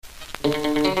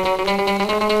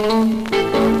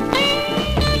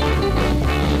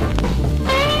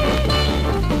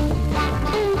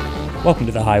Welcome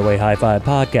to the Highway Hi-Fi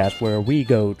podcast, where we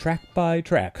go track by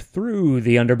track through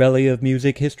the underbelly of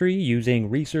music history using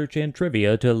research and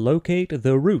trivia to locate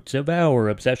the roots of our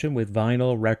obsession with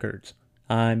vinyl records.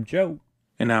 I'm Joe.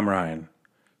 And I'm Ryan.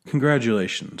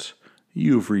 Congratulations.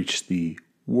 You've reached the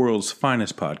world's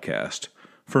finest podcast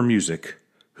for music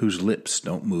whose lips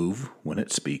don't move when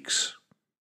it speaks.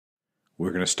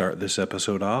 We're going to start this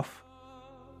episode off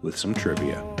with some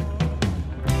trivia.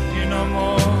 You know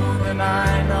more than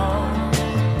I know.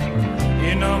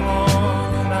 You know more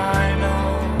than I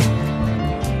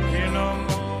know. You know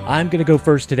more. I'm going to go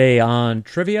first today on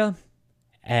trivia,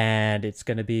 and it's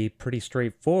going to be pretty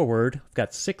straightforward. I've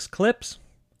got 6 clips.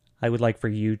 I would like for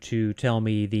you to tell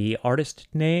me the artist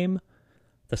name,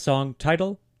 the song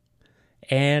title,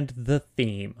 and the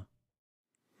theme.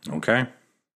 Okay.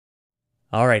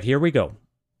 All right, here we go.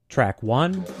 Track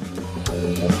 1.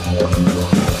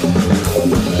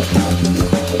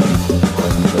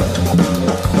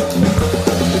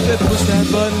 If they push that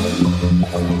button,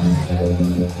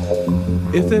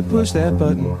 if they push that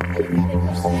button,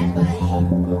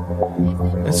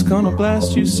 it's gonna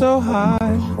blast you so high.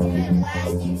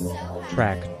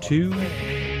 Track 2.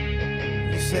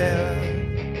 You said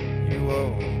you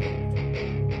owe.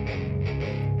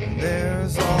 And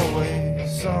there's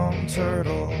always some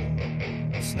turtle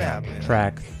snapping.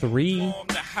 Track 3.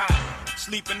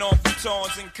 Sleeping on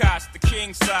futons and cots, the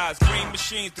king size, green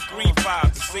machines, the green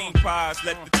fives, the scene pies,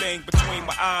 let the thing between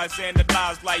my eyes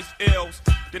analyze life ills,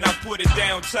 then I put it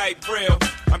down tight real,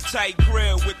 I'm tight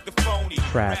grill with the phony.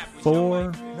 Track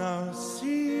 4. Now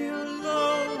see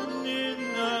alone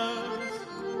in us,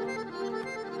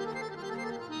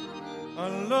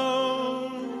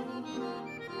 alone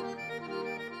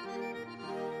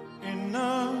in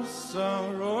us,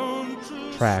 our own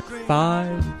true Track strength.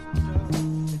 5.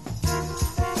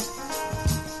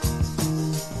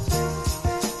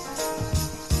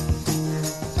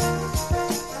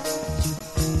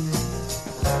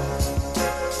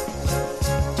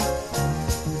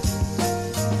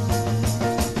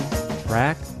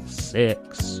 Track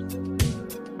 6.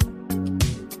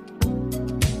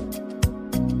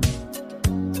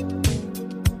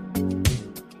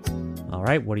 All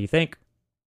right, what do you think?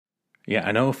 Yeah,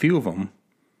 I know a few of them.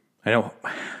 I know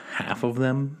half of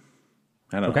them.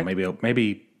 I don't Okay. know.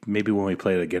 Maybe when we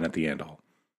play it again at the end,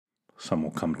 some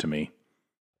will come to me.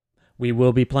 We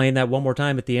will be playing that one more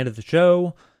time at the end of the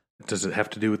show. Does it have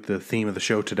to do with the theme of the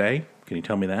show today? Can you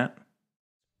tell me that?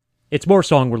 It's more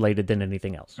song related than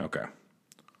anything else. Okay.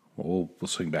 Well, we'll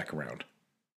swing back around.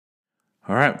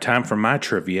 All right, time for my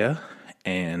trivia.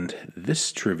 And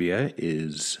this trivia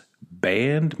is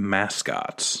band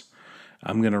mascots.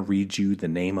 I'm going to read you the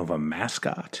name of a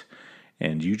mascot,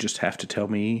 and you just have to tell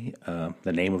me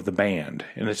the name of the band.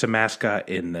 And it's a mascot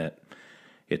in that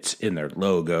it's in their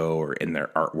logo or in their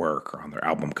artwork or on their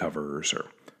album covers, or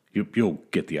you'll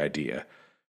get the idea.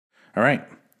 All right.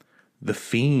 The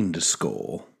Fiend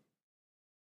Skull.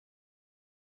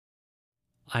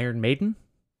 Iron Maiden?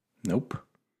 Nope.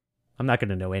 I'm not going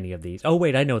to know any of these. Oh,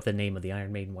 wait, I know the name of the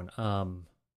Iron Maiden one.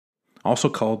 Also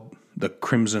called the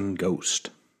Crimson Ghost.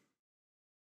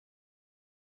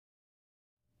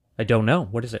 I don't know.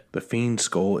 What is it? The Fiend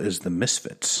Skull is the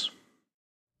Misfits.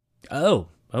 Oh,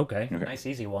 okay. Okay. Nice,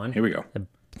 easy one. Here we go.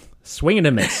 Swing and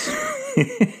a miss.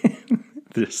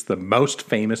 This is the most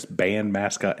famous band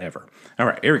mascot ever. All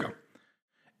right, here we go.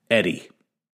 Eddie.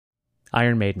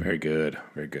 Iron Maiden. Very good.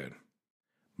 Very good.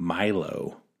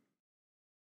 Milo.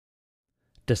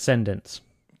 Descendants.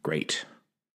 Great.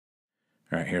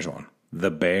 All right, here's one.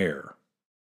 The Bear.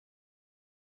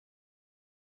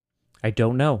 I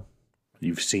don't know.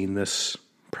 You've seen this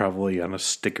probably on a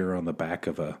sticker on the back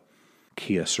of a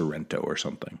Kia Sorento or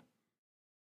something.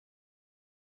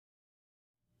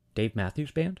 Dave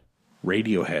Matthews Band?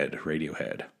 Radiohead.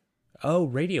 Oh,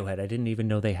 Radiohead. I didn't even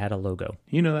know they had a logo.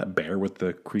 You know that bear with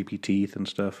the creepy teeth and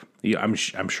stuff? Yeah, I'm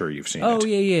sure you've seen it. Oh,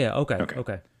 yeah.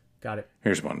 Okay. Got it.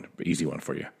 Here's one, easy one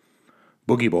for you.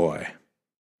 Boogie Boy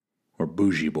or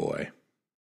Bougie Boy.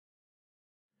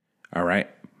 All right,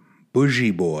 Bougie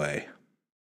Boy.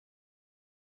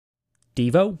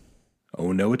 Devo?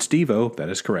 Oh no, it's Devo. That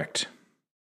is correct.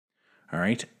 All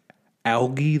right,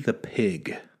 Algie the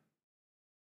Pig.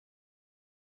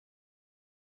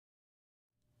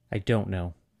 I don't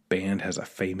know. Band has a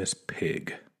famous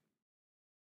pig.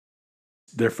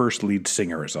 Their first lead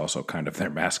singer is also kind of their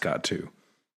mascot too.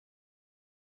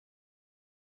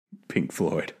 Pink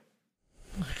Floyd.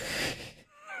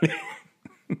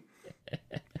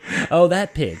 Oh,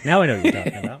 that pig. Now I know what you're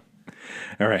talking about.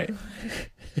 All right.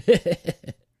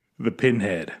 The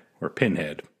Pinhead, or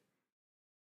Pinhead.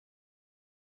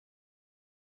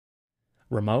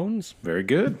 Ramones? Very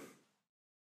good.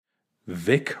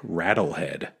 Vic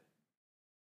Rattlehead.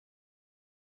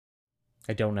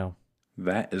 I don't know.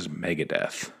 That is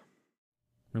Megadeth.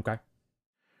 Okay. All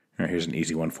right, here's an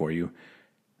easy one for you.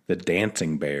 The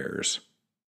Dancing Bears.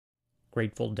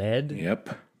 Grateful Dead?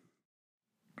 Yep.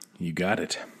 You got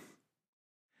it.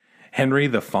 Henry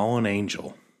the Fallen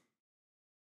Angel.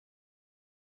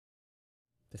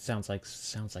 This sounds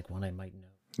like one I might know.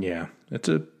 Yeah, it's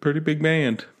a pretty big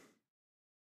band.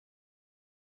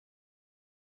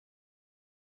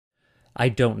 I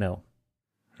don't know.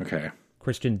 Okay.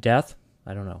 Christian Death?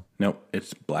 I don't know. Nope,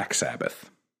 it's Black Sabbath.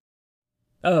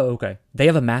 Oh, okay. They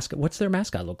have a mascot. What's their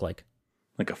mascot look like?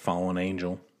 Like a fallen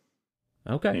angel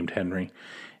Okay. named Henry.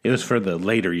 It was for the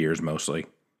later years mostly.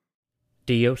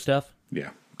 Dio stuff?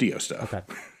 Yeah, Dio stuff. Okay.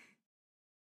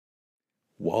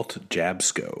 Walt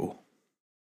Jabsco.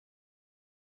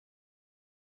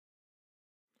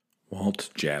 Walt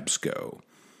Jabsco.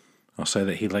 I'll say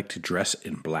that he liked to dress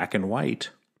in black and white.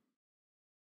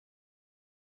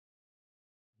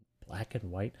 Black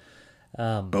and white?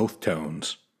 Both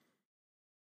tones.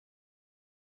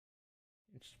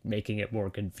 It's making it more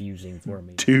confusing for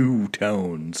me. 2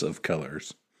 tones of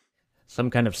colors. Some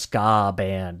kind of ska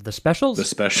band. The Specials? The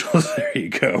Specials, there you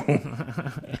go.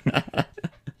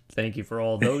 Thank you for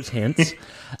all those hints.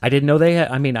 I didn't know they had...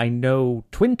 I mean, I know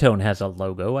Twin Tone has a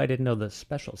logo. I didn't know the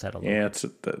Specials had a logo. Yeah,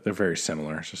 they're very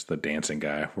similar. It's just the dancing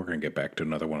guy. We're going to get back to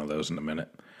another one of those in a minute.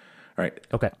 All right.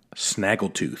 Okay.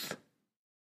 Snaggletooth.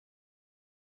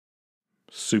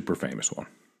 Super famous one.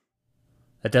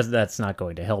 That's not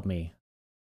going to help me.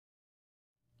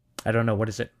 I don't know. What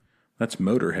is it? That's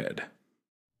Motorhead.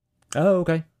 Oh,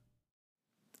 okay.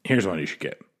 Here's one you should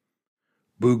get.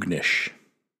 Boognish.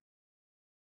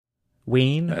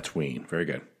 Ween? That's Ween. Very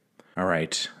good. All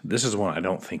right. This is one I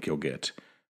don't think you'll get.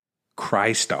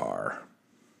 Crystar.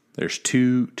 There's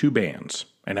two bands.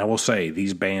 And I will say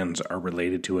these bands are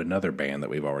related to another band that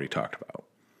we've already talked about.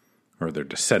 Or they're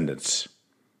descendants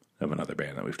of another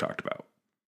band that we've talked about.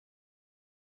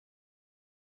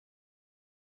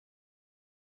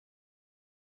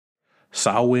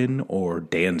 Samhain or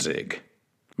Danzig.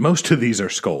 Most of these are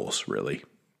skulls, really.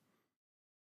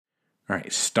 All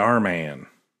right, Starman.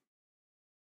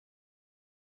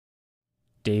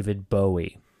 David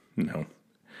Bowie. No,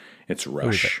 it's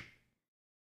Rush.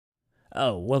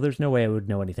 Oh, well, there's no way I would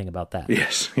know anything about that.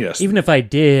 Yes. Even if I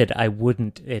did, I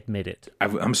wouldn't admit it.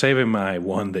 I'm saving my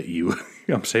one that you.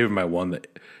 I'm saving my one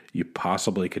that you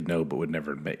possibly could know, but would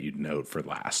never admit you'd know for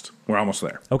last. We're almost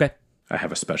there. Okay. I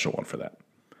have a special one for that.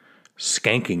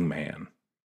 Skanking Man.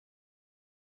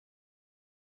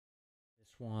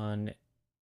 This one,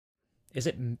 is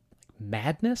it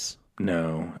Madness?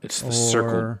 No, it's the Or-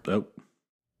 circle. Oh,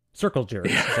 Circle Jerk.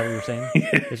 Is that what you're saying?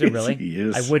 Yes, Is it really?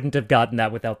 yes. I wouldn't have gotten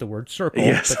that without the word circle,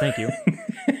 Yes. but thank you.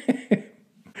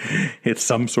 It's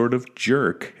some sort of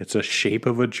jerk. It's a shape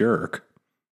of a jerk.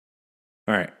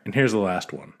 All right, and here's the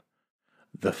last one.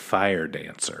 The Fire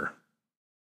Dancer.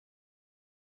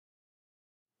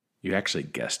 You actually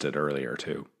guessed it earlier,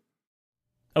 too.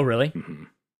 Oh, really? Mm-hmm.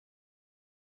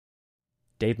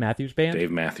 Dave Matthews Band?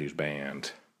 Dave Matthews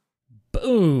Band.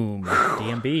 Boom.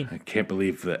 DMB. I can't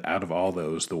believe that out of all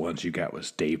those, the ones you got was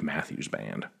Dave Matthews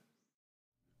Band.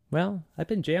 Well, I've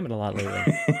been jamming a lot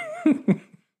lately.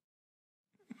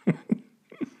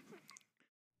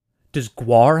 Does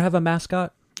Guar have a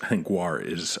mascot? I think Guar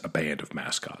is a band of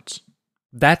mascots.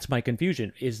 That's my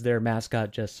confusion. Is their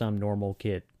mascot just some normal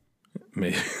kid?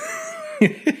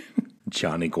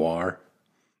 Johnny Guar.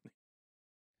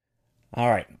 All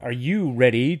right. Are you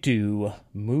ready to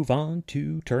move on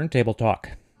to Turntable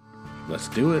Talk? Let's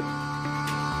do it.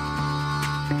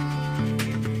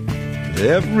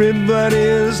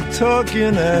 Everybody's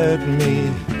talking at me.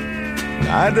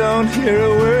 I don't hear a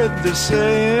word they're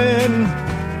saying.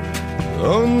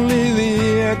 Only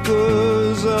the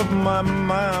echoes of my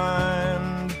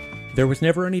mind. There was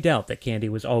never any doubt that Candy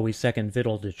was always second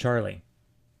fiddle to Charlie.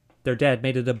 Their dad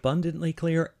made it abundantly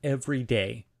clear every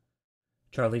day.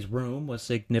 Charlie's room was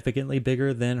significantly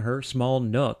bigger than her small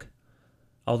nook.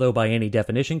 Although by any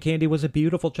definition Candy was a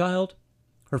beautiful child,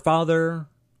 her father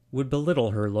would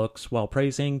belittle her looks while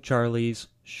praising Charlie's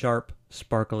sharp,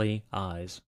 sparkly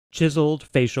eyes, chiseled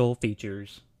facial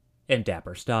features, and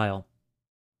dapper style.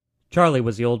 Charlie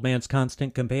was the old man's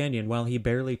constant companion while he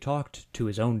barely talked to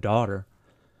his own daughter.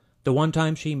 The one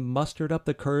time she mustered up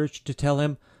the courage to tell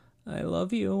him, "I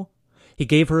love you," he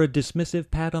gave her a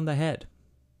dismissive pat on the head.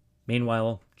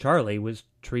 Meanwhile, Charlie was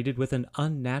treated with an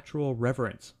unnatural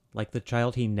reverence, like the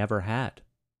child he never had.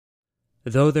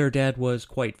 Though their dad was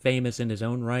quite famous in his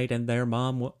own right and their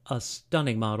mom a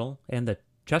stunning model and the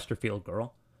Chesterfield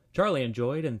girl, Charlie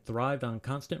enjoyed and thrived on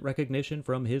constant recognition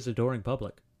from his adoring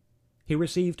public. He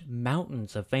received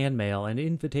mountains of fan mail and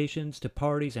invitations to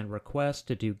parties and requests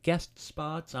to do guest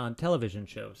spots on television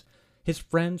shows. His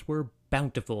friends were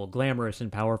bountiful, glamorous,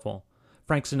 and powerful.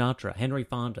 Frank Sinatra, Henry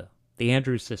Fonda, the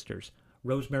Andrews Sisters,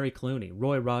 Rosemary Clooney,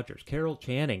 Roy Rogers, Carol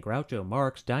Channing, Groucho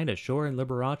Marx, Dinah Shore, and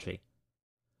Liberace.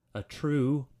 A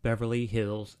true Beverly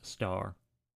Hills star.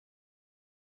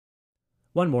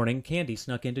 One morning, Candy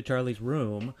snuck into Charlie's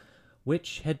room,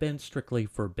 which had been strictly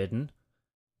forbidden.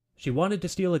 She wanted to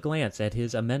steal a glance at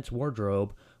his immense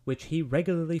wardrobe, which he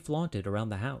regularly flaunted around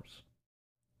the house.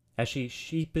 As she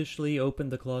sheepishly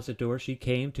opened the closet door, she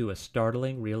came to a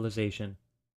startling realization.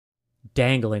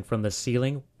 Dangling from the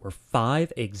ceiling were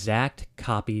 5 exact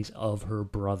copies of her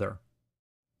brother.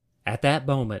 At that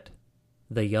moment,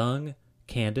 the young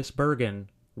Candice Bergen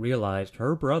realized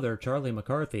her brother, Charlie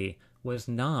McCarthy, was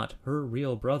not her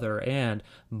real brother and,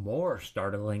 more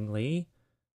startlingly,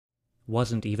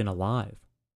 wasn't even alive.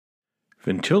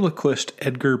 Ventriloquist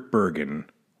Edgar Bergen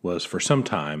was, for some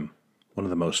time, one of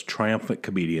the most triumphant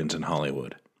comedians in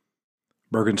Hollywood.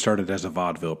 Bergen started as a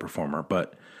vaudeville performer,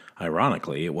 but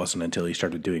ironically, it wasn't until he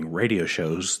started doing radio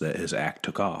shows that his act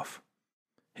took off.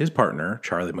 His partner,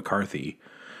 Charlie McCarthy,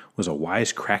 was a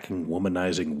wisecracking,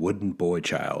 womanizing wooden boy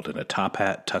child in a top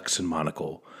hat, tux, and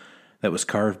monocle that was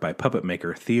carved by puppet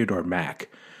maker Theodore Mack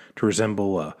to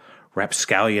resemble a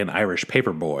rapscallion Irish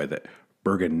paperboy that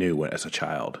Bergen knew as a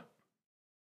child.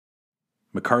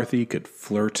 McCarthy could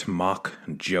flirt, mock,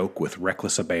 and joke with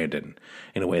reckless abandon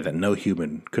in a way that no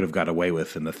human could have got away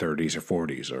with in the 30s or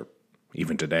 40s, or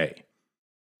even today.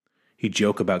 He'd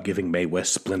joke about giving Mae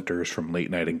West splinters from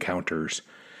late-night encounters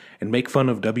and make fun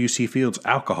of W.C. Fields'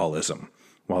 alcoholism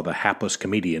while the hapless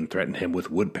comedian threatened him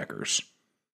with woodpeckers.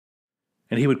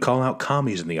 And he would call out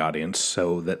commies in the audience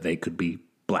so that they could be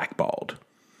blackballed.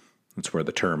 That's where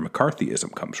the term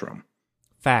McCarthyism comes from.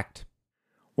 Fact.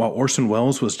 While Orson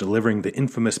Welles was delivering the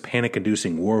infamous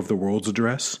panic-inducing War of the Worlds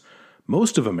address,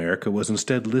 most of America was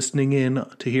instead listening in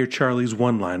to hear Charlie's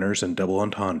one-liners and double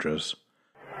entendres.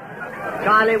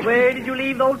 Charlie, where did you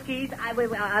leave those keys?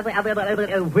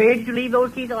 Where did you leave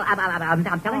those keys?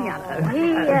 I'm telling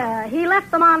you. He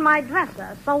left them on my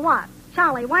dresser. So what?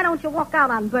 Charlie, why don't you walk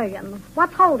out on Bergen?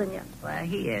 What's holding you? Well,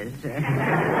 he is.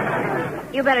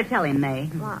 You better tell him, May.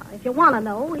 Well, if you want to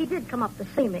know, he did come up to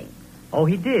see me. Oh,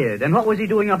 he did? And what was he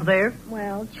doing up there?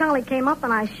 Well, Charlie came up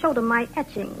and I showed him my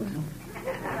etchings.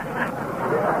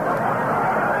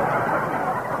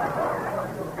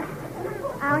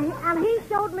 And he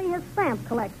showed me his stamp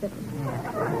collection.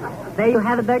 There you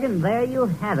have it, Bergen. There you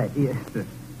have it. Yes.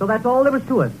 So that's all there was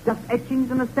to it. Just etchings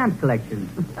and a stamp collection.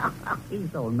 He's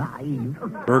so naive.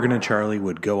 Bergen and Charlie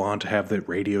would go on to have their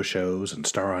radio shows and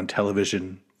star on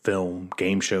television, film,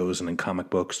 game shows, and in comic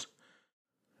books.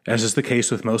 As is the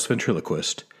case with most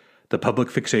ventriloquists, the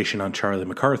public fixation on Charlie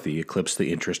McCarthy eclipsed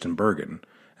the interest in Bergen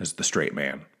as the straight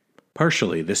man.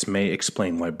 Partially, this may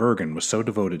explain why Bergen was so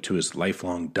devoted to his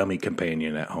lifelong dummy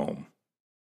companion at home.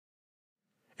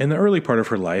 In the early part of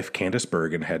her life, Candice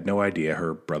Bergen had no idea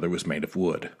her brother was made of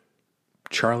wood.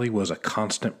 Charlie was a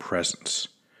constant presence.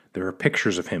 There are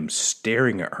pictures of him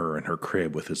staring at her in her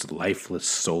crib with his lifeless,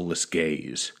 soulless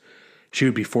gaze. She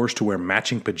would be forced to wear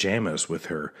matching pajamas with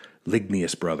her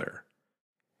ligneous brother.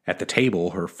 At the table,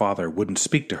 her father wouldn't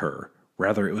speak to her.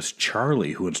 Rather, it was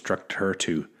Charlie who instructed her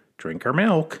to drink her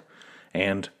milk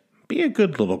and be a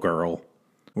good little girl.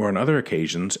 Or on other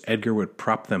occasions, Edgar would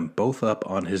prop them both up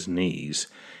on his knees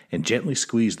and gently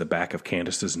squeeze the back of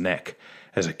Candace's neck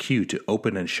as a cue to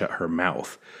open and shut her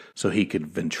mouth so he could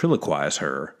ventriloquize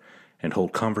her and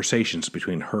hold conversations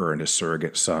between her and his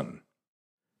surrogate son.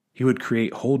 He would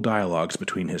create whole dialogues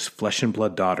between his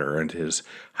flesh-and-blood daughter and his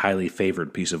highly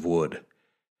favored piece of wood.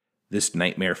 This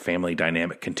nightmare family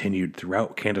dynamic continued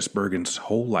throughout Candice Bergen's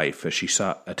whole life as she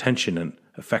sought attention and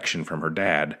affection from her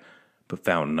dad, but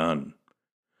found none.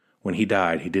 When he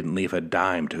died, he didn't leave a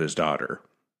dime to his daughter.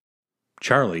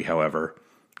 Charlie, however,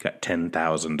 got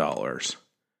 $10,000.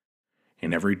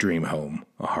 In every dream home,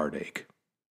 a heartache.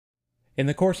 In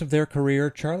the course of their career,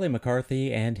 Charlie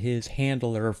McCarthy and his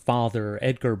handler father,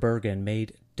 Edgar Bergen,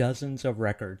 made dozens of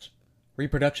records,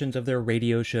 reproductions of their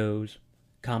radio shows,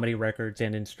 comedy records,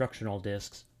 and instructional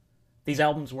discs. These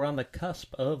albums were on the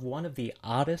cusp of one of the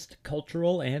oddest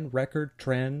cultural and record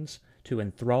trends to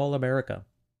enthrall America: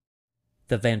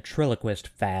 the ventriloquist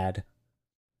fad.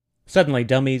 Suddenly,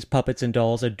 dummies, puppets, and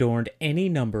dolls adorned any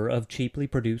number of cheaply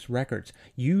produced records,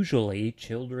 usually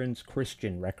children's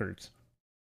Christian records.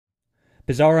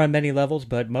 Bizarre on many levels,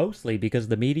 but mostly because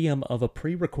the medium of a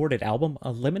pre-recorded album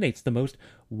eliminates the most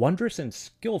wondrous and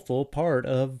skillful part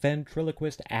of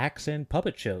ventriloquist acts and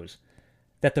puppet shows,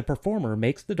 that the performer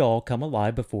makes the doll come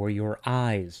alive before your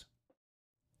eyes.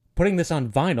 Putting this on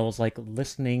vinyl is like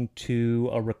listening to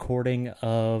a recording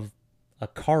of a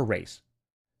car race.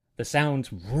 The sounds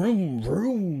vroom,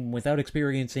 vroom, without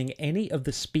experiencing any of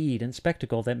the speed and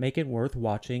spectacle that make it worth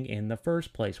watching in the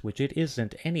first place, which it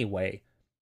isn't anyway.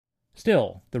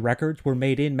 Still, the records were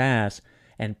made en masse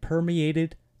and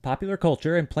permeated popular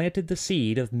culture and planted the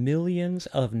seed of millions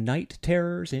of night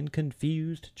terrors in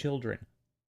confused children.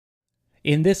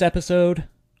 In this episode,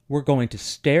 we're going to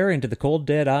stare into the cold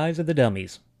dead eyes of the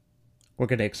dummies. We're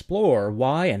going to explore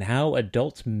why and how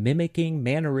adults mimicking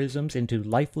mannerisms into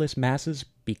lifeless masses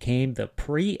became the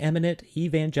preeminent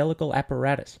evangelical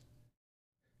apparatus,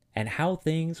 and how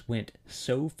things went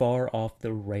so far off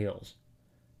the rails.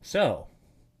 So,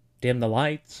 dim the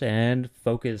lights and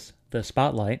focus the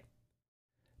spotlight.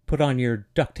 Put on your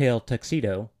ducktail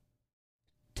tuxedo.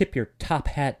 Tip your top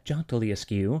hat jauntily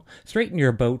askew. Straighten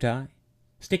your bow tie.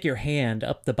 Stick your hand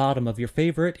up the bottom of your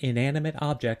favorite inanimate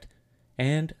object,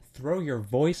 and throw your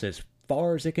voice as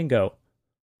far as it can go.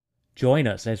 Join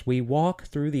us as we walk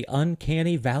through the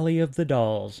uncanny valley of the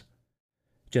dolls.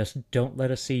 Just don't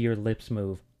let us see your lips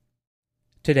move.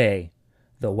 Today,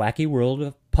 the wacky world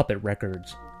of puppet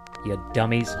records. You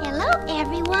dummies. Hello,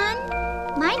 everyone.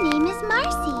 My name is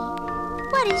Marcy.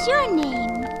 What is your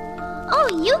name?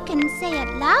 Oh, you can say it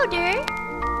louder.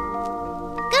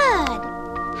 Good.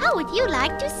 How would you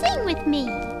like to sing with me?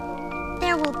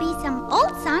 There will be some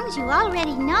old songs you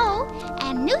already know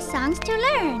and new songs to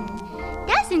learn.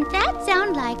 Doesn't that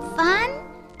sound like fun?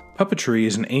 Puppetry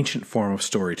is an ancient form of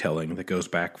storytelling that goes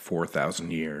back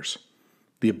 4,000 years.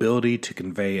 The ability to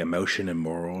convey emotion and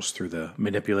morals through the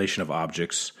manipulation of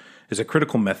objects is a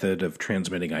critical method of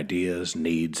transmitting ideas,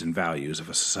 needs, and values of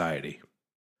a society.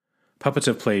 Puppets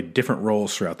have played different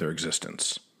roles throughout their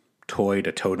existence: toy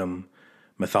to totem,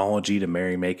 mythology to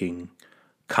merrymaking,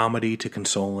 comedy to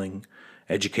consoling,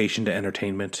 education to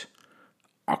entertainment,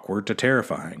 awkward to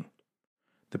terrifying.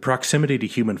 The proximity to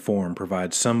human form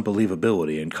provides some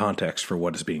believability and context for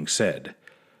what is being said,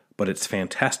 but its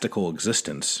fantastical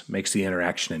existence makes the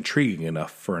interaction intriguing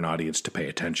enough for an audience to pay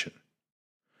attention.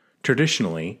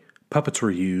 Traditionally, puppets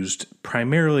were used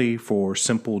primarily for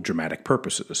simple dramatic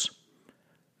purposes.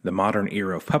 The modern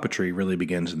era of puppetry really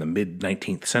begins in the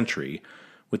mid-19th century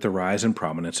with the rise and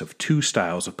prominence of two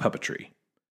styles of puppetry.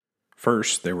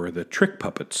 First, there were the trick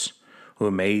puppets, who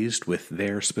amazed with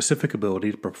their specific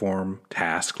ability to perform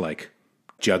tasks like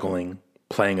juggling,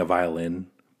 playing a violin,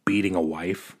 beating a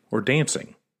wife, or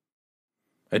dancing.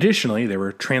 Additionally, there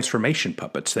were transformation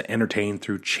puppets that entertained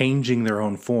through changing their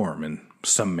own form in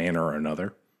some manner or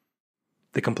another.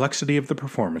 The complexity of the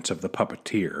performance of the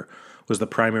puppeteer was the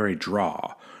primary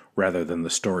draw, rather than the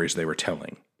stories they were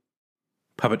telling.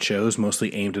 Puppet shows,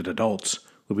 mostly aimed at adults,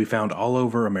 would be found all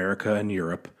over America and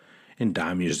Europe, in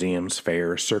dime museums,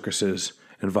 fairs, circuses,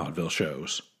 and vaudeville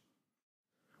shows.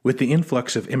 With the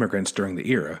influx of immigrants during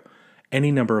the era,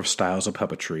 any number of styles of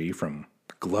puppetry, from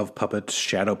glove puppets,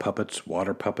 shadow puppets,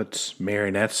 water puppets,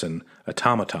 marionettes, and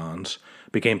automatons,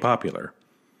 became popular.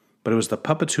 But it was the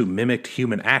puppets who mimicked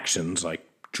human actions like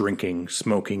drinking,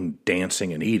 smoking,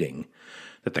 dancing, and eating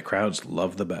that the crowds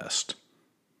loved the best.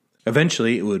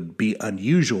 Eventually, it would be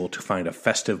unusual to find a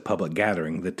festive public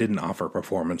gathering that didn't offer a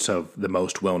performance of the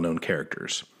most well-known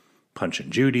characters: Punch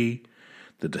and Judy,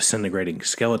 the Disintegrating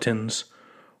Skeletons,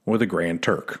 or the Grand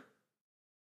Turk.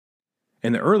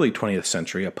 In the early 20th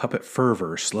century, a puppet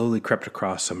fervor slowly crept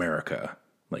across America,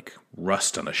 like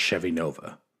rust on a Chevy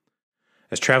Nova,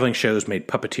 as traveling shows made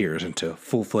puppeteers into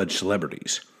full-fledged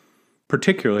celebrities,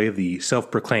 particularly the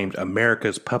self-proclaimed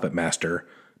America's Puppet Master,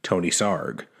 Tony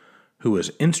Sarg, who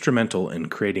was instrumental in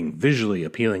creating visually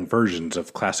appealing versions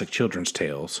of classic children's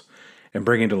tales and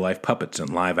bringing to life puppets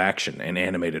in live action and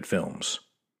animated films.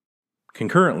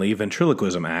 Concurrently,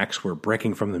 ventriloquism acts were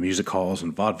breaking from the music halls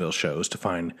and vaudeville shows to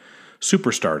find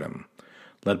superstardom,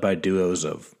 led by duos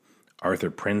of Arthur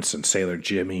Prince and Sailor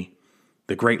Jimmy,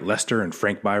 the great Lester and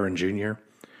Frank Byron Jr.,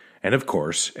 and of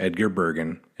course, Edgar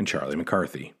Bergen and Charlie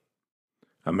McCarthy.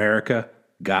 America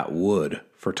got wood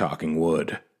for talking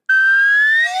wood.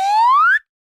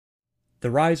 The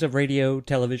rise of radio,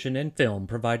 television, and film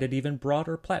provided even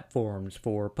broader platforms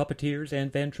for puppeteers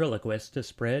and ventriloquists to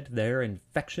spread their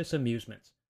infectious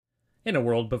amusements. In a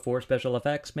world before special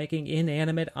effects, making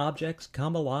inanimate objects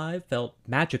come alive felt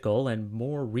magical and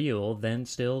more real than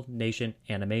still nascent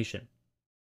animation.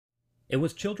 It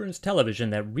was children's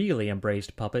television that really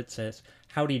embraced puppets as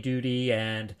Howdy Doody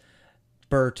and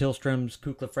Burr Tillstrom's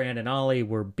Kukla, Fran, and Ollie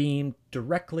were beamed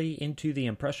directly into the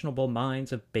impressionable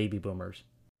minds of baby boomers.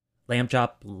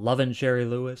 Lambchop, lovin' Sherry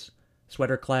Lewis,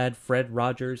 sweater-clad Fred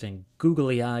Rogers, and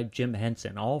googly-eyed Jim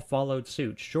Henson all followed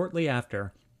suit shortly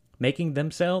after, making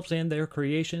themselves and their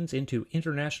creations into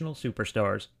international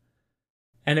superstars.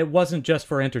 And it wasn't just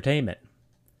for entertainment.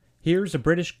 Here's a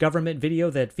British government video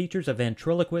that features a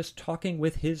ventriloquist talking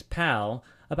with his pal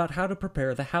about how to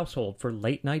prepare the household for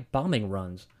late-night bombing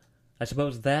runs. I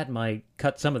suppose that might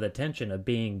cut some of the tension of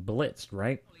being blitzed,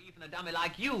 right? Even a dummy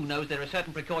like you knows there are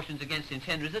certain precautions against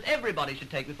incendiaries that everybody should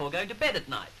take before going to bed at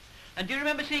night. And do you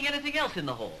remember seeing anything else in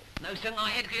the hall? No, sir, my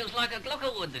head feels like a block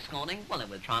of wood this morning. Well, then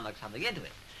we'll try and knock something into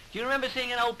it. Do you remember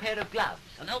seeing an old pair of gloves?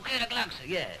 An old pair of gloves, sir,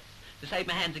 yes, to save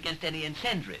my hands against any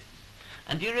incendiaries.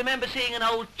 And do you remember seeing an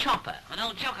old chopper? An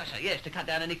old chopper, sir, yes, to cut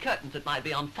down any curtains that might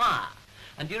be on fire.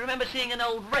 And do you remember seeing an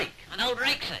old rake? An old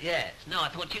rake, sir, yes. No, I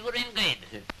thought you were in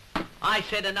bed. I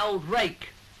said an old rake,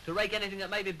 to rake anything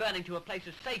that may be burning to a place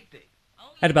of safety.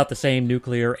 At about the same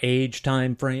nuclear age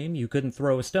time frame, you couldn't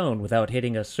throw a stone without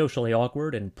hitting a socially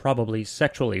awkward and probably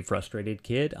sexually frustrated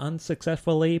kid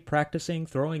unsuccessfully practicing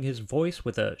throwing his voice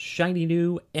with a shiny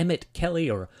new Emmett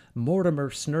Kelly or Mortimer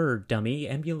Snurd dummy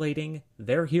emulating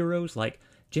their heroes like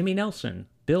Jimmy Nelson,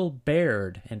 Bill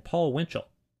Baird, and Paul Winchell.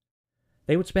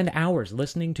 They would spend hours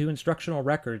listening to instructional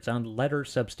records on letter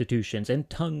substitutions and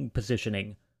tongue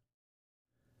positioning.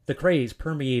 The craze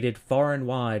permeated far and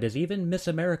wide as even Miss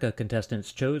America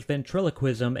contestants chose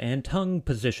ventriloquism and tongue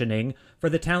positioning for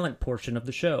the talent portion of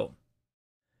the show.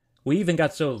 We even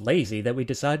got so lazy that we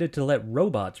decided to let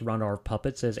robots run our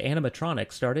puppets as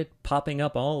animatronics started popping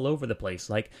up all over the place,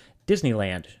 like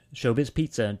Disneyland, Showbiz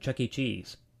Pizza, and Chuck E.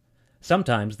 Cheese.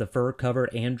 Sometimes the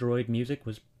fur-covered android music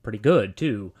was pretty good,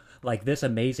 too, like this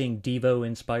amazing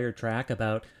Devo-inspired track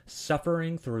about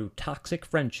suffering through toxic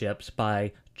friendships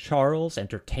by Charles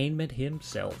Entertainment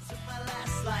himself. My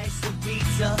last slice of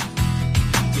pizza,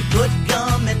 you put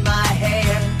gum in my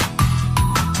hair,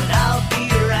 but I'll be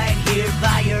right here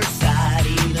by your side,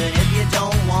 even if you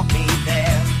don't want me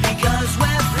there, because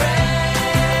we're friends,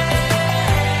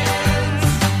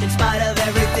 in spite of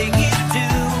everything you do,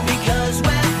 because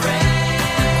we're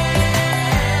friends,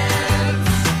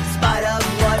 in spite of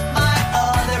what my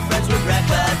other friends would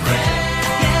recommend.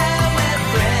 Yeah, we're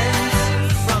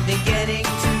friends, from beginning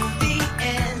to the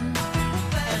end,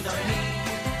 and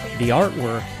The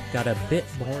artwork got a bit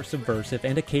more subversive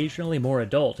and occasionally more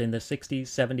adult in the 60s,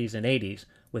 70s, and 80s,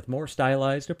 with more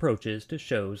stylized approaches to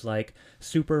shows like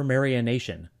Super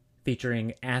Marionation,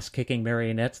 featuring ass-kicking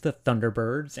marionettes the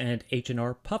Thunderbirds, and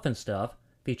H&R Pufnstuf,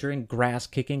 featuring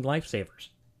grass-kicking lifesavers.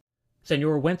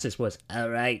 Senor Wences was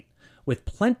alright, with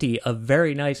plenty of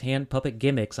very nice hand puppet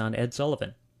gimmicks on Ed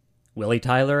Sullivan. Willie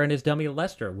Tyler and his dummy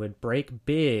Lester would break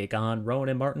big on Rowan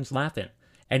and Martin's Laugh-In,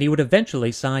 and he would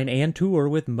eventually sign and tour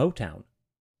with Motown.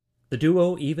 The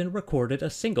duo even recorded a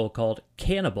single called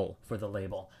Cannibal for the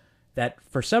label, that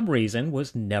for some reason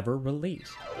was never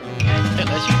released.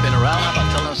 Unless you've been around, how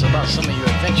about telling us about some of your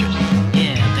adventures?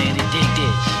 yeah, baby, dig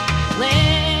this.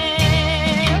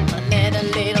 Well, I met a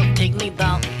little take me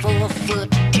about 4'2",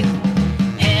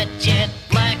 hair jet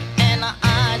black and her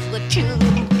eyes were two.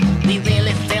 We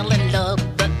really fell in love,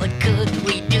 but what could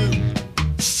we do?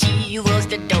 She was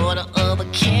the daughter of a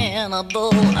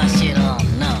cannibal. I said, oh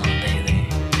no, baby.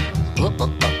 Oh,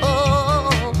 oh, oh,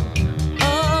 oh.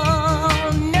 Oh,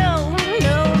 no,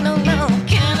 no, no, no.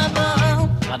 Cannibal,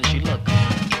 How does she look?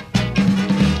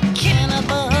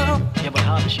 cannibal. Yeah, but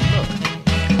how does she look?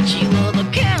 She was a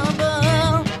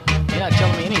cannibal. You're not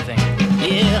telling me anything.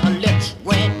 Yeah, her lips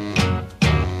went.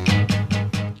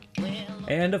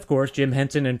 And of course, Jim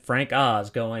Henson and Frank Oz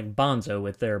going bonzo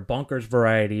with their bonkers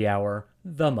variety hour,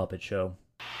 The Muppet Show.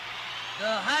 The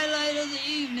highlight of the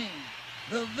evening,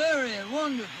 the very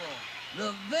wonderful,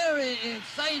 the very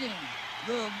exciting,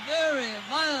 the very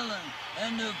violent,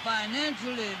 and the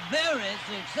financially very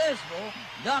successful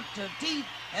Dr. Teeth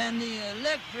and the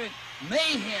Electric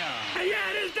Mayhem.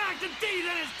 Yeah, it is Dr. Teeth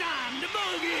and it's time to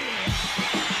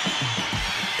boogie.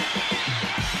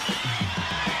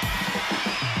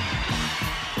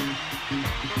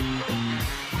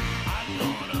 I'm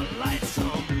gonna light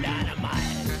some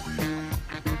dynamite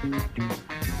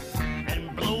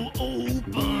and blow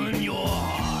open your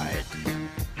heart.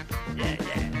 Yeah,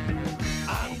 yeah.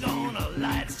 I'm gonna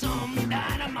light some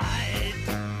dynamite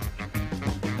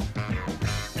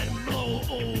and blow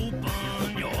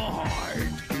open your heart.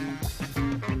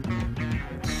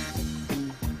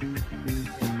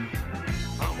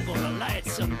 I'm gonna light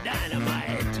some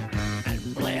dynamite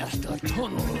and blast a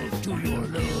tunnel to your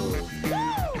love.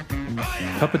 Oh,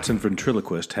 yeah. Puppets and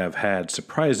ventriloquists have had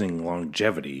surprising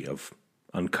longevity of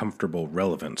uncomfortable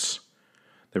relevance.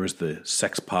 There was the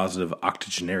sex-positive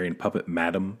octogenarian puppet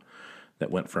Madam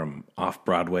that went from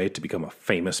off-Broadway to become a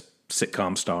famous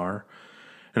sitcom star.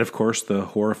 And of course, the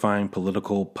horrifying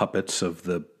political puppets of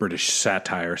the British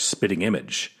satire Spitting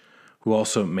Image, who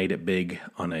also made it big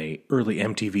on a early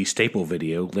MTV staple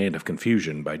video, Land of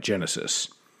Confusion by Genesis,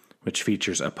 which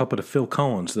features a puppet of Phil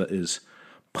Collins that is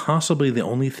possibly the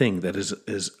only thing that is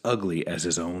as ugly as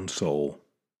his own soul.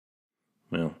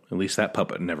 Well, at least that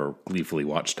puppet never gleefully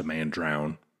watched a man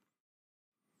drown.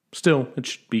 Still, it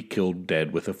should be killed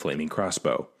dead with a flaming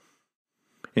crossbow.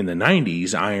 In the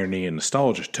 90s, irony and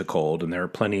nostalgia took hold, and there are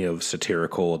plenty of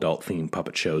satirical, adult-themed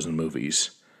puppet shows and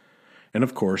movies. And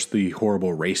of course, the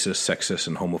horrible racist, sexist,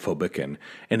 and homophobic and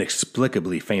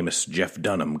inexplicably famous Jeff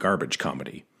Dunham garbage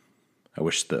comedy. I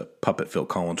wish the puppet Phil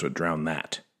Collins would drown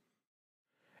that.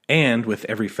 And with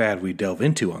every fad we delve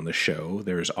into on the show,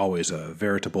 there is always a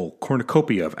veritable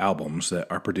cornucopia of albums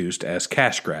that are produced as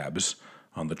cash grabs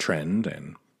on the trend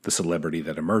and the celebrity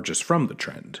that emerges from the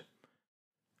trend.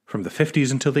 From the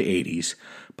 50s until the 80s,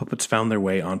 puppets found their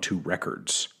way onto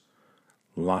records.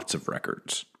 Lots of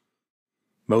records.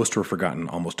 Most were forgotten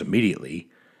almost immediately.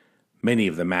 Many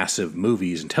of the massive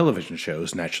movies and television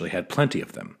shows naturally had plenty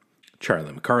of them.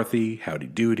 Charlie McCarthy, Howdy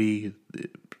Doody, The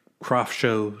Croft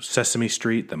Show, Sesame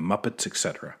Street, The Muppets,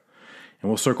 etc.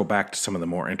 And we'll circle back to some of the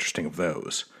more interesting of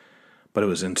those. But it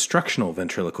was instructional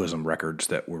ventriloquism records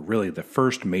that were really the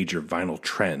first major vinyl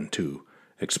trend to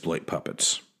exploit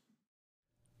puppets.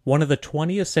 One of the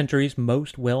 20th century's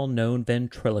most well-known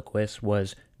ventriloquists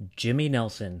was Jimmy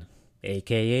Nelson,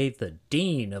 a.k.a. the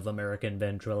Dean of American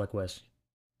Ventriloquists.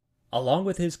 Along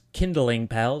with his kindling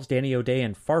pals Danny O'Day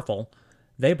and Farfel,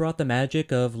 they brought the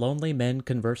magic of lonely men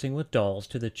conversing with dolls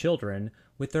to the children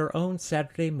with their own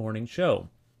Saturday morning show.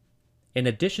 In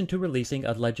addition to releasing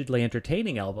allegedly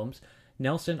entertaining albums,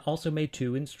 Nelson also made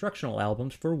 2 instructional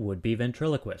albums for would-be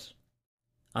ventriloquists.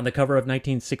 On the cover of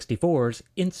 1964's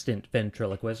Instant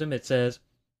Ventriloquism, it says,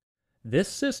 "This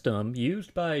system,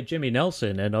 used by Jimmy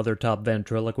Nelson and other top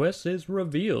ventriloquists, is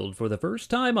revealed for the first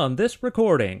time on this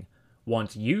recording.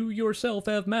 Once you yourself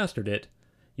have mastered it,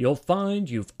 you'll find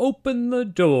you've opened the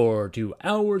door to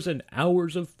hours and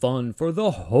hours of fun for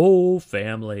the whole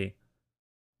family."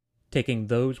 Taking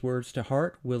those words to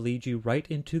heart will lead you right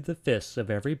into the fists of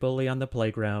every bully on the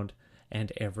playground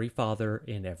and every father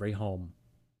in every home.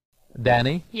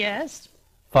 Danny? Yes?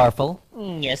 Farfel?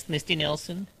 Yes, Mr.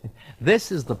 Nelson.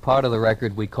 This is the part of the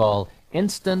record we call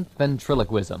instant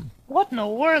ventriloquism. What in the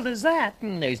world is that?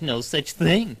 There's no such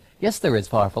thing. Yes, there is,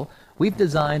 Farfel. We've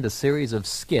designed a series of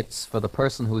skits for the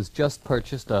person who's just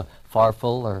purchased a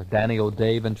Farfel or Danny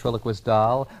O'Day ventriloquist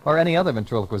doll, or any other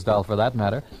ventriloquist doll for that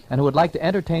matter, and who would like to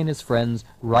entertain his friends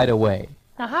right away.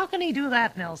 Now, how can he do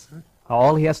that, Nelson?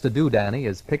 All he has to do, Danny,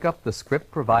 is pick up the script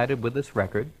provided with this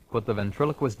record, put the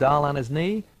ventriloquist doll on his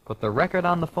knee, put the record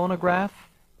on the phonograph,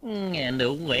 and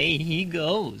away he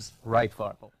goes. Right,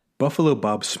 Farfel. Buffalo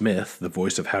Bob Smith, the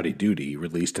voice of Howdy Doody,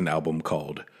 released an album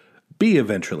called Be a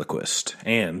Ventriloquist,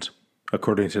 and,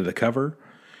 according to the cover,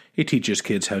 he teaches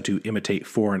kids how to imitate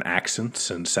foreign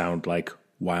accents and sound like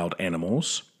wild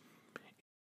animals.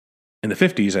 In the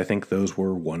 50s, I think those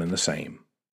were one and the same.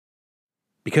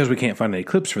 Because we can't find any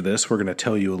clips for this, we're going to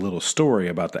tell you a little story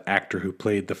about the actor who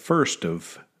played the first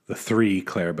of the 3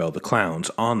 Clarabelle the Clowns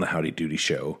on the Howdy Doody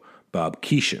show, Bob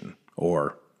Keeshan,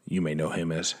 or you may know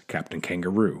him as Captain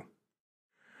Kangaroo.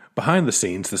 Behind the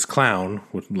scenes, this clown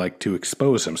would like to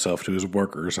expose himself to his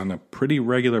workers on a pretty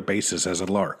regular basis as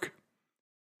a lark.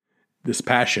 This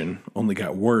passion only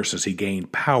got worse as he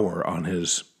gained power on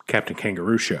his Captain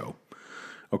Kangaroo show.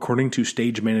 According to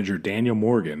stage manager Daniel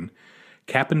Morgan,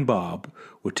 Cap'n Bob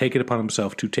would take it upon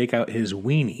himself to take out his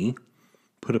weenie,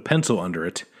 put a pencil under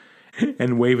it,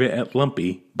 and wave it at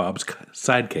Lumpy, Bob's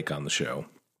sidekick on the show.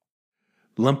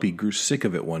 Lumpy grew sick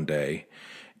of it one day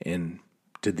and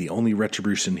did the only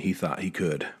retribution he thought he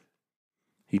could.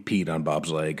 He peed on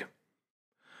Bob's leg.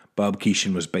 Bob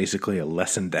Keeshan was basically a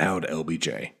less endowed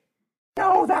LBJ.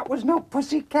 No, that was no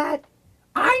pussycat.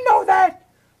 I know that.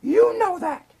 You know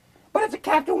that. But if the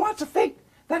captain wants to think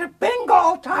that a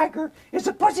Bengal tiger is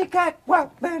a pussycat,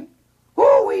 well, then, who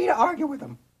are we to argue with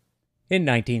him? In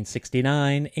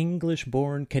 1969,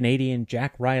 English-born Canadian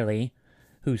Jack Riley,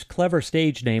 whose clever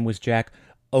stage name was Jack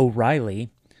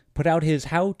O'Reilly, put out his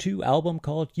how-to album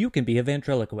called You Can Be a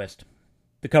Ventriloquist.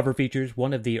 The cover features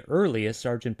one of the earliest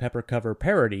Sgt. Pepper cover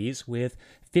parodies, with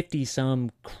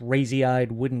 50-some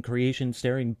crazy-eyed wooden creations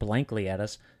staring blankly at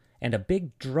us, and a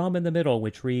big drum in the middle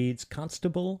which reads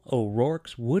Constable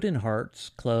O'Rourke's Wooden Hearts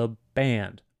Club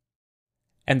Band.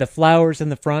 And the flowers in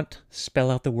the front spell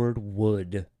out the word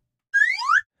wood.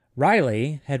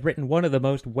 Riley had written one of the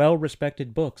most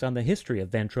well-respected books on the history of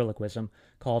ventriloquism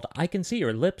called I Can See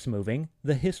Your Lips Moving,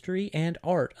 The History and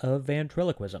Art of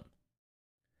Ventriloquism.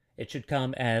 It should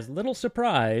come as little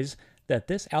surprise that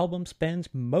this album spends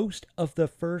most of the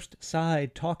first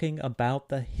side talking about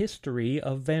the history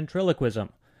of ventriloquism.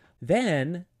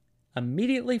 Then,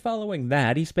 immediately following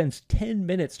that, he spends 10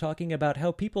 minutes talking about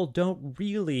how people don't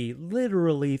really,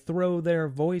 literally throw their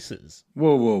voices.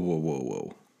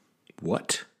 Whoa.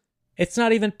 What? It's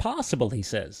not even possible, he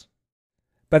says.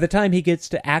 By the time he gets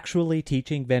to actually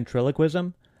teaching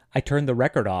ventriloquism, I turn the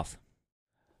record off.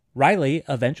 Riley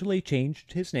eventually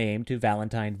changed his name to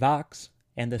Valentine Vox,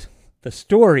 and the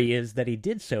story is that he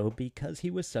did so because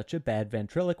he was such a bad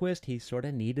ventriloquist, he sort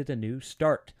of needed a new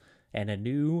start and a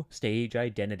new stage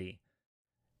identity.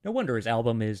 No wonder his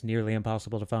album is nearly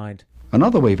impossible to find.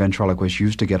 Another way ventriloquists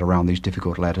used to get around these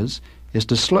difficult letters is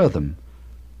to slur them.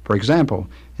 For example,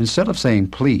 instead of saying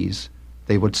please,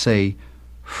 they would say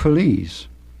fleas.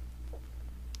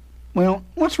 Well,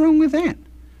 what's wrong with that?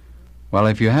 Well,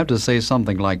 if you have to say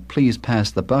something like please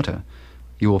pass the butter,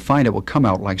 you will find it will come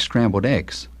out like scrambled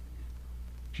eggs.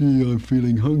 Gee, I'm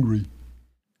feeling hungry.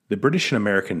 The British and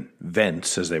American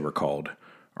vents, as they were called,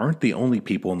 aren't the only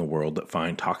people in the world that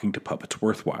find talking to puppets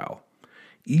worthwhile.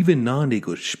 Even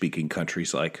non-English-speaking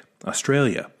countries like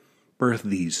Australia birth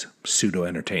these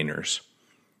pseudo-entertainers.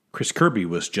 Chris Kirby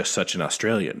was just such an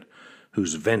Australian,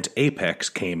 whose vent apex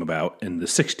came about in the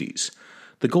 60s,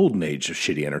 the golden age of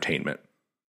shitty entertainment.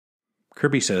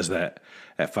 Kirby says that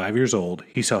at 5 years old,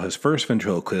 he saw his first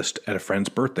ventriloquist at a friend's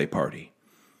birthday party.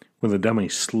 When the dummy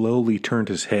slowly turned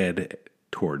his head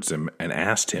towards him and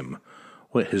asked him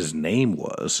what his name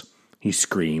was, he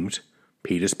screamed,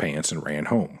 peed his pants, and ran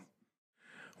home.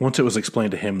 Once it was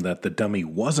explained to him that the dummy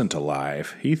wasn't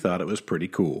alive, he thought it was pretty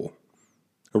cool.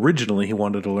 Originally, he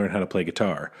wanted to learn how to play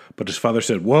guitar, but his father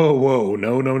said, whoa,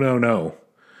 no.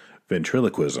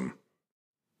 Ventriloquism.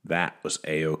 That was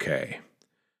A-okay.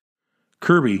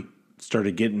 Kirby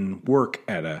started getting work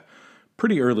at a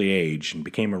pretty early age and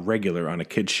became a regular on a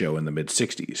kids show in the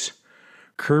mid-60s.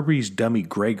 Kirby's dummy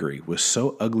Gregory was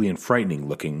so ugly and frightening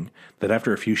looking that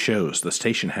after a few shows, the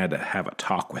station had to have a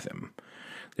talk with him.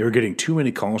 They were getting too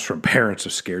many calls from parents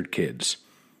of scared kids.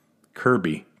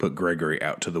 Kirby put Gregory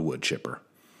out to the wood chipper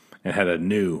and had a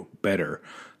new, better,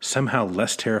 somehow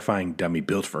less terrifying dummy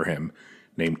built for him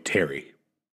named Terry.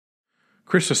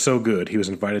 Chris was so good he was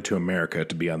invited to America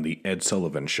to be on the Ed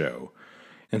Sullivan Show,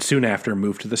 and soon after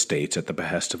moved to the States at the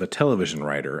behest of a television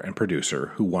writer and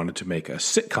producer who wanted to make a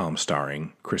sitcom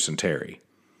starring Chris and Terry.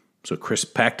 So Chris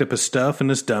packed up his stuff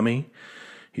and his dummy,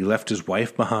 he left his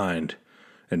wife behind,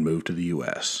 and moved to the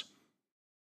U.S.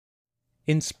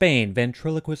 In Spain,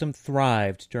 ventriloquism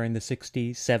thrived during the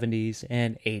 60s, 70s,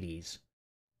 and 80s.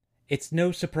 It's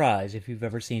no surprise if you've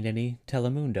ever seen any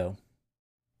Telemundo.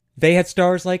 They had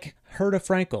stars like Herta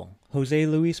Frankel, Jose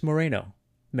Luis Moreno,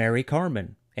 Mary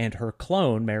Carmen, and her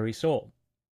clone Mary Sol.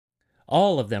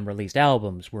 All of them released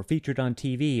albums, were featured on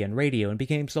TV and radio, and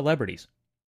became celebrities.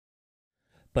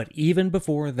 But even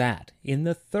before that, in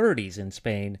the 30s in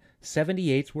Spain,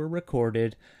 78s were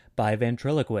recorded by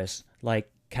ventriloquists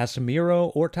like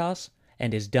Casimiro Hortas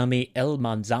and his dummy El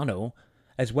Manzano,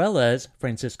 as well as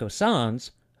Francisco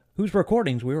Sanz, whose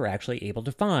recordings we were actually able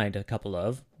to find, a couple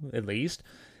of, at least.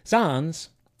 Sanz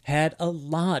had a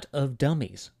lot of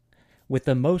dummies, with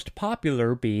the most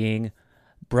popular being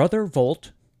Brother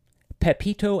Volt,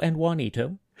 Pepito and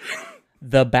Juanito,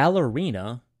 the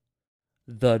Ballerina,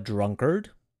 the Drunkard,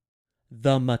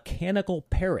 the Mechanical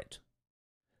Parrot,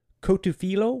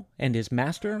 Cotufilo and his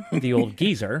master, the Old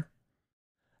Geezer,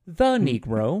 the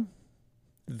Negro,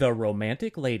 the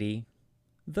Romantic Lady,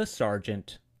 the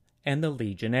Sergeant, and the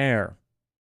Legionnaire.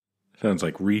 Sounds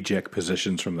like reject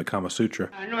positions from the Kama Sutra.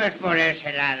 No es por ese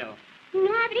lado. No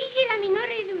abrigue la menor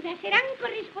duda. Serán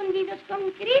correspondidos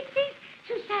con creces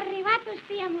sus arrebatos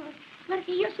de amor.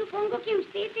 Porque yo supongo que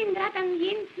usted tendrá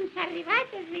también sus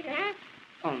arrebatos, ¿verdad?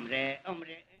 Hombre.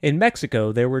 In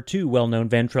Mexico, there were two well-known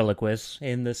ventriloquists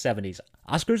in the 70s,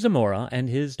 Oscar Zamora and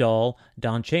his doll,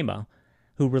 Don Chema,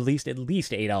 who released at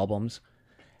least 8 albums.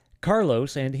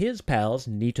 Carlos and his pals,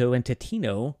 Nito and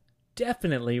Titino,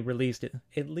 definitely released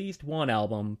at least one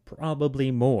album, probably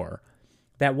more.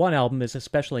 That one album is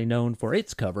especially known for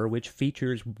its cover, which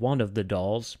features one of the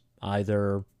dolls,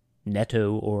 either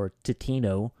Neto or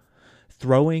Titino,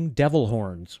 throwing devil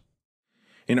horns.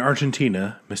 In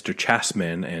Argentina, Mr.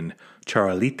 Chasman and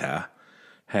Charolita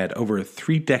had over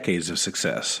 3 decades of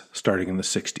success, starting in the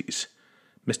 60s.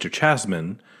 Mr.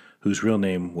 Chasman, whose real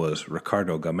name was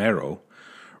Ricardo Gamero,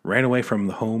 ran away from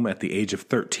the home at the age of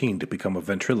 13 to become a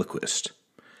ventriloquist.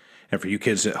 And for you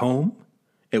kids at home,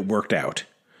 It worked out.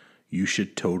 You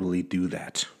should totally do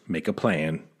that. Make a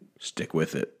plan. Stick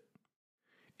with it.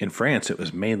 In France, it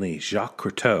was mainly Jacques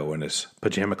Cousteau and his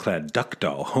pajama-clad duck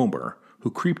doll, Homer,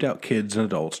 who creeped out kids and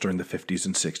adults during the 50s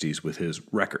and 60s with his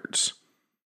records.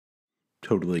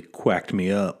 Totally quacked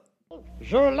me up.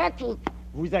 Je l'acquitte.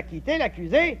 Vous acquittez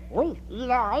l'accusé? Oui,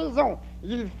 il a raison.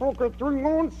 Il faut que tout le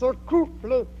monde se coupe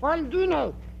les poils du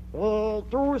nez. Et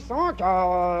tous en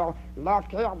cœur, la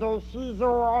paire de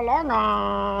ciseaux à la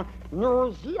main,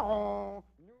 nous irons.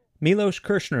 Milos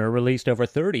Kirchner released over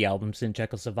 30 albums in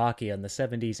Czechoslovakia in the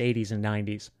 70s, 80s, and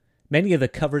 90s. Many of the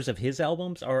covers of his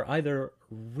albums are either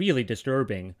really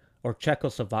disturbing or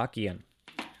Czechoslovakian.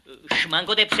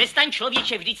 Šmangode, přestaň,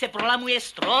 člověče, vždyť se prolamuje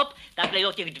strop, takhle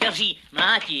do těch dveří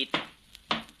mlátit.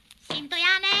 Syn to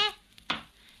já ne.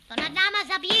 To nad náma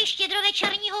zabije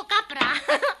štědrovečerního kapra.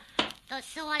 To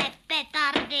jsou ale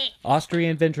petardy.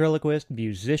 Austrian ventriloquist,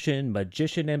 musician,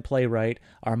 magician, and playwright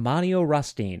Armanio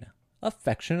Rostin,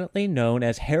 affectionately known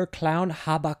as Herr Clown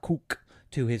Habakuk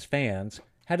to his fans,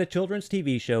 had a children's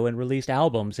TV show and released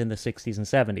albums in the 60s and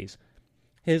 70s.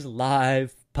 His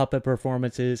live puppet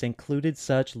performances included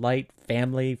such light,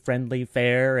 family-friendly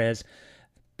fare as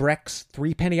Brecht's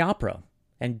Threepenny Opera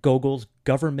and Gogol's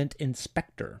Government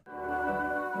Inspector.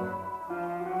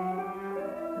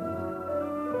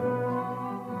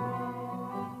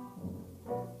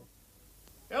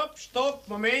 Stopp,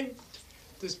 Moment.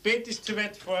 Das Bett ist zu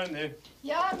weit vorne.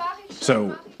 Ja, mach ich schon.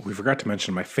 So, we forgot to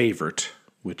mention my favorite,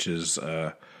 which is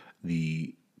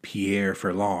the Pierre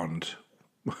Ferland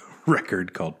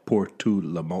record called Pour tout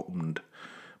le monde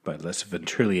by Les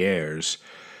Ventriliers.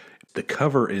 The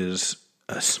cover is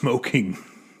the smoking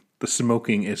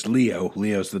is Leo.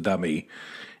 Leo's the dummy,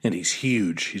 and he's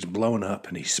huge. He's blown up,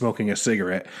 and he's smoking a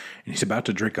cigarette, and he's about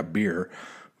to drink a beer.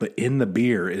 But in the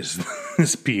beer is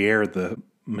Pierre the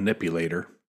manipulator.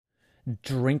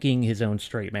 Drinking his own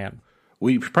straight man.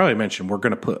 We probably mentioned we're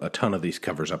going to put a ton of these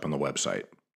covers up on the website.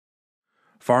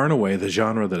 Far and away, the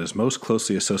genre that is most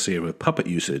closely associated with puppet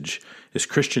usage is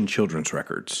Christian children's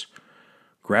records.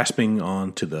 Grasping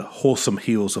on to the wholesome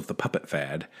heels of the puppet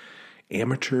fad,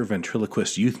 amateur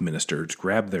ventriloquist youth ministers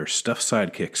grabbed their stuffed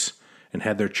sidekicks and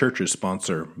had their churches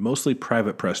sponsor mostly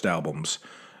private pressed albums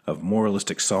of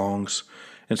moralistic songs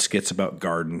and skits about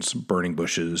gardens, burning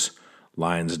bushes,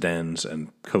 lions' dens,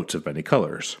 and coats of many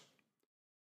colors.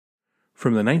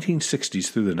 From the 1960s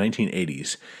through the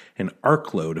 1980s, an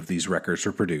arcload of these records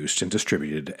were produced and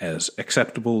distributed as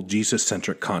acceptable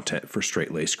Jesus-centric content for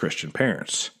straight-laced Christian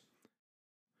parents.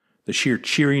 The sheer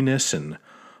cheeriness and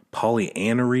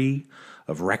polyanery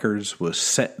of records was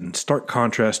set in stark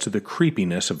contrast to the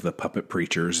creepiness of the puppet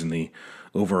preachers and the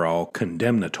overall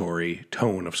condemnatory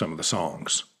tone of some of the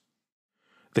songs.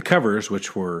 The covers,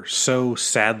 which were so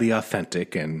sadly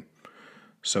authentic and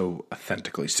so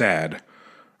authentically sad,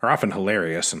 are often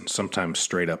hilarious and sometimes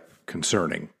straight up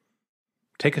concerning.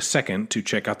 Take a second to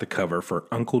check out the cover for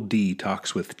Uncle D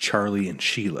Talks with Charlie and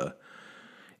Sheila.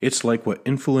 It's like what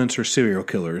influencer serial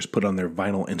killers put on their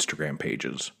vinyl Instagram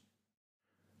pages.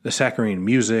 The saccharine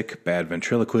music, bad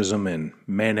ventriloquism, and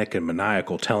manic and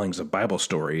maniacal tellings of Bible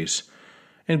stories,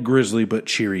 and grisly but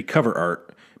cheery cover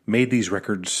art made these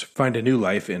records find a new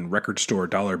life in record store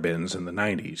dollar bins in the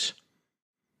 90s.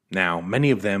 Now, many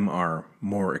of them are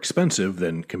more expensive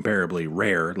than comparably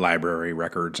rare library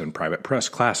records and private press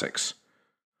classics.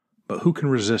 But who can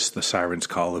resist the siren's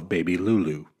call of Baby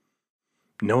Lulu?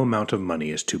 No amount of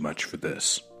money is too much for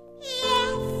this.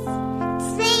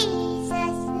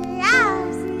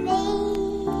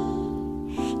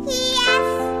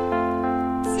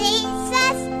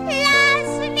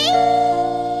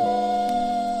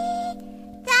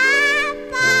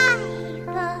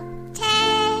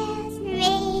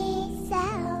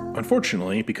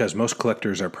 Unfortunately, because most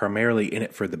collectors are primarily in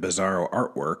it for the bizarro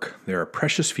artwork, there are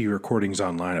precious few recordings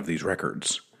online of these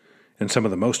records. And some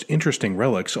of the most interesting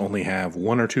relics only have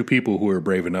one or two people who are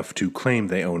brave enough to claim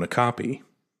they own a copy.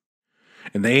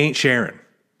 And they ain't sharing.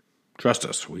 Trust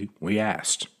us, we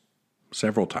asked.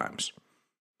 Several times.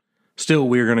 Still,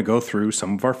 we are going to go through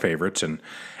some of our favorites and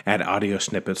add audio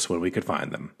snippets when we could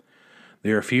find them.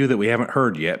 There are a few that we haven't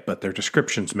heard yet, but their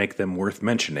descriptions make them worth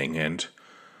mentioning, and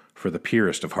for the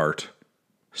purest of heart,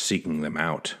 seeking them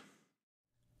out.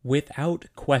 Without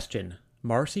question,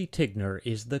 Marcy Tigner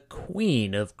is the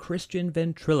queen of Christian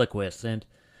ventriloquists, and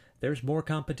there's more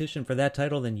competition for that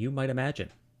title than you might imagine.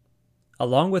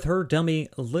 Along with her dummy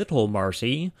Little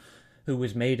Marcy, who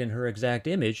was made in her exact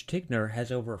image, Tigner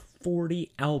has over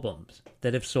 40 albums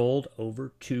that have sold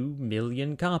over 2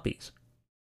 million copies.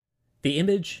 The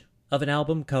image of an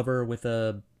album cover with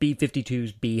a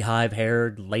B-52's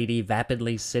beehive-haired lady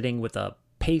vapidly sitting with a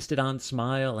pasted-on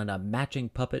smile and a matching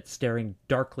puppet staring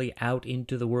darkly out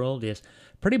into the world is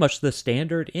pretty much the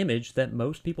standard image that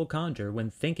most people conjure when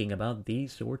thinking about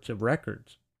these sorts of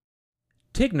records.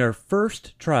 Tigner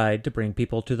first tried to bring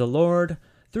people to the Lord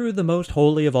through the most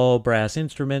holy of all brass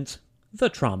instruments, the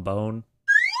trombone.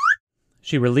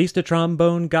 She released a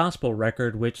trombone gospel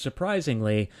record which,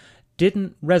 surprisingly,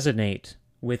 didn't resonate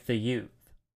with the youth.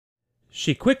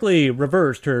 She quickly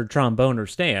reversed her tromboner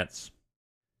stance.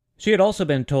 She had also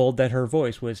been told that her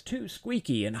voice was too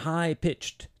squeaky and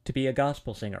high-pitched to be a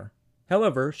gospel singer.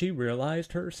 However, she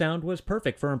realized her sound was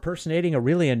perfect for impersonating a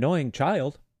really annoying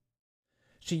child.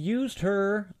 She used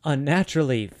her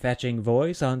unnaturally fetching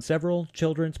voice on several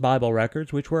children's Bible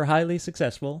records which were highly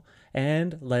successful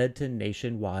and led to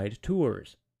nationwide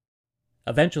tours.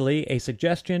 Eventually, a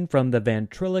suggestion from the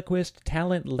ventriloquist,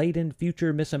 talent-laden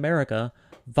future Miss America,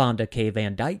 Vonda K.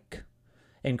 Van Dyke,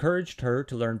 encouraged her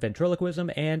to learn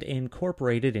ventriloquism and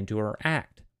incorporate it into her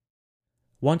act.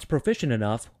 Once proficient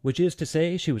enough, which is to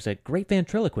say she was a great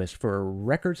ventriloquist for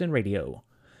records and radio,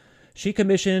 she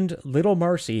commissioned Little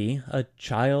Marcy, a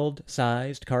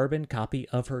child-sized carbon copy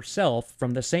of herself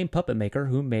from the same puppet maker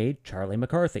who made Charlie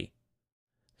McCarthy.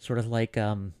 Sort of like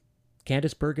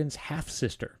Candice Bergen's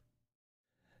half-sister.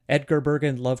 Edgar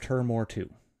Bergen loved her more too.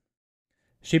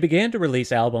 She began to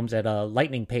release albums at a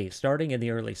lightning pace starting in the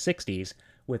early 60s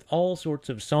with all sorts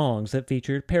of songs that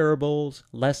featured parables,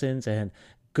 lessons, and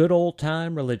good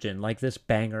old-time religion like this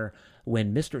banger,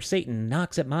 When Mr. Satan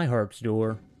Knocks at My Heart's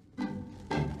Door.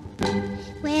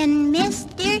 When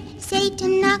Mr.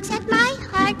 Satan knocks at my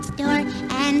heart's door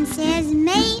and says,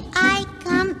 "May I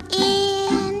come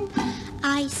in?"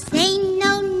 I say,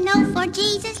 "No, no, for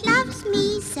Jesus loves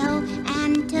me so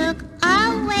and took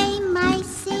away my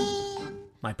sin."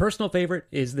 My personal favorite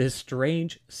is this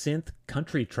strange synth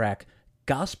country track,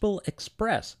 Gospel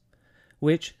Express,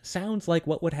 which sounds like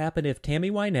what would happen if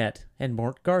Tammy Wynette and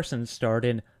Mort Garson starred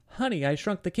in Honey, I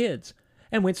Shrunk the Kids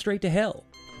and went straight to hell.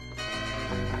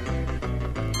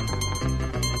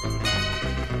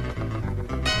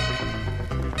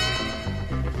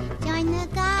 Join the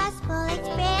Gospel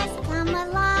Express, come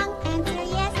along, answer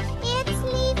yes, it's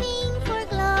leaving for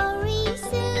glory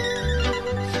soon.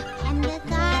 And the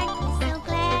guard is so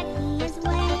glad he is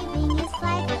waving his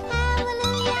flag,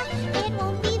 hallelujah, it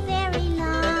won't be very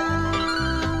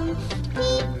long.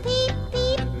 Peep, peep,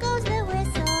 peep goes the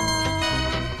whistle,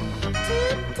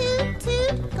 toot, toot,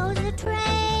 toot goes the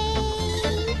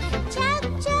train, chug,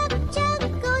 chug, chug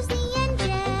goes the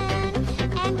engine,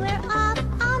 and we're off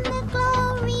on the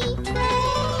glory train.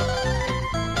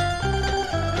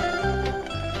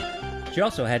 She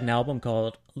also had an album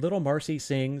called Little Marcy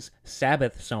Sings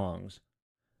Sabbath Songs.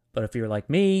 But if you're like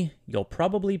me, you'll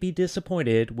probably be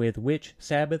disappointed with which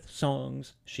Sabbath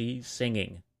songs she's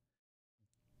singing.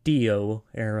 Dio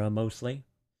era mostly.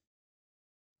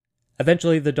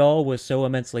 Eventually the doll was so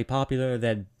immensely popular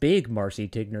that Big Marcy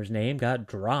Tigner's name got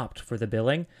dropped for the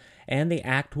billing, and the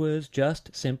act was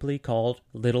just simply called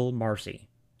Little Marcy.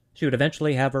 She would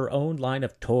eventually have her own line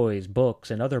of toys, books,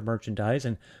 and other merchandise,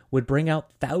 and would bring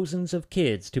out thousands of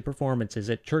kids to performances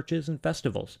at churches and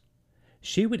festivals.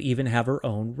 She would even have her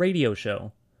own radio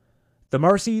show. The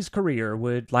Marcy's career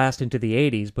would last into the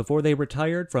 80s before they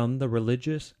retired from the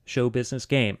religious show business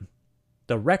game.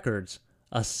 The records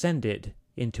ascended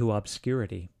into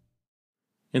obscurity.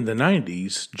 In the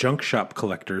 90s, junk shop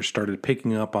collectors started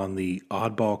picking up on the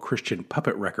oddball Christian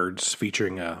puppet records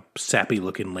featuring a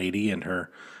sappy-looking lady and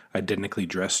her identically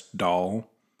dressed doll.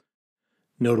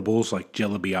 Notables like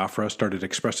Jello Biafra started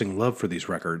expressing love for these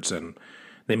records, and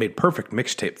they made perfect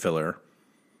mixtape filler.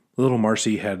 Little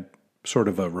Marcy had sort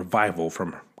of a revival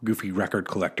from goofy record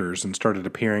collectors and started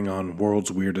appearing on World's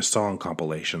Weirdest Song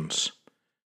compilations.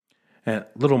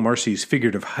 At Little Marcy's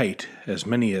figurative height, as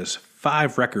many as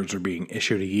 5 records were being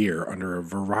issued a year under a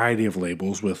variety of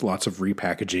labels with lots of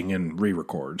repackaging and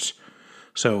re-records.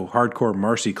 So hardcore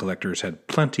Marcy collectors had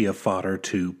plenty of fodder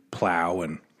to plow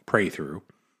and pray through.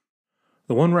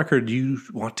 The one record you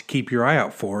want to keep your eye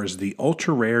out for is the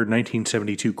ultra-rare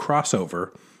 1972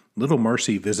 crossover, Little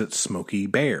Marcy Visits Smokey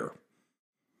Bear.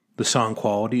 The song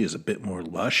quality is a bit more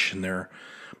lush, and there are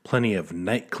plenty of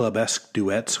nightclub-esque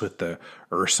duets with the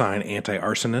Ursine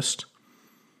Anti-Arsonist.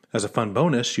 As a fun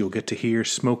bonus, you'll get to hear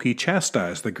Smokey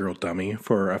chastise the girl dummy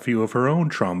for a few of her own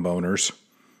tromboners,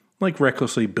 like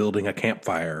recklessly building a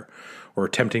campfire or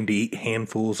attempting to eat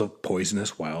handfuls of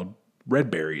poisonous wild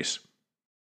red berries.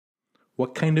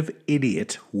 What kind of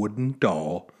idiot wooden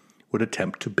doll would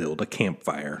attempt to build a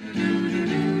campfire?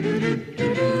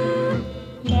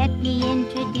 Let me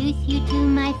introduce you to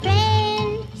my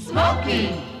friend,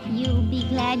 Smokey! You'll be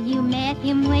glad you met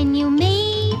him when you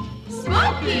meet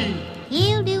Smokey!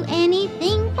 He'll do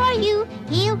anything for you.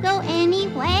 He'll go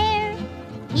anywhere.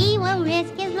 He will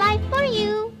risk his life for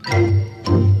you.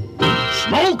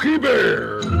 Smokey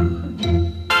Bear!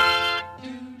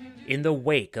 In the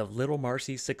wake of Little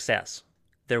Marcy's success,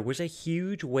 there was a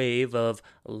huge wave of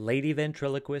lady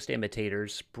ventriloquist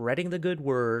imitators spreading the good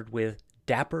word with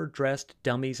dapper-dressed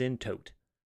dummies in tote.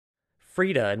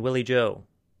 Frida and Willie Joe,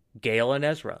 Gail and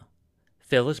Ezra,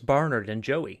 Phyllis Barnard and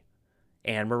Joey,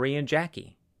 Anne-Marie and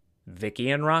Jackie, Vicky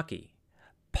and Rocky,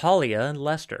 Paulia and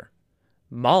Lester,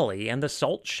 Molly and the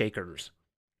Salt Shakers,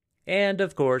 and,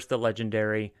 of course, the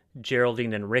legendary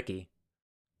Geraldine and Ricky.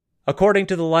 According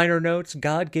to the liner notes,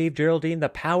 God gave Geraldine the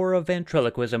power of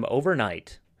ventriloquism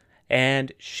overnight,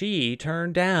 and she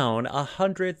turned down a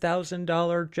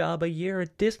 $100,000 job a year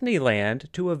at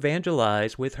Disneyland to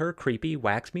evangelize with her creepy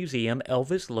wax museum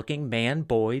Elvis-looking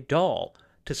man-boy doll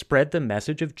to spread the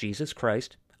message of Jesus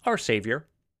Christ, our Savior.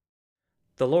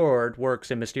 The Lord works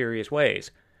in mysterious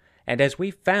ways, and as we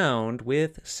found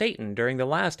with Satan during the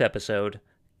last episode,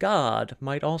 God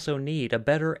might also need a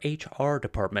better HR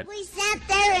department. We sat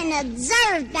there and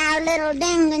observed our little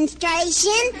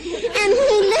demonstration, and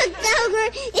we looked over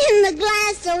in the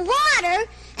glass of water,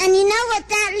 and you know what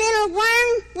that little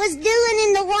worm was doing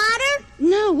in the water?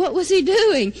 No, what was he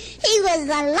doing? He was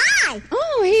alive.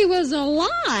 Oh, he was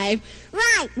alive.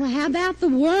 Right. Well, how about the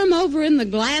worm over in the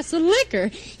glass of liquor?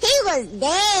 He was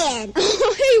dead.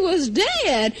 Oh, he was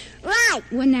dead. Right.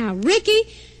 Well, now, Ricky,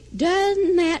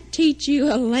 doesn't that teach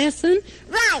you a lesson?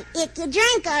 Right. If you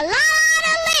drink a lot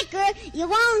of liquor, you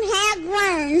won't have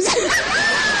worms.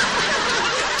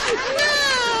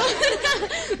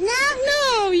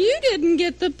 No, you didn't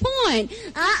get the point.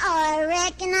 I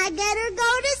reckon I better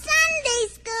go to Sunday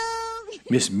school.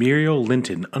 Miss Muriel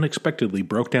Linton unexpectedly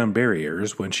broke down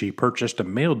barriers when she purchased a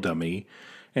male dummy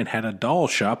and had a doll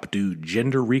shop do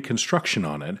gender reconstruction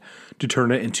on it to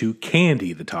turn it into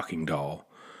Candy the Talking Doll,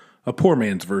 a poor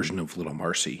man's version of Little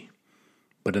Marcy.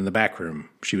 But in the back room,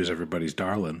 she was everybody's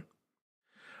darling.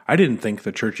 I didn't think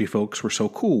the churchy folks were so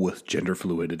cool with gender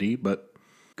fluidity, but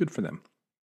good for them.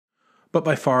 But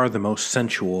by far the most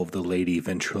sensual of the lady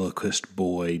ventriloquist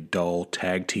boy doll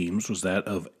tag teams was that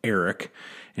of Eric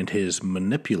and his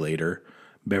manipulator,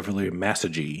 Beverly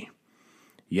Massagee.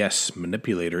 Yes,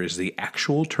 manipulator is the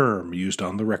actual term used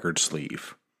on the record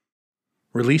sleeve.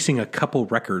 Releasing a couple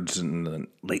records in the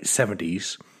late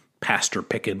 70s, Pastor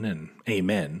Pickin' and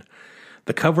Amen,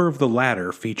 the cover of the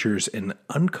latter features an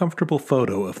uncomfortable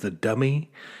photo of the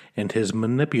dummy and his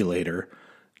manipulator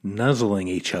nuzzling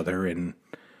each other in,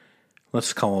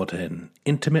 let's call it, an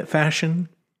intimate fashion.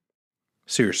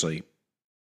 Seriously,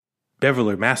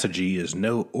 Beverly Massagee is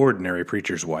no ordinary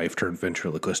preacher's wife turned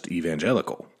ventriloquist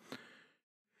evangelical.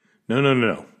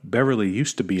 No. Beverly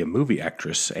used to be a movie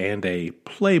actress and a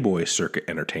Playboy circuit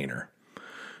entertainer.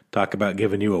 Talk about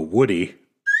giving you a Woody.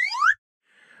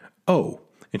 Oh,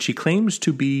 and she claims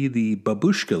to be the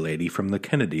babushka lady from the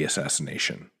Kennedy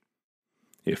assassination.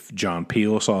 If John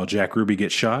Peel saw Jack Ruby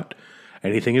get shot,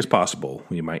 anything is possible.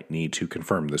 We might need to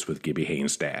confirm this with Gibby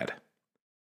Haynes' dad.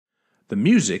 The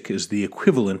music is the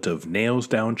equivalent of nails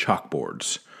down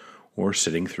chalkboards or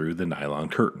sitting through the nylon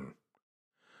curtain.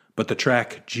 But the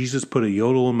track Jesus Put a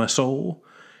Yodel in My Soul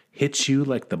hits you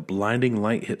like the blinding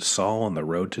light hit Saul on the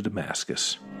road to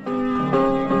Damascus. My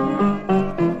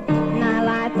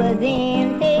life was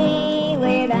empty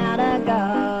without a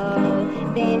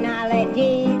goal. Then I let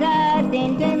Jesus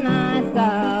into my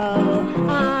soul.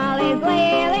 All is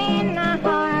well in my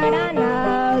heart, I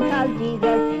know, 'cause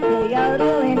Jesus put a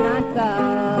yodel in my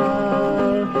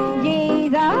soul.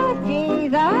 Jesus,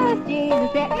 Jesus,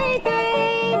 Jesus set me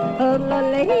free.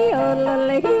 Oh-la-lee,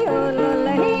 oh-la-lee,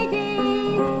 oh-la-lee,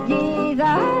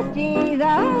 Jesus,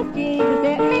 Jesus, Jesus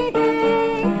set me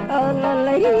free.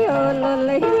 Oh-la-lee,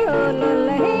 oh-la-lee,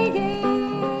 oh-la-lee.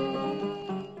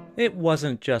 It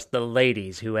wasn't just the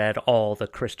ladies who had all the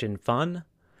Christian fun.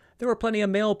 There were plenty of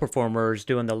male performers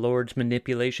doing the Lord's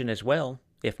manipulation as well,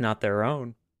 if not their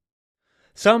own.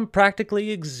 Some practically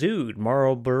exude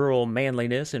Marlboro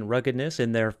manliness and ruggedness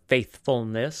in their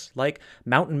faithfulness, like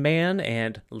Mountain Man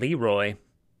and Leroy.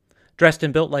 Dressed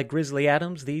and built like Grizzly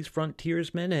Adams, these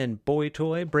frontiersmen and boy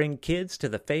toy bring kids to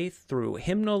the faith through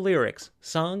hymnal lyrics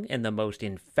sung in the most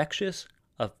infectious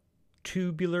of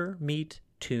tubular meat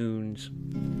tunes.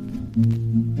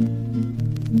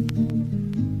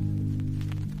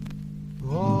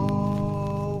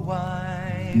 Oh,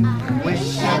 I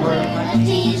wish I were like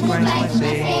Jesus Christ, my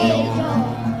Savior,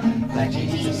 like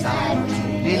Jesus I would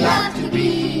truly love to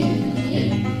be.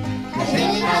 'Cause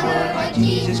if I were like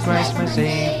Jesus Christ, my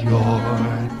Savior,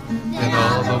 then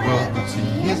all the world would see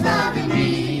His love in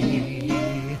me.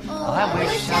 I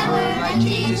wish I were like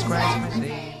Jesus Christ, my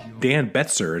Savior. Dan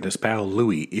Betzer and his pal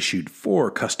Louie issued 4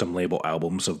 custom label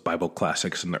albums of Bible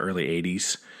classics in the early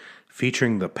 80s,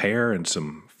 featuring the pair in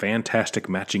some fantastic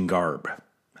matching garb,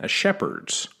 as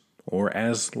shepherds, or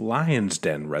as Lion's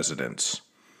Den residents,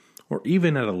 or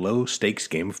even at a low-stakes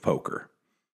game of poker.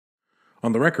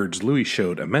 On the records, Louie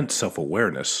showed immense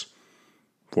self-awareness,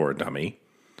 for a dummy.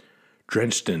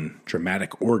 Drenched in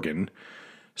dramatic organ,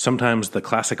 sometimes the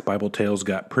classic Bible tales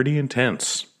got pretty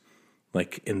intense,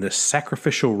 like in this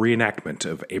sacrificial reenactment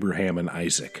of Abraham and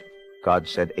Isaac. God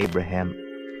said, Abraham,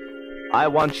 I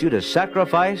want you to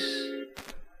sacrifice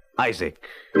Isaac,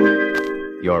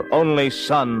 your only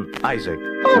son, Isaac.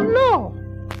 Oh, no.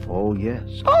 Oh,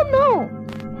 yes. Oh, no.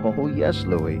 Oh, yes,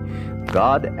 Louis.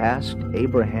 God asked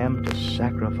Abraham to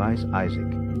sacrifice Isaac.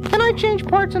 Can I change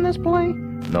parts in this play?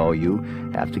 No, you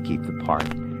have to keep the part.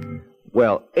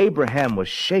 Well, Abraham was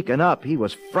shaken up. He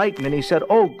was frightened, and he said,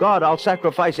 Oh, God, I'll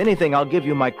sacrifice anything. I'll give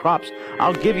you my crops.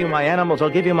 I'll give you my animals. I'll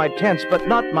give you my tents, but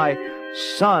not my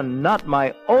son, not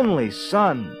my only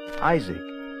son, Isaac.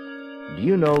 Do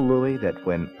you know, Louis, that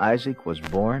when Isaac was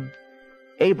born,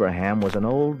 Abraham was an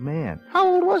old man? How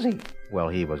old was he? Well,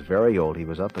 he was very old. He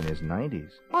was up in his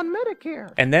 90s. On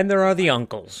Medicare. And then there are the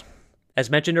uncles. As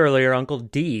mentioned earlier, Uncle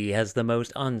D has the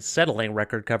most unsettling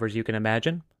record covers you can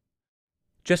imagine.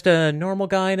 Just a normal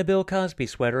guy in a Bill Cosby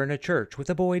sweater in a church with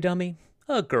a boy dummy,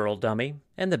 a girl dummy,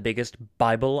 and the biggest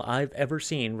Bible I've ever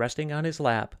seen resting on his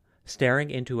lap, staring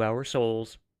into our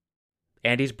souls.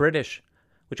 And he's British,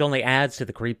 which only adds to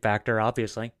the creep factor,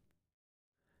 obviously.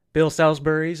 Bill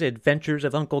Salisbury's Adventures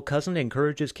of Uncle Cousin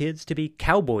encourages kids to be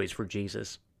cowboys for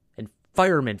Jesus and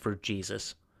firemen for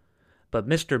Jesus. But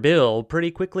Mr. Bill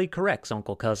pretty quickly corrects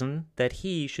Uncle Cousin that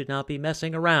he should not be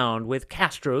messing around with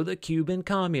Castro the Cuban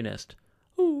communist.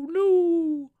 Oh,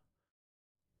 no.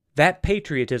 That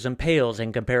patriotism pales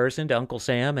in comparison to Uncle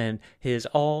Sam and his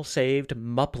all-saved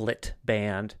Mupplet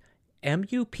band,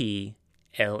 M-U-P-L-E-T.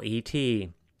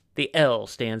 The L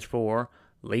stands for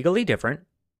Legally Different.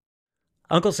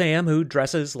 Uncle Sam, who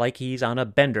dresses like he's on a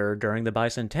bender during the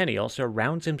bicentennial,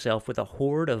 surrounds himself with a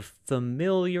horde of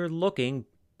familiar-looking,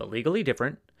 but legally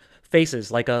different,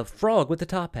 faces like a frog with a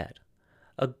top hat,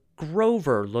 a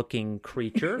Grover-looking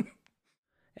creature,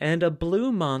 and a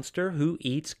blue monster who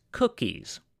eats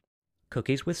cookies.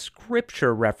 Cookies with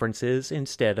scripture references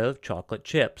instead of chocolate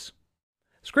chips.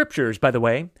 Scriptures, by the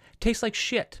way, taste like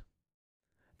shit.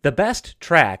 The best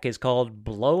track is called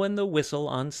Blowin' the Whistle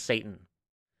on Satan,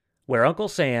 where Uncle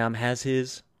Sam has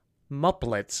his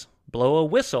Mupplets blow a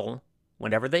whistle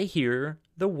whenever they hear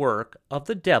the work of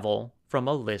the devil from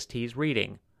a list he's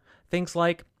reading. Things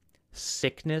like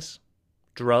sickness,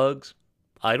 drugs,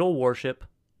 idol worship,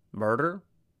 murder,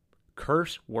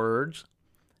 curse words,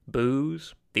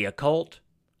 booze, the occult,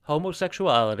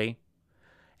 homosexuality,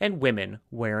 and women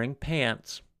wearing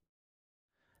pants.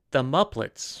 The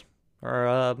Mupplets are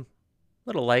a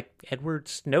little like Edward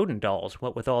Snowden dolls,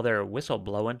 what with all their whistle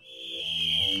blowing.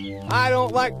 I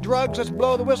don't like drugs, let's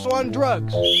blow the whistle on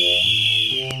drugs.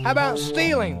 How about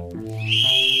stealing?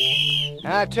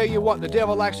 And I tell you what, the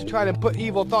devil likes to try to put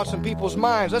evil thoughts in people's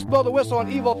minds. Let's blow the whistle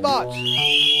on evil thoughts.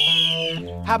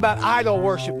 How about idol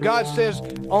worship? God says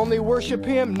only worship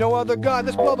him, no other God.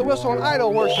 Let's blow the whistle on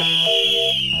idol worship.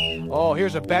 Oh,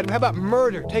 here's a bad one. How about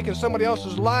murder? Taking somebody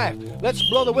else's life. Let's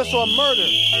blow the whistle on murder.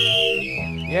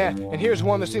 Yeah, and here's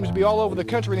one that seems to be all over the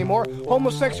country anymore.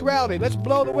 Homosexuality. Let's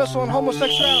blow the whistle on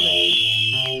homosexuality.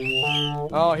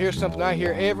 Oh, here's something I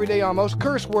hear every day almost.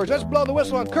 Curse words. Let's blow the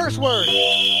whistle on curse words.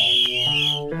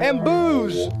 And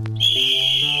booze.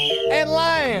 And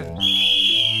lying.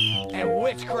 And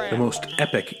witchcraft. The most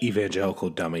epic evangelical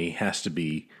dummy has to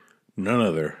be none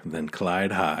other than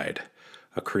Clyde Hyde,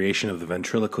 a creation of the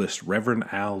ventriloquist Reverend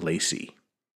Al Lacey.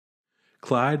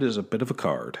 Clyde is a bit of a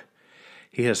card.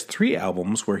 He has 3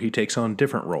 albums where he takes on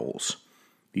different roles: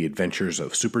 The Adventures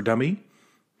of Super Dummy,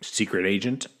 Secret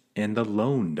Agent, and The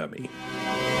Lone Dummy.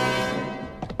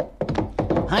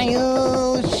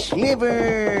 Hi-yo,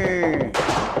 Sliver!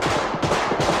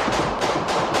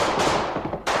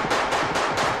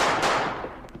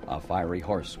 A fiery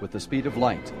horse with the speed of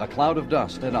light, a cloud of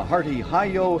dust, and a hearty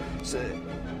hi-yo...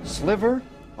 Sliver?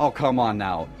 Oh, come on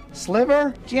now.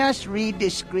 Sliver? Just read the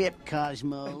script,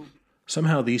 Cosmo.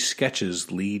 Somehow these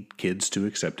sketches lead kids to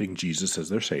accepting Jesus as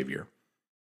their savior.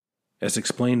 As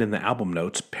explained in the album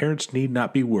notes, parents need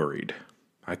not be worried.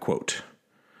 I quote,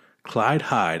 "Clyde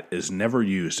Hyde is never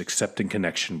used except in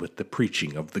connection with the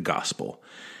preaching of the gospel.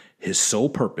 His sole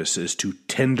purpose is to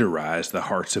tenderize the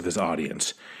hearts of his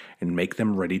audience and make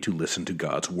them ready to listen to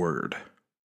God's word."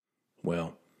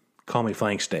 Well, call me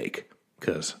flank steak,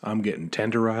 because I'm getting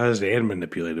tenderized and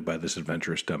manipulated by this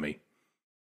adventurous dummy.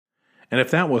 And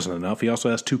if that wasn't enough, he also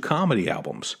has 2 comedy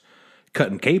albums,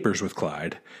 Cuttin' Capers with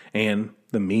Clyde and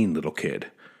The Mean Little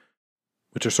Kid,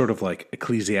 which are sort of like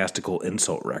ecclesiastical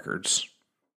insult records,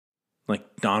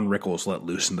 like Don Rickles let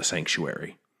loose in the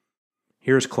sanctuary.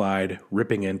 Here's Clyde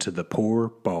ripping into the poor,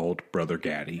 bald Brother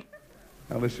Gaddy.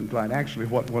 Now listen, Clyde, actually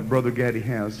what Brother Gaddy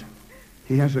has,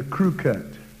 he has a crew cut.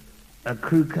 A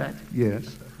crew cut?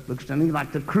 Yes. Looks to me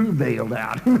like the crew bailed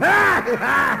out.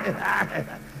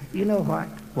 You know what?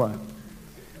 What?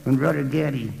 When Brother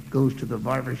Gaddy goes to the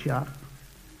barber shop.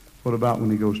 What about when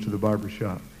he goes to the barber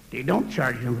shop? They don't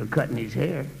charge him for cutting his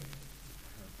hair.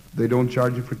 They don't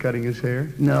charge him for cutting his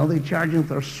hair? No, they charge him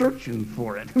for searching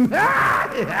for it.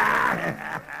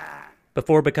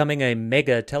 Before becoming a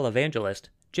mega televangelist,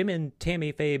 Jim and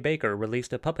Tammy Faye Baker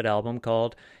released a puppet album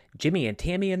called Jimmy and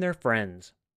Tammy and Their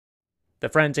Friends. The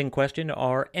friends in question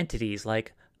are entities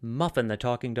like Muffin the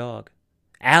talking dog,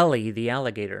 Allie the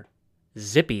alligator,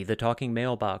 Zippy the talking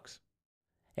mailbox,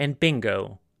 and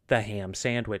Bingo the ham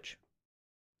sandwich.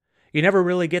 You never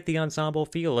really get the ensemble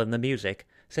feel in the music,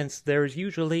 since there's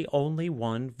usually only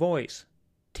one voice,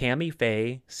 Tammy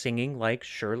Faye singing like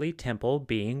Shirley Temple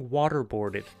being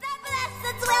waterboarded.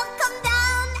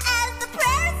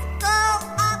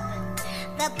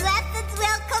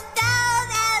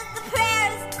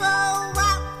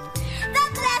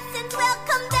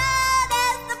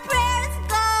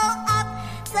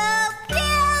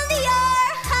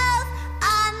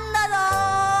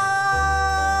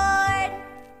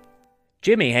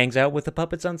 Jimmy hangs out with the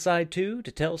puppets on side 2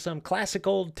 to tell some classic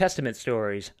Old Testament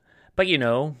stories, but you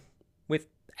know, with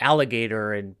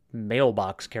alligator and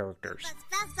mailbox characters. As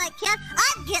fast as I can,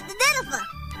 I'm getting to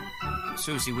Nineveh.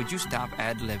 Susie, would you stop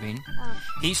ad-libbing?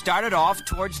 He started off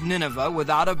towards Nineveh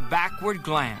without a backward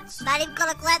glance. Not even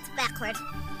gonna glance backward.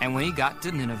 And when he got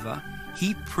to Nineveh,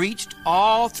 he preached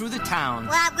all through the town.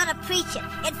 Well, I'm gonna preach it.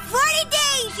 In 40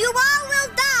 days, you all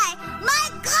will die. My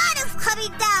God is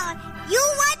coming down. You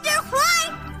wonder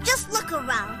why? Just look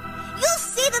around. You'll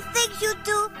see the things you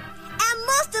do, and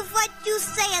most of what you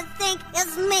say and think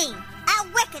is mean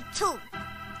and wicked, too.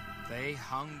 They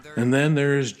hung their... And then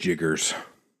there's Jiggers.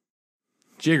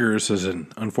 Jiggers is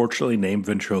an unfortunately named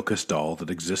ventriloquist doll that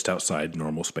exists outside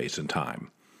normal space and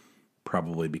time,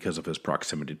 probably because of his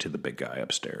proximity to the big guy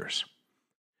upstairs.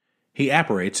 He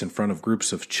apparates in front of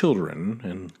groups of children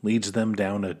and leads them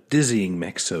down a dizzying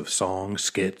mix of songs,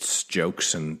 skits,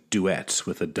 jokes, and duets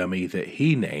with a dummy that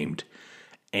he named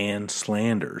Ann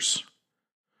Slanders.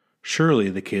 Surely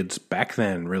the kids back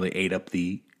then really ate up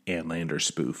the Ann Landers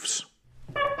spoofs.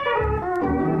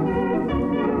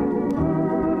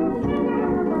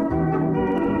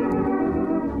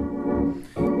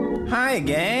 Hi,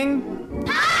 gang.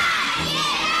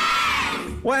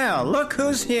 Well, look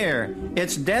who's here.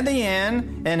 It's Daddy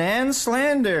Ann and Ann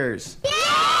Slanders.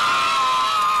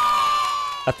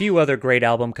 A few other great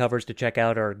album covers to check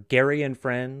out are Gary and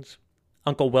Friends,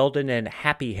 Uncle Weldon and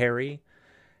Happy Harry,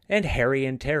 and Harry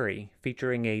and Terry,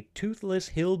 featuring a toothless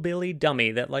hillbilly dummy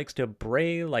that likes to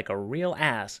bray like a real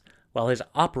ass while his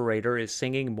operator is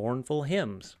singing mournful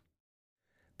hymns.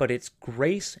 But it's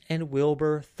Grace and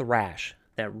Wilbur Thrash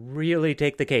that really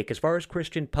take the cake as far as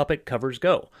Christian puppet covers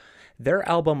go. Their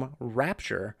album,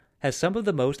 Rapture, has some of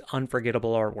the most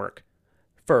unforgettable artwork.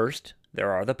 First, there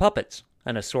are the puppets,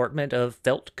 an assortment of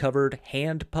felt-covered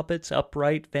hand puppets,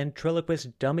 upright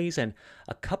ventriloquist dummies, and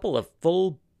a couple of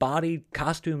full-bodied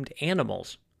costumed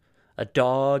animals. A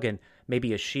dog and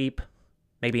maybe a sheep,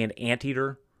 maybe an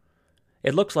anteater.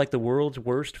 It looks like the world's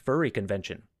worst furry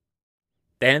convention.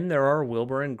 Then there are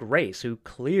Wilbur and Grace, who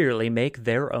clearly make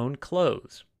their own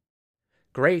clothes.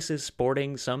 Grace is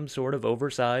sporting some sort of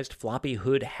oversized floppy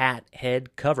hood hat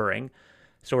head covering,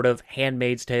 sort of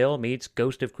Handmaid's Tale meets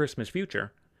Ghost of Christmas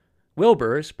Future.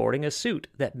 Wilbur is sporting a suit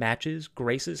that matches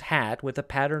Grace's hat with a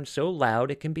pattern so loud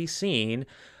it can be seen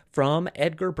from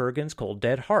Edgar Bergen's Cold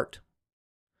Dead Heart.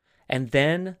 And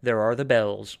then there are the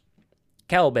bells.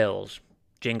 Cowbells,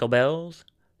 jingle bells,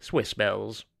 Swiss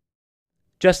bells.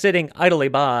 Just sitting idly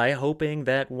by, hoping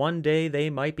that one day they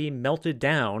might be melted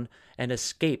down and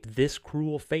escape this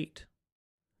cruel fate.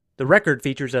 The record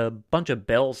features a bunch of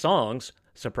bell songs,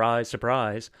 surprise,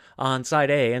 surprise, on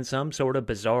side A and some sort of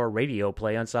bizarre radio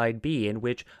play on side B in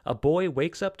which a boy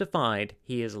wakes up to find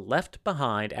he is left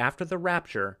behind after the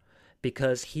rapture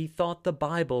because he thought the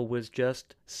Bible was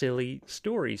just silly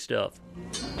story stuff.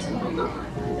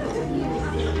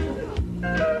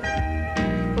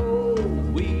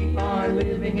 We are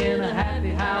living in a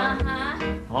happy house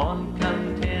on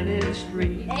Contented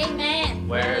Street. Amen.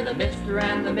 Where the Mr.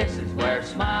 and the Mrs. wear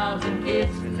smiles and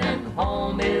kisses and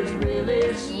home is really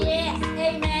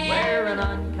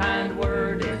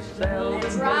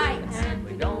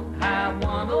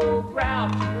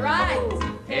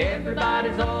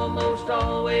almost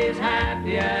always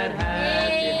happy at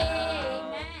happy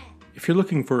hour. If you're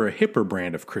looking for a hipper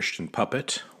brand of Christian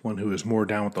puppet, one who is more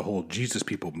down with the whole Jesus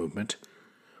People movement,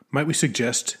 might we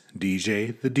suggest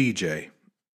DJ the DJ?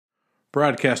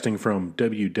 Broadcasting from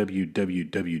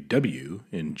www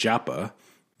in Japa,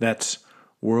 that's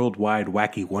Worldwide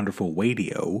Wacky Wonderful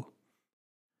Radio,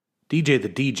 DJ the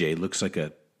DJ looks like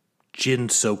a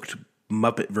gin-soaked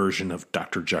Muppet version of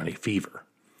Dr. Johnny Fever.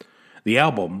 The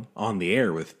album, On the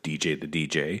Air with DJ the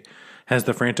DJ, has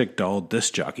the frantic doll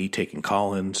disc jockey taking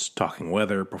call-ins, talking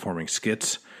weather, performing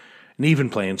skits, and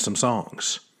even playing some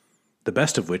songs. The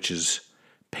best of which is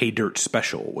Pay Dirt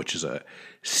Special, which is a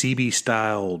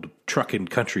CB-styled truckin'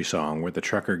 country song where the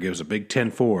trucker gives a big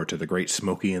 10-4 to the Great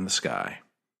Smoky in the sky.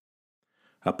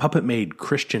 A puppet-made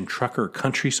Christian trucker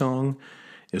country song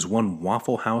is one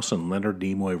Waffle House and Leonard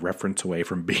Nimoy reference away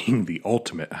from being the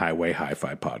ultimate Highway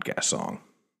Hi-Fi podcast song.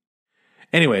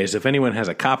 Anyways, if anyone has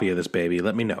a copy of this baby,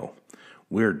 let me know.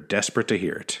 We're desperate to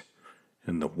hear it.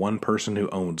 And the one person who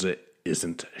owns it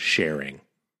isn't sharing.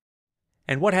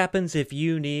 And what happens if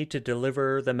you need to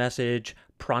deliver the message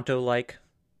pronto-like?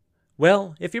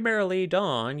 Well, if you're Marilee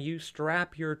Dawn, you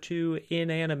strap your two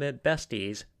inanimate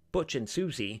besties, Butch and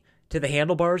Susie, to the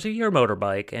handlebars of your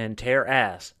motorbike and tear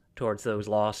ass towards those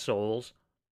lost souls.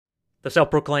 The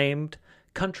self-proclaimed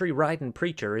country-riding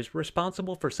preacher is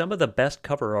responsible for some of the best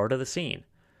cover art of the scene.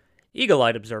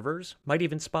 Eagle-eyed observers might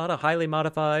even spot a highly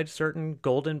modified certain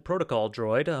Golden Protocol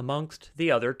droid amongst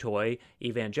the other toy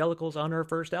evangelicals on her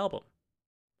first album.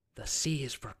 The C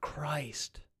is for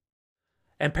Christ.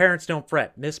 And parents, don't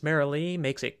fret. Miss Marilee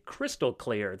makes it crystal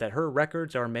clear that her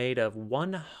records are made of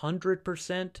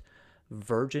 100%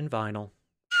 virgin vinyl.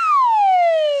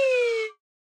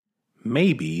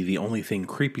 Maybe the only thing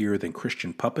creepier than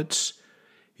Christian puppets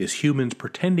is humans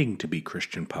pretending to be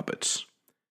Christian puppets.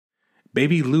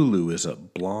 Baby Lulu is a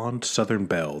blonde southern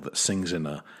belle that sings in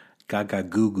a gaga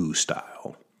goo goo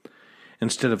style.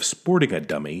 Instead of sporting a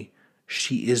dummy,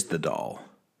 she is the doll.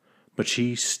 But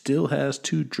she still has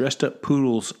two dressed up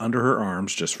poodles under her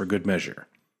arms just for good measure.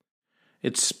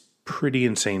 It's pretty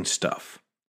insane stuff.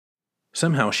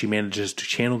 Somehow she manages to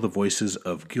channel the voices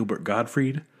of Gilbert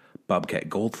Gottfried, Bobcat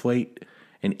Goldthwait,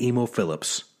 and Emo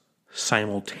Phillips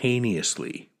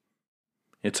simultaneously.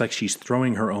 It's like she's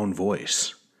throwing her own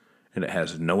voice, and it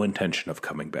has no intention of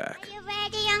coming back. Are you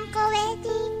ready, Uncle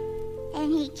Eddie?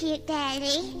 And he cute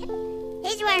Daddy.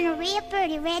 He's wearing a real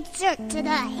pretty red shirt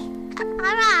today. All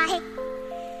right.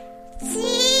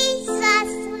 Jesus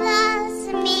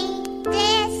loves me,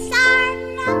 this I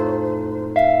know.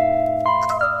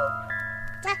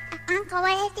 Uncle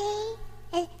Eddie,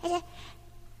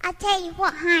 I tell you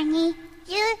what, honey,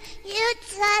 you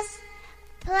just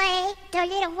play the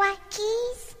little white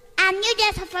keys, and you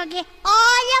just forget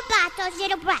all about those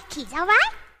little black keys, all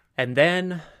right? And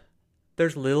then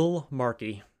there's Lil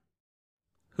Marky,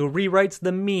 who rewrites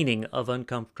the meaning of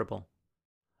uncomfortable.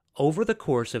 Over the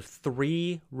course of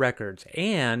 3 records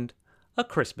and a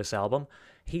Christmas album,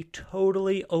 he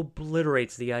totally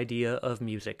obliterates the idea of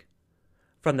music.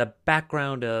 From the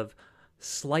background of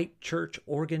slight church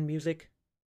organ music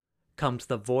comes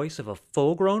the voice of a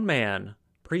full-grown man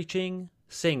preaching,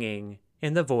 singing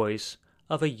in the voice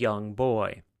of a young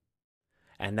boy.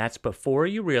 And that's before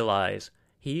you realize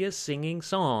he is singing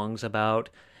songs about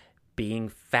being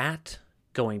fat,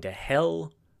 going to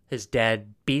hell, his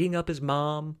dad beating up his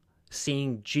mom,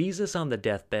 seeing Jesus on the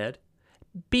deathbed,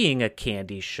 being a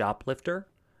candy shoplifter,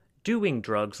 doing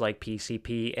drugs like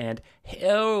PCP and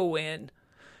heroin,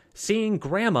 seeing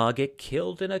grandma get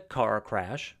killed in a car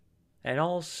crash, and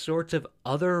all sorts of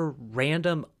other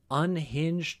random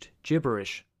unhinged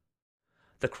gibberish.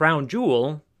 The crown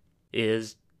jewel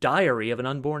is Diary of an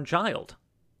Unborn Child,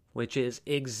 which is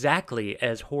exactly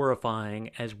as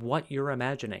horrifying as what you're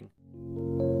imagining.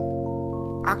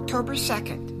 October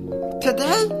 2nd.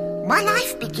 Today, my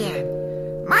life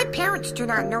began. My parents do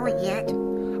not know it yet.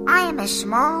 I am as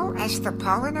small as the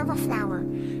pollen of a flower,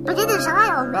 but it is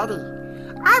I already.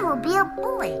 I will be a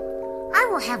boy. I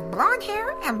will have blonde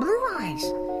hair and blue eyes.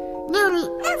 Nearly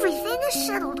everything is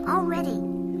settled already.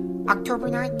 October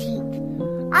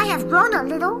 19th. I have grown a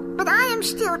little, but I am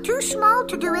still too small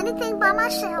to do anything by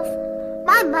myself.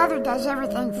 My mother does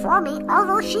everything for me,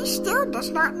 although she still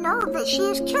does not know that she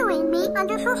is carrying me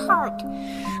under her heart.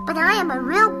 But I am a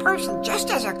real person, just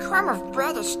as a crumb of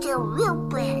bread is still real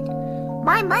bread.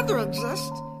 My mother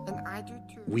exists, and I do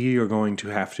too. We are going to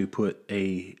have to put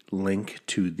a link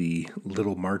to the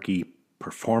Little Marky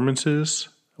performances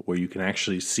where you can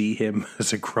actually see him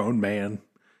as a grown man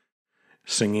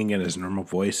singing in his normal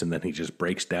voice, and then he just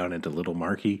breaks down into Little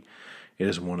Marky. It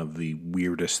is one of the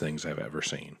weirdest things I've ever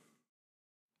seen.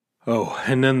 Oh,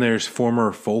 and then there's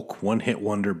former folk one-hit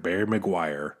wonder Bear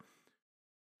McGuire,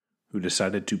 who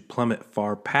decided to plummet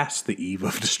far past the eve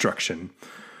of destruction,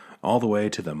 all the way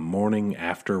to the morning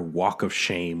after walk of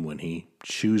shame when he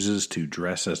chooses to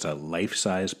dress as a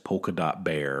life-size polka dot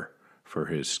bear for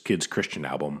his kids' Christian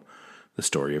album, The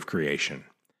Story of Creation.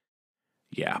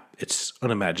 Yeah, it's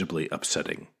unimaginably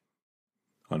upsetting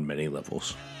on many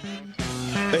levels.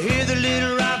 I hear the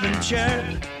little robin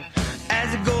chirp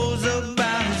as it goes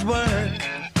about his work,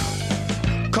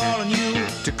 calling you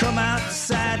to come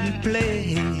outside and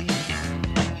play.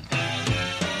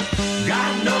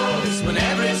 God knows when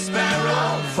every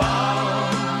sparrow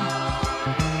falls,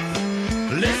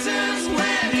 listens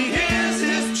when he hears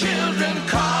his children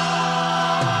call.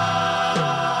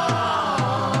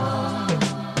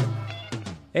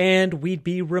 And we'd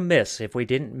be remiss if we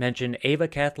didn't mention Ava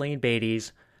Kathleen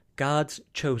Beatty's God's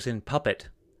Chosen Puppet,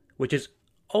 which is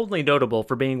only notable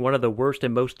for being one of the worst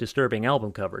and most disturbing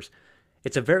album covers.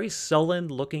 It's a very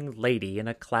sullen-looking lady in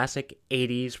a classic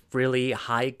 80s frilly,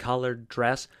 high-collared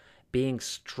dress being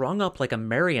strung up like a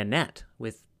marionette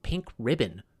with pink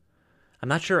ribbon. I'm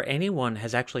not sure anyone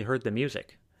has actually heard the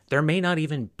music. There may not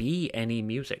even be any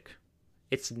music.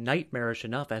 It's nightmarish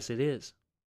enough as it is.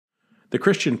 The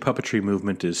Christian puppetry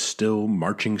movement is still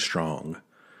marching strong.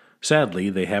 Sadly,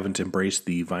 they haven't embraced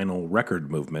the vinyl record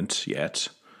movement yet,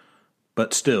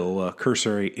 but still, a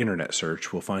cursory internet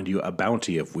search will find you a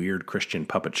bounty of weird Christian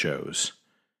puppet shows.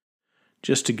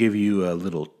 Just to give you a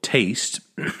little taste,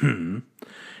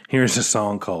 here's a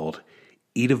song called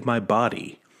Eat of My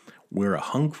Body, where a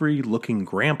hungry-looking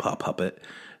grandpa puppet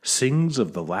sings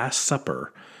of the Last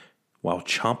Supper while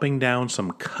chomping down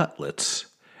some cutlets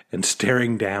and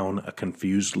staring down a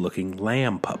confused-looking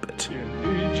lamb puppet.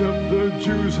 Egypt, the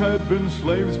Jews had been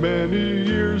slaves many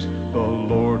years. The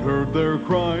Lord heard their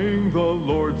crying, the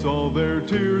Lord saw their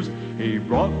tears. He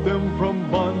brought them from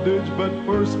bondage, but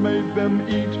first made them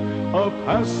eat a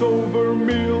Passover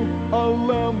meal. A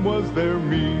lamb was their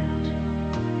meat.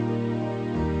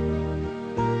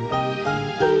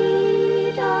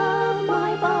 Eat of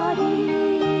my body,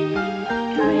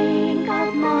 drink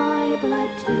of my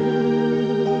blood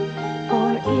too.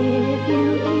 For if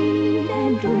you eat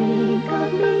and drink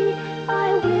of me,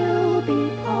 I will be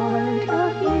part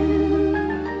of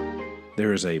you.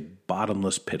 There is a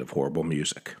bottomless pit of horrible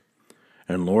music,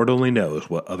 and Lord only knows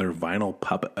what other vinyl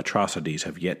puppet atrocities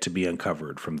have yet to be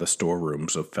uncovered from the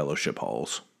storerooms of fellowship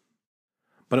halls.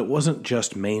 But it wasn't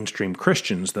just mainstream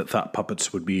Christians that thought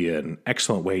puppets would be an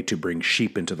excellent way to bring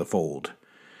sheep into the fold.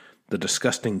 The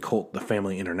disgusting cult The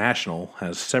Family International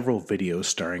has several videos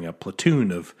starring a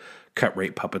platoon of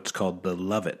cut-rate puppets called the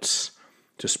Lovitz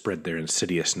to spread their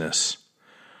insidiousness.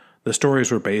 The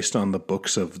stories were based on the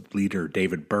books of leader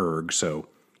David Berg, so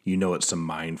you know it's some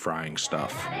mind-frying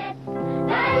stuff. The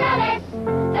Lovitz,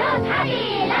 those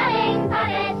happy, loving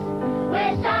puppets,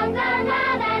 with songs of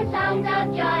love and songs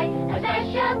of joy, a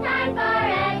special time for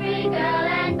every girl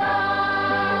and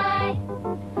boy.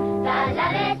 The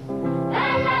Lovitz,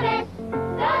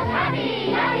 those happy,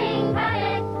 loving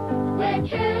puppets, with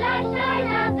true life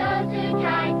stories of those who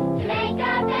try to make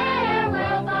a better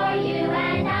world for you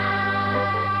and I.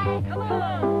 Come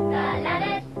on! The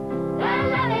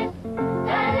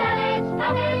Lovitz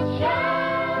Puppet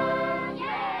Show!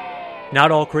 Yay!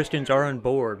 Not all Christians are on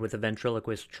board with the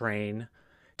ventriloquist train.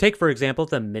 Take, for example,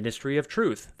 the Ministry of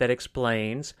Truth that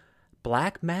explains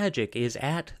black magic is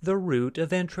at the root of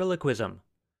ventriloquism.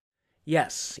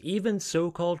 Yes, even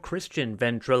so-called Christian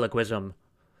ventriloquism.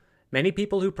 Many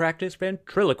people who practice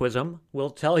ventriloquism will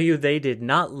tell you they did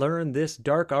not learn this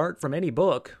dark art from any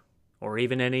book, or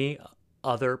even any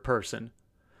other person.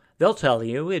 They'll tell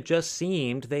you it just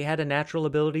seemed they had a natural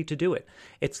ability to do it.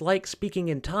 It's like speaking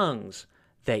in tongues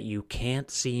that you can't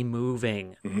see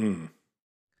moving. Mm-hmm.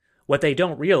 What they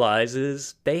don't realize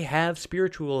is they have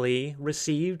spiritually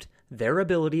received their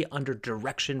ability under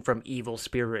direction from evil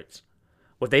spirits.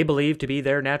 What they believe to be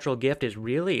their natural gift is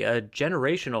really a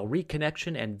generational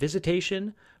reconnection and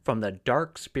visitation from the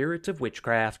dark spirits of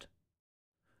witchcraft.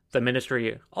 The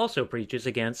ministry also preaches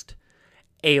against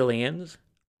aliens,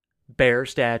 bear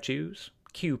statues,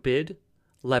 Cupid,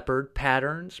 leopard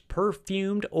patterns,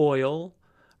 perfumed oil,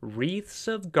 wreaths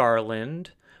of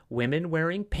garland, women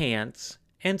wearing pants,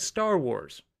 and Star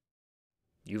Wars.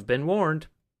 You've been warned.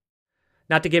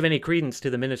 Not to give any credence to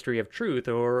the Ministry of Truth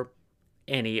or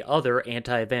any other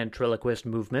anti-ventriloquist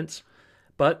movements,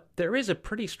 but there is a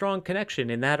pretty strong connection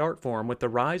in that art form with the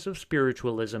rise of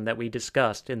spiritualism that we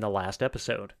discussed in the last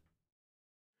episode.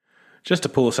 Just to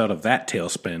pull us out of that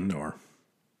tailspin, or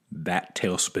that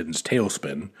tailspin's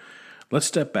tailspin, Let's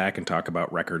step back and talk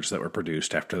about records that were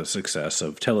produced after the success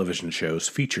of television shows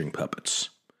featuring puppets.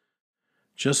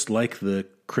 Just like the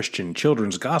Christian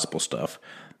children's gospel stuff,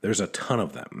 there's a ton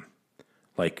of them.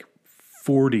 Like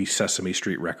 40 Sesame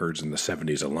Street records in the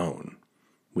 70s alone,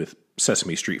 with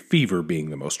Sesame Street Fever being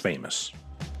the most famous.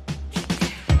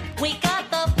 We got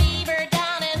the fever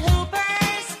down in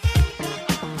Hoopers.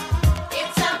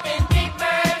 It's up in Big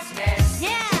Bird's nest.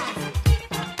 Yeah.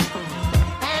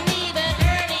 And even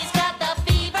Ernie's got the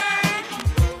fever,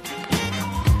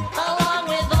 along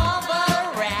with all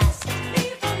the rest.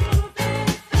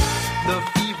 The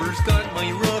fever's got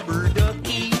my rubber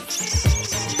ducky.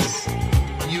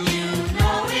 You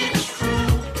know it's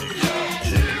true.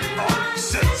 Yeah.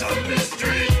 Sense of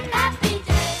mystery.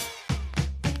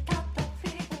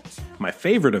 My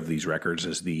favorite of these records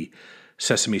is the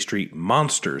Sesame Street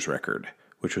Monsters record,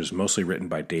 which was mostly written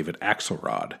by David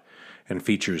Axelrod and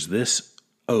features this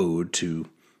ode to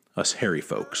us hairy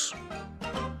folks.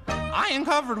 I am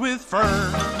covered with fur,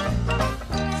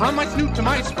 from my snoot to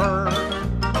my spur.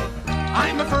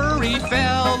 I'm a furry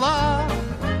fella.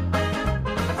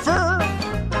 Fur,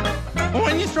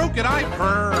 when you stroke it, I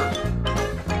purr.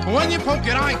 When you poke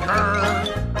it, I curr.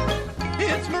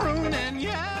 It's maroon and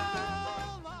yellow.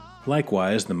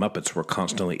 Likewise, the Muppets were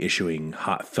constantly issuing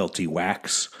hot felty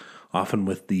wax, often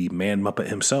with the Man Muppet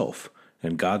himself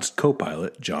and God's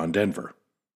co-pilot, John Denver.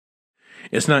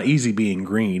 It's Not Easy Being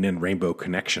Green and Rainbow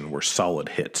Connection were solid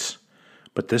hits,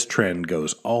 but this trend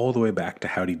goes all the way back to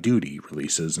Howdy Doody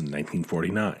releases in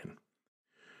 1949.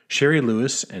 Sherry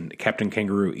Lewis and Captain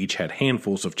Kangaroo each had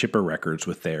handfuls of Chipper records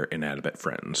with their inanimate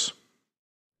friends.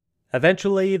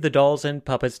 Eventually, the dolls and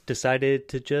puppets decided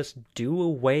to just do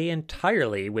away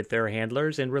entirely with their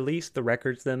handlers and release the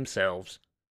records themselves.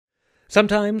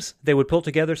 Sometimes they would pull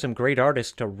together some great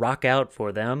artists to rock out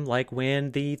for them, like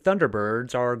when the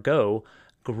Thunderbirds, our Go,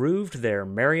 grooved their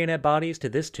marionette bodies to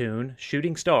this tune,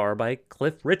 Shooting Star by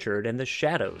Cliff Richard and the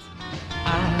Shadows.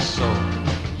 I saw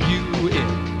you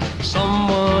in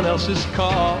someone else's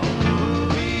car.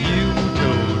 You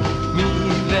told me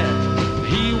that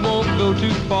he won't go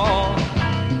too far.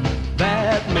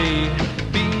 That may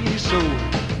be so,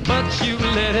 but you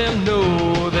let him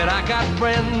know that I got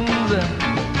friends.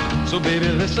 So baby,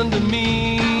 listen to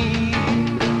me.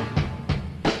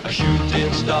 A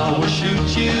shooting star will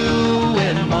shoot you,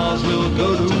 and Mars will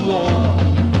go to war.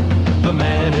 The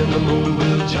man in the moon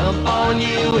will jump on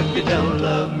you if you don't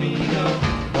love me no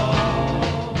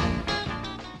more.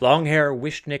 Long-hair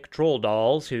Wishnik troll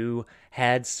dolls who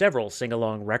had several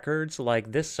sing-along records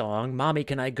like this song, Mommy,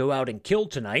 Can I Go Out and Kill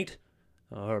Tonight?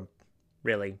 Or,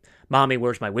 really, Mommy,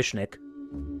 Where's My Wishnik?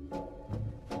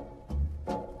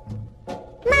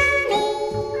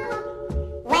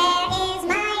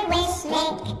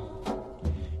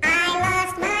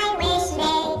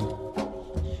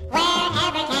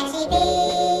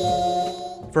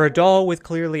 For a doll with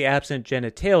clearly absent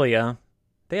genitalia,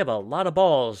 they have a lot of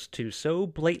balls to so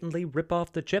blatantly rip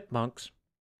off the Chipmunks.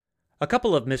 A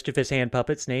couple of mischievous hand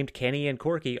puppets named Kenny and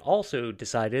Corky also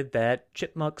decided that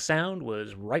Chipmunk sound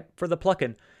was ripe for the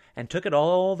pluckin' and took it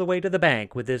all the way to the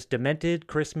bank with this demented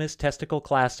Christmas testicle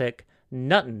classic,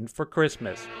 Nuttin' for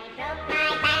Christmas.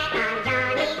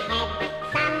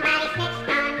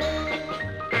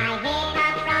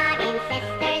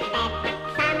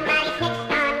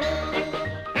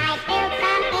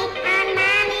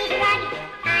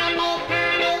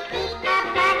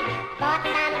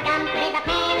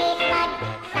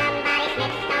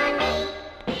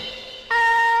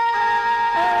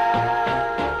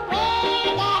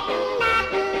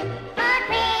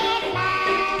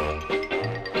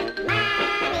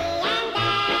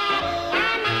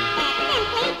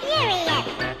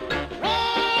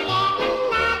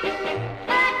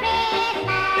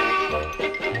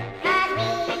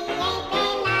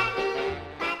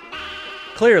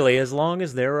 Clearly, as long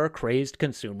as there are crazed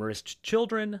consumerist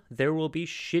children, there will be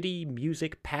shitty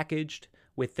music packaged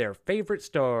with their favorite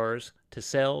stars to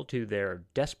sell to their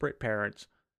desperate parents.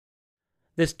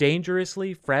 This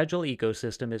dangerously fragile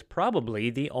ecosystem is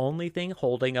probably the only thing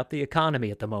holding up the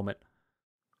economy at the moment.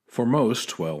 For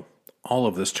most, well, all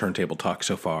of this turntable talk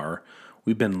so far,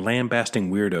 we've been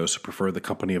lambasting weirdos who prefer the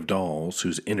company of dolls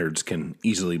whose innards can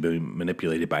easily be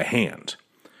manipulated by hand.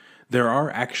 There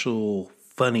are actual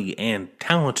funny and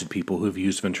talented people who've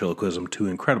used ventriloquism to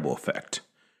incredible effect.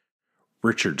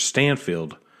 Richard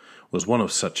Stanfield was one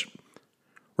such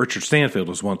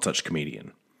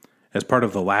comedian. As part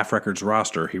of the Laugh Records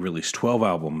roster, he released 12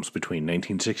 albums between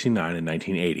 1969 and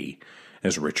 1980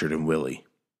 as Richard and Willie.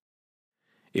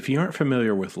 If you aren't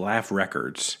familiar with Laugh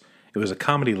Records, it was a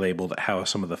comedy label that housed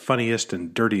some of the funniest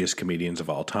and dirtiest comedians of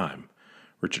all time.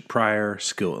 Richard Pryor,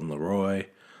 Skilton Leroy,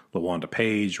 LaWanda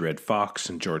Page, Red Fox,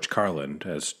 and George Carlin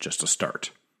as just a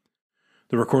start.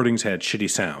 The recordings had shitty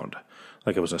sound,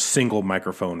 like it was a single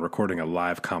microphone recording a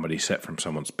live comedy set from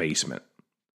someone's basement.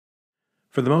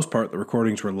 For the most part, the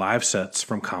recordings were live sets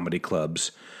from comedy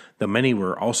clubs, though many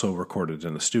were also recorded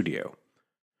in the studio.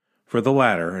 For the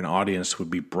latter, an audience would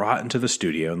be brought into the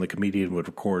studio and the comedian would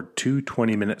record 2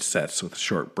 20-minute sets with a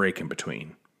short break in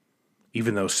between.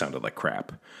 Even those sounded like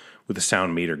crap, with the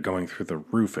sound meter going through the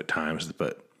roof at times,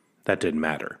 but that didn't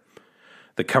matter.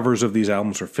 The covers of these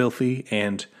albums were filthy,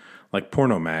 and, like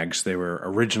porno mags, they were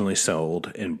originally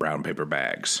sold in brown paper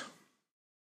bags.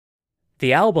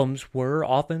 The albums were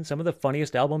often some of the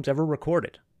funniest albums ever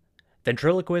recorded.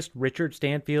 Ventriloquist Richard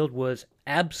Stanfield was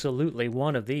absolutely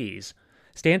one of these.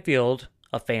 Stanfield,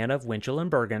 a fan of Winchell and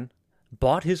Bergen,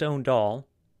 bought his own doll,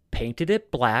 painted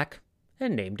it black,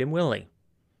 and named him Willie.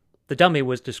 The dummy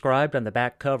was described on the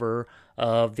back cover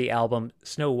of the album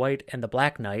Snow White and the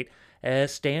Black Knight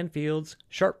as Stanfield's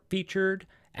sharp-featured,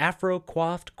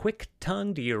 afro-coiffed,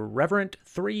 quick-tongued, irreverent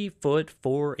 3-foot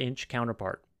 4-inch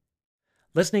counterpart.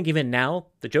 Listening even now,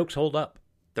 the jokes hold up.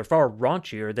 They're far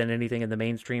raunchier than anything in the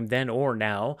mainstream then or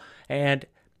now, and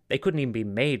they couldn't even be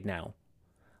made now.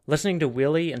 Listening to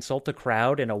Willie insult the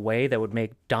crowd in a way that would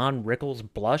make Don Rickles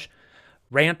blush,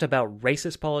 rant about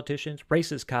racist politicians,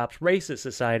 racist cops, racist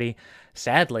society,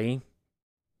 sadly,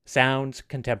 sounds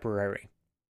contemporary.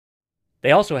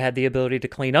 They also had the ability to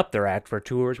clean up their act for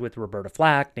tours with Roberta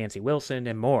Flack, Nancy Wilson,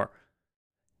 and more.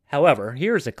 However,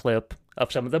 here's a clip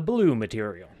of some of the Blue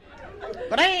material.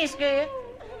 But I ain't scared.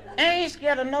 I ain't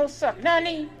scared of no suck.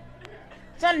 None.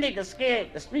 Some niggas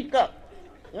scared to speak up.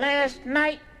 Last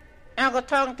night, I was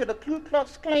talking to the Ku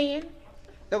Klux Klan,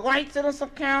 the White Citizen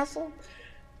Council,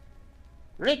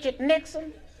 Richard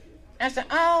Nixon. I said,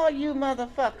 all you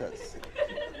motherfuckers.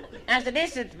 I said,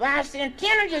 this is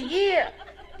bicentennial year.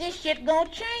 This shit gonna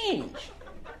change.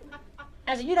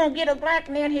 I said, you don't get a black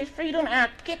man his freedom, I'll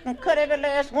kick and cut every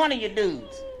last one of you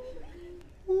dudes.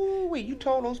 Ooh, wait, you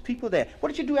told those people that. What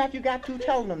did you do after you got through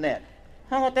telling them that?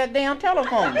 Hung up that damn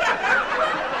telephone.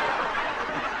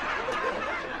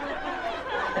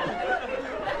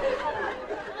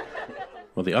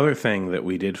 Well, the other thing that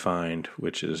we did find,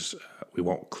 which is we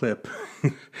won't clip,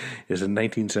 is in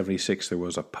 1976 there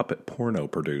was a puppet porno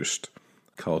produced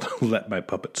called Let My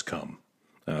Puppets Come.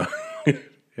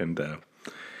 And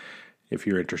if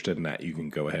you're interested in that, you can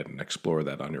go ahead and explore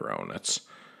that on your own. That's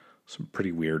some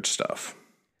pretty weird stuff.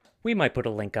 We might put a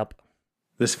link up.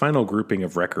 This final grouping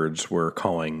of records we're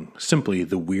calling simply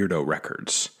the Weirdo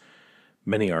Records.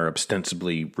 Many are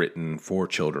ostensibly written for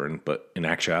children, but in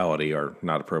actuality are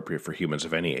not appropriate for humans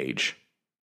of any age.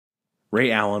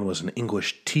 Ray Allen was an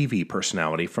English TV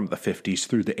personality from the 50s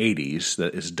through the 80s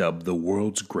that is dubbed the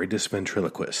world's greatest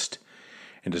ventriloquist,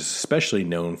 and is especially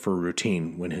known for a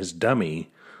routine when his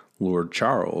dummy, Lord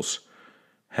Charles,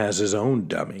 has his own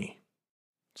dummy.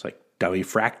 It's like dummy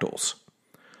fractals.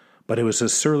 But it was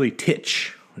his surly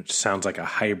titch, which sounds like a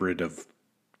hybrid of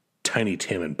Tiny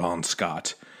Tim and Bon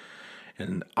Scott,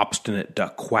 and obstinate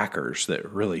duck quackers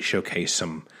that really showcase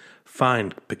some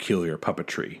fine, peculiar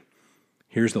puppetry.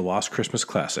 Here's the Lost Christmas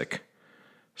classic,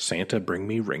 Santa Bring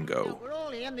Me Ringo. We're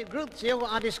all here in the groups here,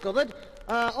 what I discovered.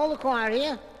 All the choir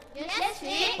here. Yes,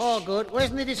 Fitch. Oh, good.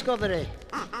 Where's the discovery?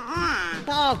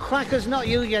 Oh, crackers, not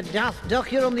you, you daft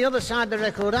duck. You're on the other side of the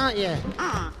record, aren't you?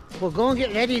 Well, go and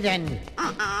get ready then.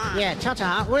 Yeah,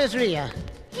 ta-ta. Where's Rhea?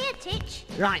 Here, Titch.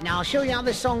 Right, now, I'll show you how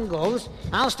this song goes.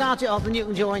 I'll start it off and you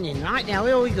can join in. Right, now,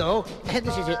 here we go.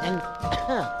 This is it then.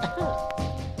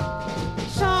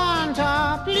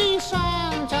 Santa, please,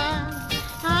 Santa,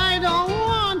 I don't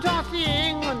want a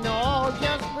thing, no,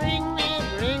 just bring me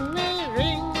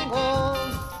Ringo.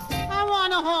 I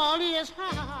want to hold his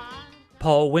hand.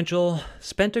 Paul Winchell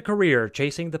spent a career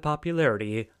chasing the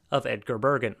popularity of Edgar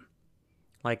Bergen,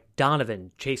 like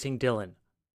Donovan chasing Dylan.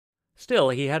 Still,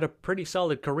 he had a pretty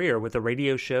solid career with a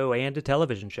radio show and a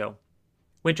television show.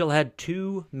 Winchell had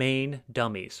 2 main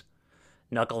dummies,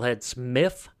 Knucklehead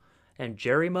Smith and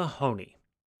Jerry Mahoney.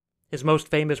 His most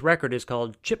famous record is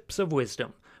called Chips of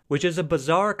Wisdom, which is a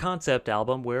bizarre concept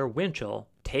album where Winchell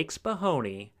takes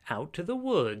Mahoney out to the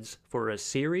woods for a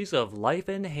series of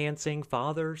life-enhancing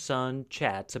father-son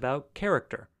chats about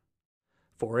character.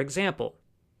 For example,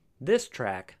 this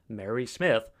track, Mary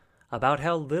Smith, about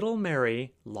how little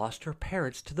Mary lost her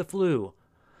parents to the flu.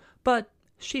 But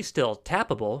she's still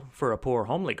tappable for a poor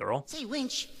homely girl. Say,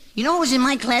 Winch, you know who was in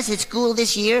my class at school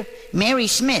this year? Mary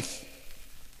Smith.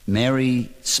 Mary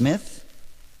Smith?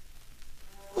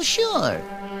 Well, sure.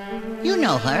 You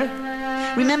know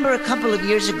her. Remember a couple of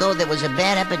years ago there was a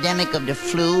bad epidemic of the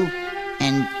flu?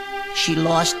 And She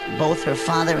lost both her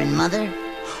father and mother?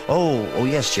 Oh,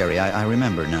 yes, Jerry, I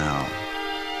remember now.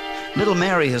 Little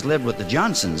Mary has lived with the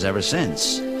Johnsons ever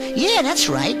since. Yeah, that's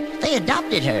right. They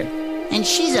adopted her. And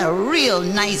she's a real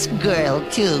nice girl,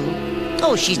 too.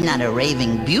 Oh, she's not a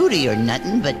raving beauty or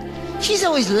nothing, but she's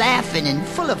always laughing and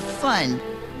full of fun.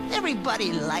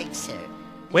 Everybody likes her.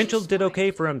 Winchell did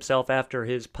okay for himself after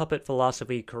his puppet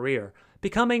philosophy career,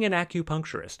 becoming an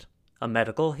acupuncturist, a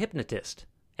medical hypnotist,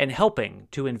 and helping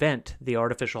to invent the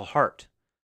artificial heart.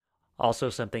 Also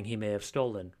something he may have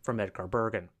stolen from Edgar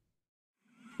Bergen.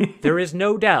 There is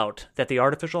no doubt that the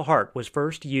artificial heart was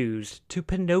first used to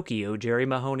Pinocchio Jerry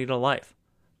Mahoney to life.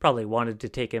 Probably wanted to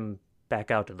take him back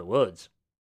out to the woods.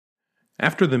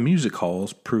 After the music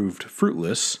halls proved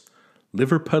fruitless,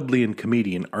 Liverpudlian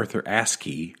comedian Arthur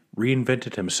Askey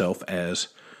reinvented himself as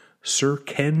Sir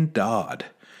Ken Dodd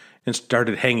and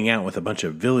started hanging out with a bunch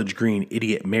of Village Green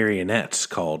idiot marionettes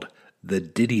called the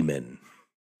Diddy Men.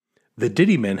 The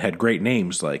Diddy Men had great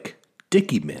names like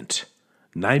Dickie Mint,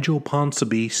 Nigel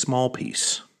Ponsonby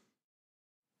Smallpiece,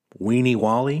 Weenie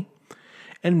Wally,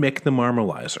 and Mick the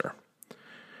Marmalizer.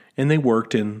 And they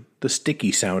worked in the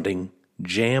sticky-sounding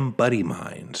Jam Buddy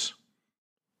Mines.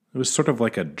 It was sort of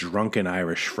like a drunken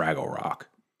Irish Fraggle Rock.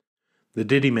 The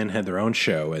Diddy Men had their own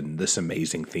show and this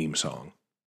amazing theme song.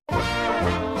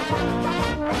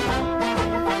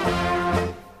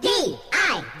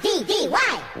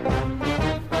 D-I-D-D-Y.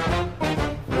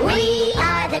 We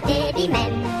are the Diddy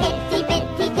Men, itty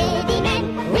bitty Diddy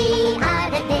Men. We are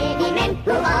the Diddy Men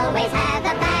who always have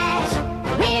a bash.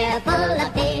 We're full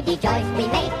of Diddy joys, we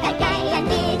make a gay and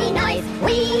Diddy noise.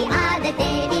 We are the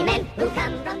Diddy Men who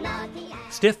come from naughty.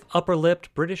 Stiff,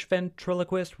 upper-lipped British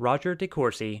ventriloquist Roger de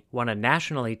Courcy won a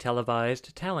nationally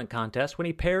televised talent contest when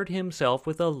he paired himself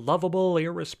with a lovable,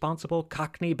 irresponsible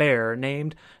Cockney bear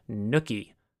named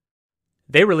Nookie.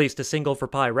 They released a single for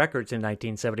Pie Records in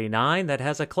 1979 that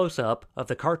has a close-up of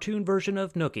the cartoon version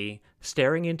of Nookie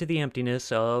staring into the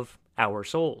emptiness of our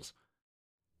souls.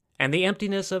 And the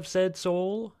emptiness of said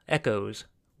soul echoes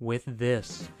with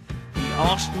this. He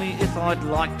asked me if I'd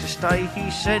like to stay.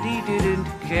 He said he didn't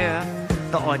care,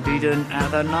 that I didn't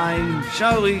have a name,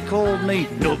 so he called me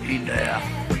Nookie there.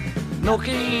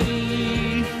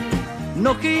 Nookie,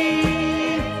 Nookie.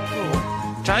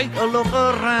 Take a look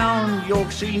around, you'll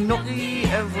see Nookie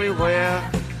everywhere.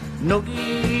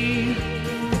 Nookie,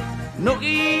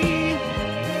 Nookie,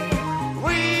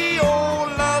 we all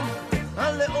love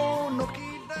a little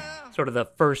Nookie there. Sort of the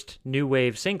first new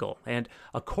wave single, and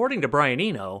according to Brian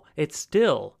Eno, it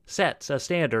still sets a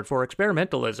standard for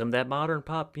experimentalism that modern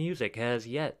pop music has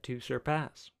yet to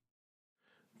surpass.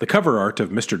 The cover art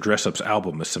of Mr. Dressup's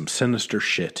album is some sinister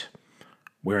shit.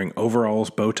 Wearing overalls,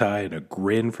 bow tie, and a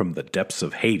grin from the depths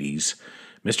of Hades,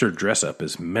 Mr. Dressup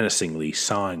is menacingly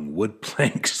sawing wood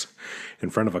planks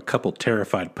in front of a couple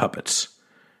terrified puppets,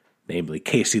 namely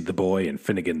Casey the boy and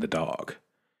Finnegan the dog.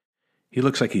 He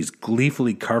looks like he's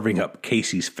gleefully carving up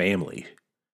Casey's family.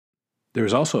 There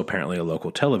is also apparently a local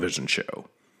television show.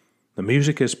 The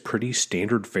music is pretty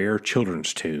standard fare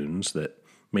children's tunes that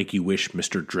make you wish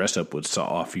Mr. Dressup would saw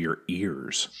off your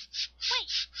ears. Wait,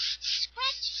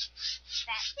 Scratch.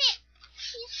 That's it.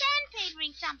 He's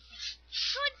sandpapering something.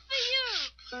 Good for you.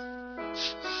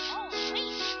 Oh,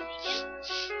 wait, Finnegan.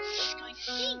 He's going to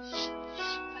sing.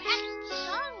 Perhaps the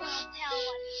song will tell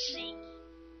what he's making.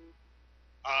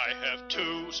 I have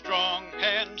two strong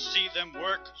hands, see them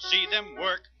work, see them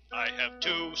work. I have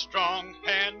two strong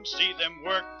hands, see them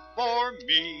work for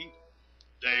me.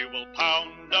 They will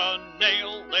pound a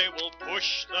nail, they will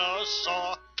push the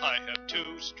saw. I have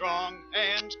two strong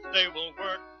hands, they will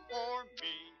work for me.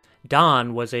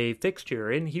 Don was a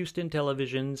fixture in Houston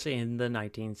televisions in the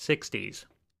 1960s.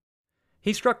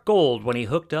 He struck gold when he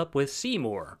hooked up with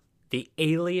Seymour, the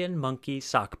alien monkey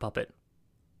sock puppet.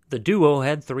 The duo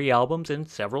had 3 albums and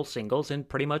several singles and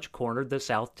pretty much cornered the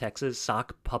South Texas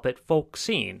sock puppet folk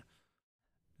scene.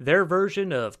 Their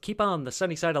version of Keep on the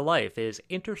Sunny Side of Life is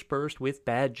interspersed with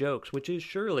bad jokes, which is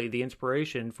surely the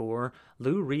inspiration for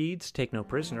Lou Reed's Take No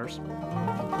Prisoners.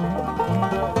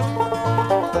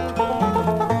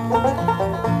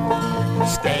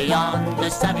 Stay on the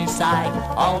sunny side,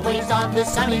 always on the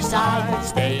sunny side.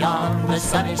 Stay on the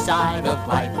sunny side of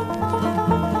life.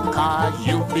 'Cause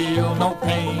you feel no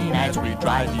pain as we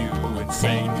drive you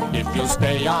insane if you'll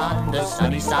stay on the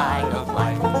sunny side of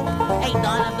life. Hey,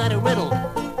 Don, I've got a riddle.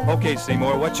 Okay,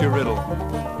 Seymour, what's your riddle?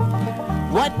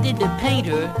 What did the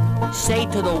painter say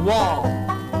to the wall?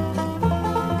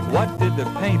 What did the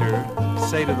painter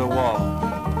say to the wall?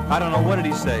 I don't know, what did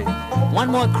he say? One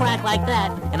more crack like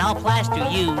that, and I'll plaster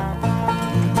you.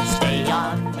 Stay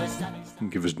on the sunny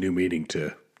side. Give his new meaning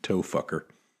to toe fucker.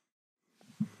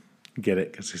 Get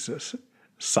it? Because he's a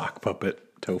sock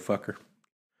puppet toe fucker.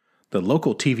 The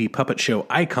local TV puppet show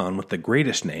icon with the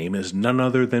greatest name is none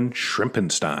other than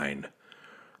Shrimpenstein.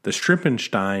 The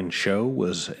Shrimpenstein Show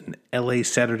was an LA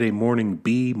Saturday Morning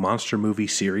B monster movie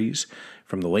series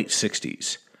from the late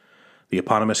 60s. The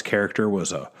eponymous character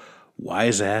was a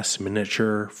wise-ass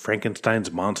miniature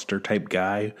Frankenstein's monster type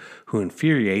guy who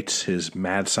infuriates his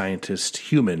mad scientist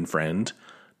human friend,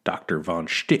 Dr. Von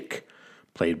Stick,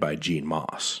 played by Gene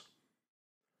Moss.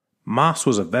 Moss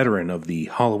was a veteran of the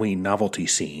Halloween novelty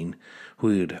scene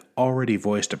who had already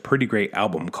voiced a pretty great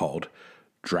album called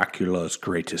Dracula's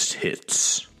Greatest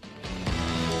Hits.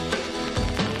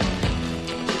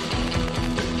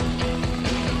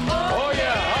 Oh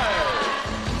yeah,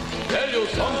 I'll tell you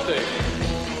something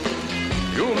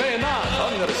you may not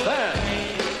understand,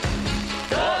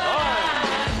 but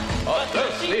I'm a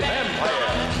thirsty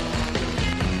vampire.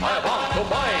 I want to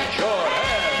bite your head.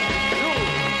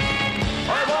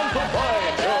 I want to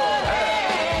bite your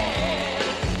head.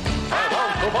 I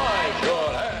want to bite your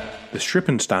head. The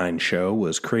Shrimpenstein Show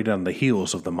was created on the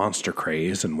heels of the monster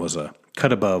craze and was a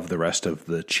cut above the rest of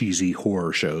the cheesy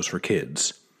horror shows for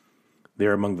kids.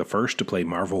 They're among the first to play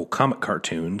Marvel comic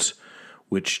cartoons,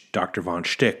 which Dr. Von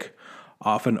Stick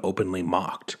often openly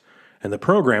mocked, and the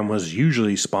program was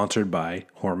usually sponsored by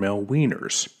Hormel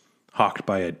Wieners, hawked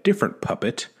by a different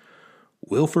puppet,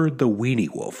 Wilford the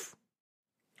Weenie Wolf.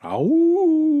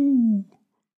 Ow!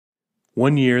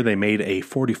 One year they made a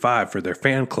 45 for their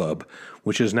fan club,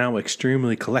 which is now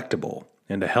extremely collectible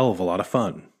and a hell of a lot of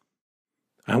fun.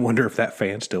 I wonder if that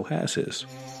fan still has his.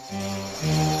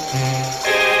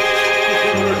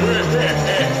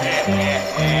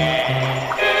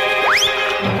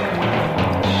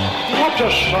 What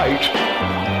a sight!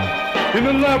 In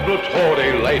a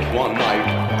laboratory late one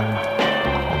night,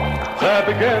 there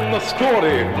began the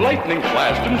story. Lightning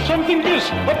flashed and something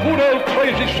missed. A poor old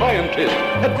crazy scientist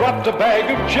had dropped a bag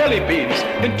of jelly beans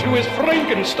into his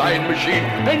Frankenstein machine,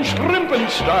 and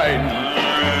Shrimpenstein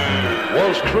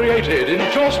was created in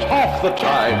just half the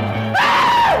time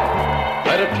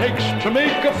that it takes to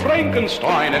make a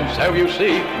Frankenstein. And so you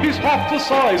see, he's half the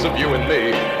size of you and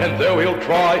me, and though he'll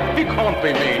try, he can't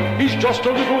be mean. He's just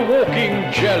a little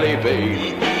walking jelly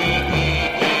bean.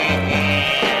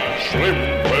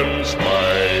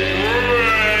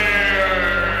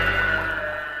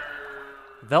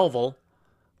 Velvel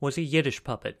was a Yiddish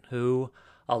puppet who,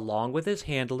 along with his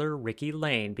handler Ricky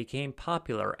Lane, became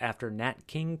popular after Nat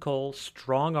King Cole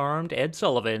strong-armed Ed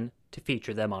Sullivan to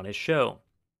feature them on his show.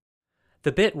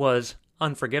 The bit was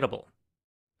unforgettable,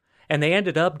 and they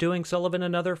ended up doing Sullivan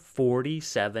another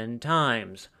 47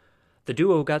 times. The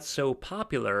duo got so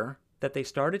popular that they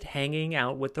started hanging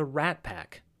out with the Rat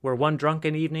Pack, where one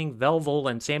drunken evening Velvel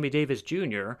and Sammy Davis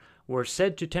Jr. were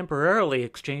said to temporarily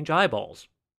exchange eyeballs.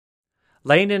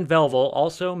 Lane and Velvel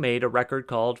also made a record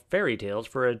called Fairy Tales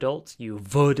for Adults You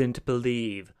Wouldn't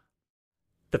Believe.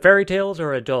 The fairy tales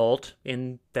are adult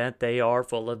in that they are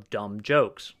full of dumb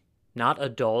jokes, not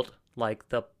adult like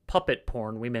the puppet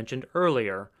porn we mentioned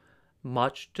earlier,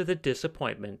 much to the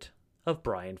disappointment of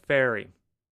Brian Ferry.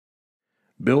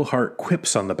 Bill Hart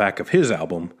quips on the back of his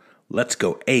album, Let's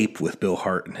Go Ape with Bill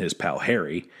Hart and his pal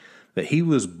Harry, that he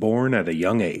was born at a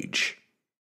young age.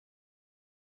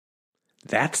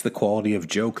 That's the quality of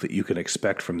joke that you can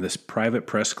expect from this private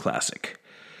press classic.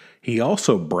 He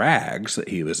also brags that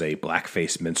he was a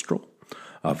blackface minstrel,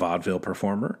 a vaudeville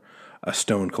performer, a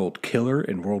stone cold killer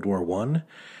in World War I,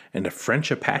 and a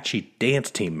French Apache dance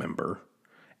team member,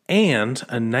 and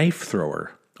a knife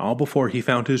thrower, all before he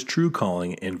found his true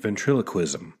calling in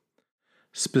ventriloquism,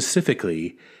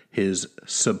 specifically his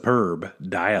superb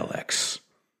dialects.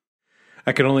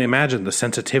 I can only imagine the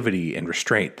sensitivity and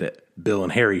restraint that Bill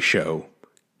and Harry show,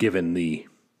 given the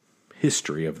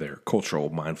history of their cultural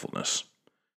mindfulness.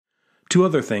 Two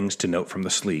other things to note from the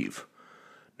sleeve.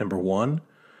 Number one,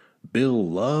 Bill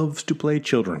loves to play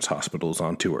children's hospitals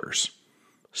on tours.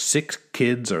 6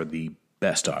 kids are the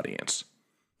best audience.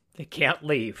 They can't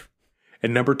leave.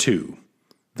 And number two,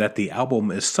 that the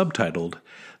album is subtitled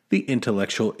The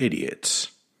Intellectual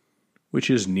Idiots, which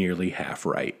is nearly half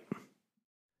right.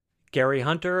 Gary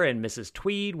Hunter and Mrs.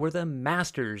 Tweed were the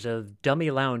masters of dummy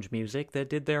lounge music that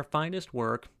did their finest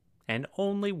work, and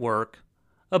only work,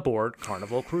 aboard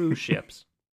Carnival cruise ships.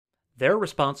 They're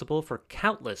responsible for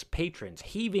countless patrons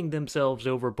heaving themselves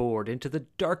overboard into the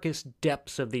darkest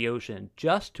depths of the ocean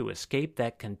just to escape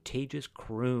that contagious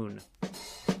croon.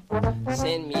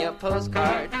 Send me a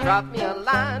postcard, drop me a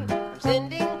line. I'm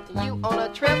sending you on a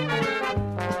trip.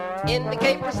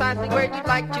 Indicate precisely where you'd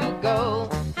like to go.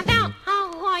 About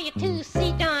how are you to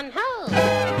see Don Ho?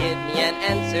 Give me an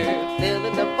answer answer. Fill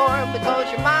in the form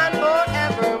because you're mine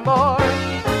forevermore.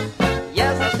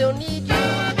 Yes, I still need you,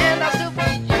 and I'll still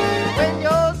feed you when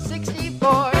you're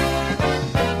 64.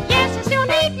 Yes, you still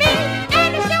need me,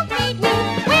 and you still feed me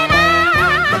when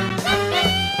I'm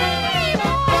 64.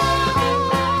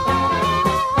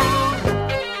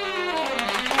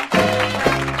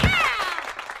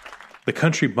 The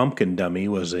country bumpkin dummy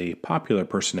was a popular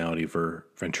personality for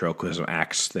ventriloquism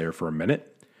acts there for a minute.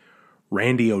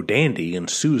 Randy O'Dandy and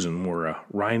Susan were a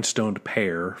rhinestoned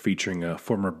pair featuring a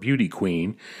former beauty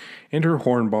queen and her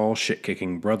hornball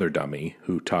shit-kicking brother dummy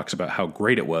who talks about how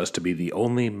great it was to be the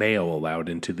only male allowed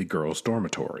into the girls'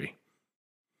 dormitory.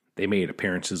 They made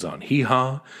appearances on Hee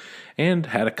Haw and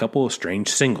had a couple of strange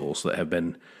singles that have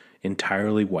been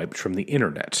entirely wiped from the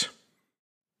internet.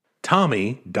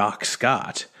 Tommy, Doc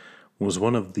Scott, was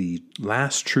one of the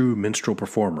last true minstrel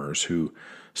performers who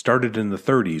started in the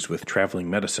 30s with traveling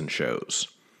medicine shows.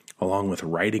 Along with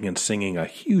writing and singing a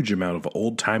huge amount of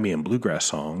old-timey and bluegrass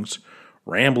songs,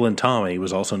 Ramblin' Tommy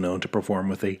was also known to perform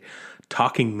with a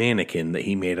talking mannequin that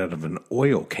he made out of an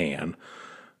oil can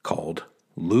called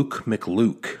Luke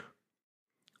McLuke.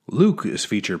 Luke is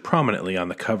featured prominently on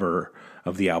the cover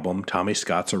of the album Tommy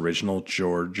Scott's Original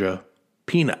Georgia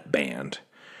Peanut Band.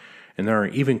 And there are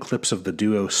even clips of the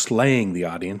duo slaying the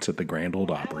audience at the Grand Ole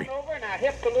Opry. Over and I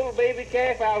hipped the little baby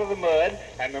calf out of the mud,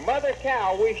 and the mother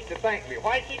cow wished to thank me.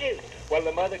 What'd she do? Well,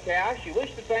 the mother cow, she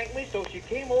wished to thank me, so she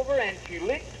came over and she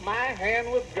licked my hand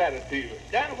with gratitude.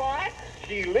 Done what?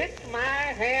 She licked my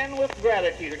hand with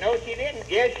gratitude. No, she didn't.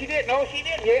 Yes, she did. No, she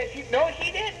didn't. Yes, no,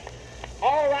 she didn't.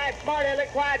 All right, smart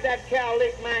aleck, why'd that cow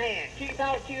lick my hand? She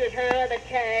thought she was her other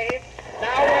calf.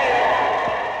 Now, wait.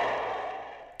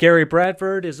 Gary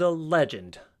Bradford is a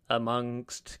legend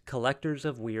amongst collectors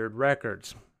of weird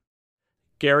records.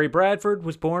 Gary Bradford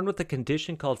was born with a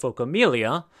condition called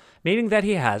phocomelia, meaning that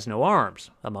he has no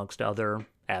arms, amongst other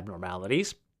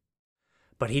abnormalities.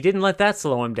 But he didn't let that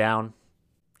slow him down.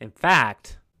 In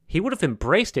fact, he would have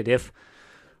embraced it if,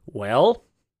 well,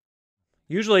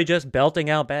 usually just belting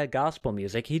out bad gospel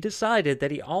music, he decided that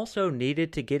he also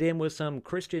needed to get in with some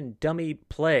Christian dummy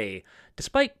play,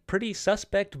 despite pretty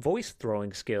suspect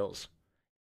voice-throwing skills.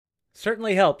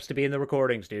 Certainly helps to be in the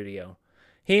recording studio.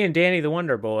 He and Danny the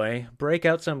Wonder Boy break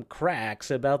out some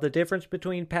cracks about the difference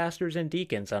between pastors and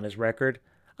deacons on his record.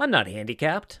 I'm not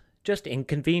handicapped, just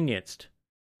inconvenienced.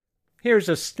 Here's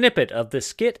a snippet of the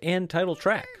skit and title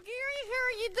track. How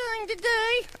are you doing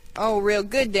today? Oh, real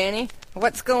good, Danny.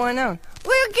 What's going on?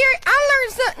 Well, Gary, I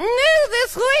learned something new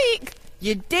this week.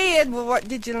 You did? Well, what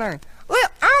did you learn? Well,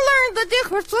 I learned the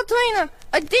difference between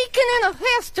a deacon and a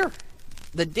pastor.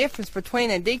 The difference between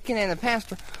a deacon and a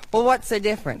pastor? Well, what's the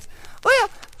difference? Well,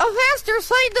 a pastor's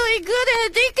paid to be good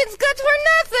and a deacon's good for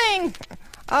nothing.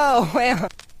 Oh, well,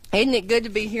 isn't it good to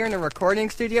be here in the recording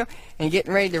studio and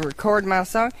getting ready to record my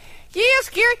song? Yes,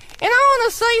 Gary, and I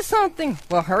want to say something.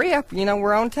 Well, hurry up. You know,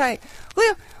 we're on tape.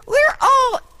 Well, we're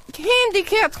all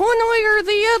handicapped one way or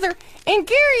the other, and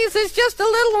Gary's is just a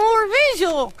little more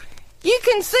visual. You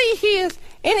can see his,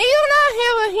 and even I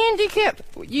have a handicap.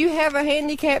 You have a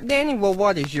handicap, Danny? Well,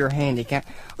 what is your handicap?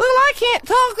 Well, I can't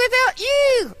talk without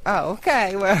you. Oh,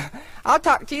 okay. Well, I'll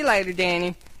talk to you later,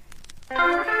 Danny.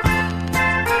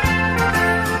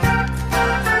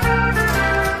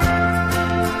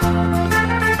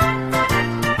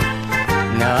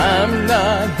 Now I'm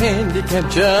not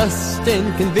handicapped, just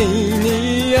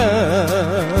inconvenience.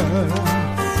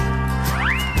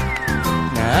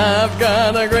 Now I've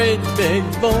got a great big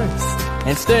voice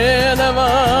instead of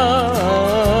arms.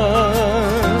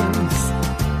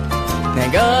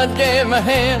 Now God gave me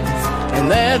hands,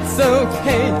 and that's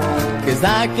okay, 'cause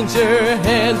I can sure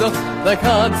handle the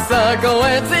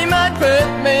consequence. He might put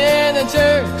me in a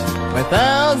church with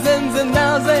thousands and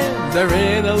thousands, or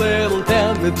in a little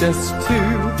town with just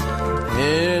two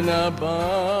in a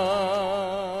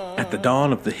bar. At the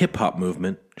dawn of the hip-hop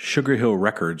movement, Sugar Hill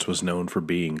Records was known for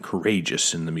being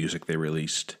courageous in the music they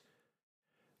released.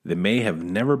 They may have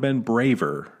never been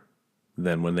braver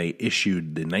than when they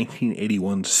issued the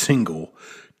 1981 single,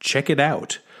 Check It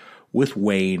Out, with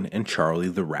Wayne and Charlie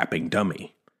the Rapping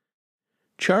Dummy.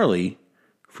 Charlie,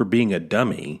 for being a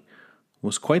dummy,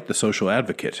 was quite the social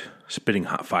advocate, spitting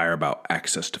hot fire about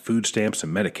access to food stamps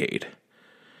and Medicaid.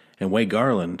 And Wade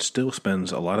Garland still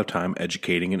spends a lot of time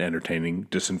educating and entertaining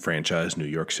disenfranchised New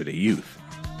York City youth.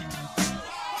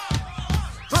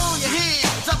 Throw your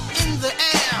hands up in the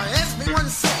air. Everyone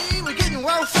say we're getting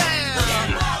welfare.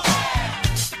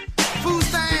 Food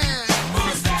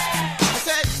stamps. I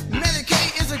said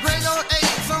Medicaid is a great old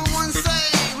aid. Someone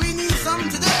say we need some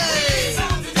today.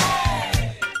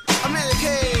 A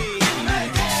Medicaid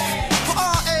for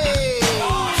all aid.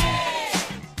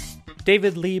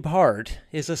 David Liebhardt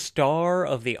is a star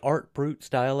of the art brute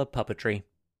style of puppetry.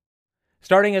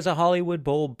 Starting as a Hollywood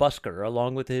Bowl busker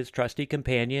along with his trusty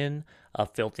companion, a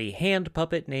filthy hand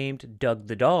puppet named Doug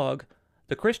the Dog,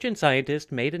 the Christian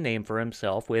Scientist made a name for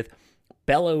himself with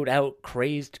bellowed-out,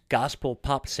 crazed gospel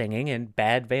pop singing and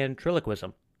bad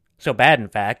ventriloquism. So bad, in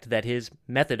fact, that his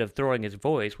method of throwing his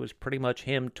voice was pretty much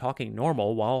him talking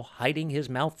normal while hiding his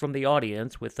mouth from the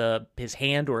audience with his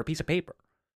hand or a piece of paper.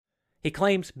 He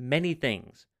claims many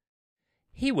things.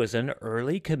 He was an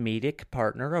early comedic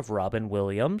partner of Robin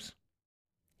Williams.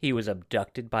 He was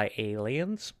abducted by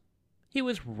aliens. He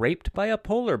was raped by a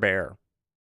polar bear.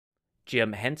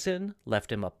 Jim Henson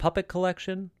left him a puppet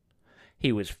collection.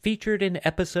 He was featured in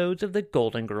episodes of The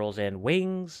Golden Girls and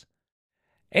Wings.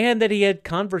 And that he had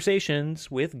conversations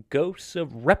with ghosts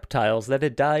of reptiles that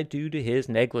had died due to his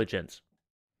negligence.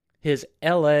 His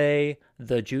L.A.,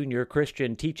 the Junior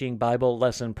Christian Teaching Bible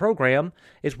Lesson Program,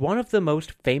 is one of the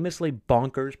most famously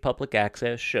bonkers public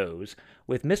access shows,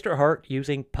 with Mr. Hart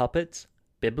using puppets,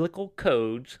 biblical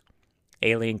codes,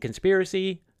 alien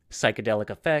conspiracy, psychedelic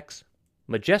effects,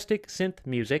 majestic synth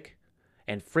music,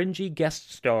 and fringy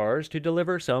guest stars to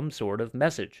deliver some sort of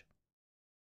message.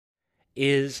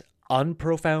 Is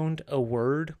unprofound a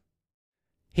word?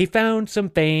 He found some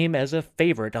fame as a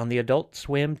favorite on the Adult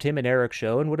Swim Tim and Eric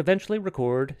show and would eventually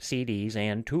record CDs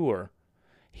and tour.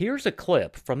 Here's a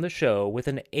clip from the show with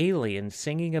an alien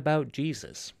singing about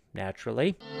Jesus,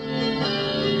 naturally.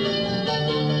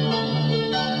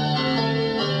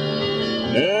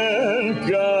 In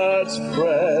God's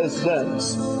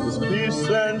presence is peace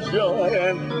and joy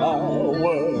and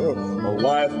power, a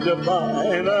life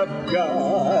divine of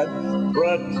God,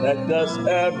 protect us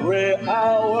every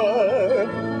hour.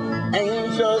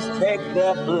 Angels take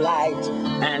their flight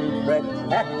and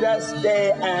protect us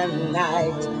day and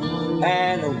night,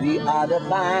 and we are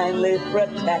divinely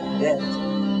protected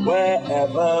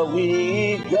wherever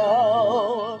we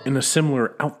go. In a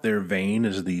similar out-there vein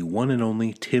is the one and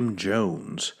only Tim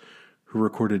Jones, who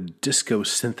recorded disco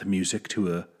synth music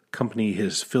to accompany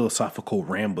his philosophical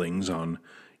ramblings on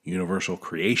universal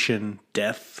creation,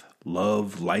 death,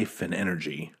 love, life, and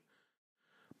energy.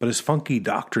 But his funky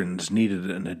doctrines needed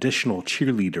an additional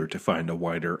cheerleader to find a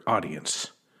wider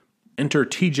audience. Enter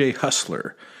TJ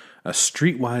Hustler, a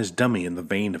streetwise dummy in the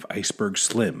vein of Iceberg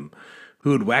Slim,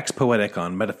 who would wax poetic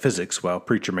on metaphysics while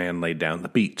Preacher Man laid down the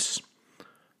beats.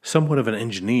 Somewhat of an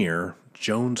engineer,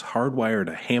 Jones hardwired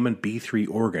a Hammond B3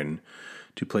 organ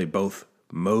to play both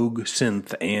Moog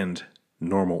synth and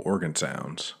normal organ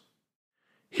sounds.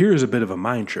 Here's a bit of a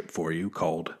mind trip for you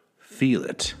called Feel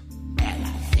It.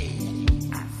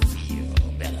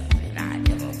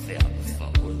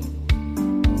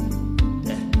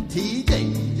 TJ,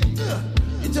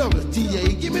 you talking to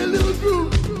TJ, give me a little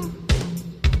groove.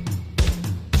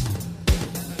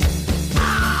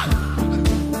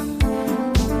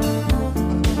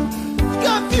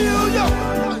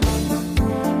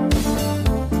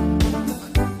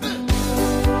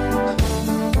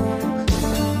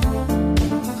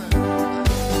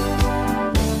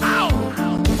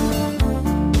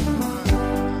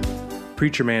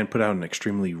 Preacher Man put out an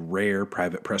extremely rare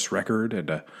private press record and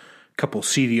a couple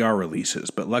CDR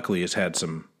releases, but luckily has had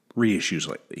some reissues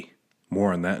lately.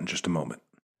 More on that in just a moment.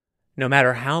 No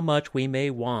matter how much we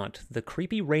may want the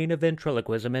creepy reign of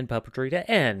ventriloquism and puppetry to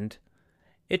end,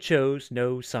 it shows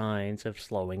no signs of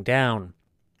slowing down.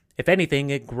 If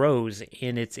anything, it grows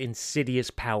in its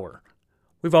insidious power.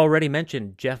 We've already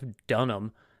mentioned Jeff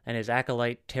Dunham and his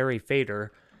acolyte Terry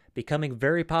Fader becoming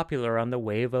very popular on the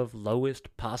wave of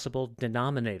lowest possible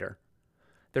denominator.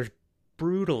 There's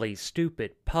brutally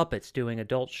stupid puppets doing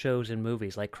adult shows and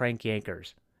movies like Crank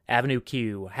Yankers, Avenue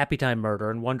Q, Happy Time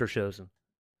Murder, and Wonder Chosen.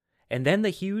 And then the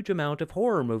huge amount of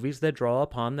horror movies that draw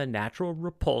upon the natural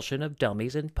repulsion of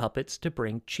dummies and puppets to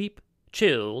bring cheap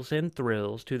chills and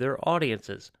thrills to their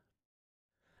audiences.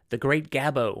 The Great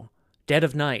Gabbo, Dead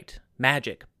of Night,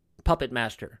 Magic, Puppet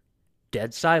Master,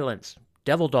 Dead Silence,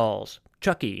 Devil Dolls,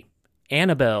 Chucky,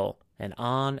 Annabelle, and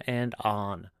on and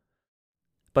on.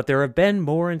 But there have been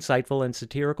more insightful and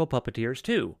satirical puppeteers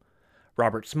too.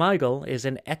 Robert Smigel is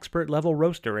an expert-level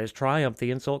roaster as Triumph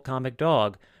the Insult Comic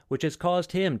Dog, which has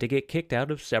caused him to get kicked out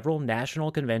of several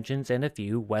national conventions and a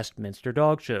few Westminster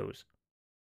dog shows.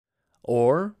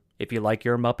 Or, if you like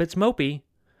your Muppets mopey,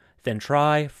 then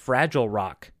try Fragile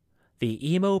Rock.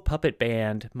 The emo puppet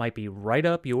band might be right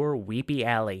up your weepy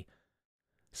alley.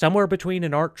 Somewhere between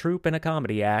an art troupe and a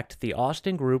comedy act, the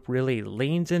Austin group really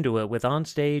leans into it with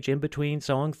onstage in-between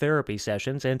song therapy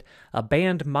sessions and a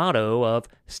band motto of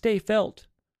Stay Felt.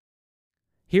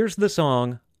 Here's the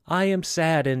song, I Am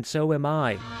Sad and So Am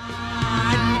I.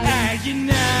 You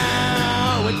know.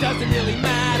 doesn't really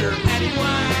matter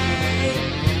anyway.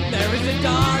 There is a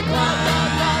dark cloud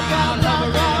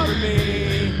hovering over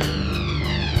me.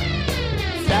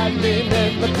 Standing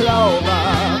in the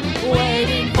clover,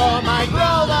 waiting for my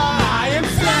Grover. I am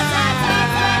sad,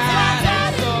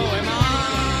 so am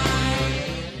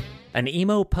I. An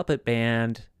emo puppet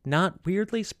band not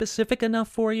weirdly specific enough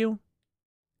for you?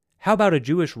 How about a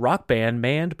Jewish rock band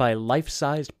manned by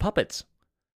life-sized puppets?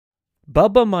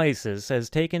 Bubba Mises has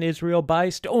taken Israel by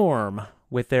storm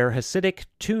with their Hasidic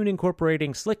tune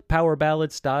incorporating slick power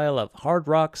ballad style of hard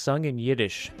rock sung in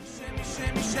Yiddish.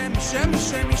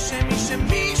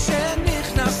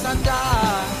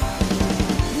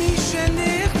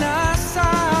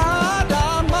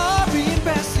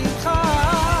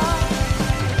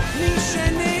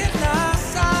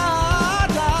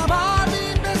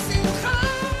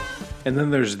 And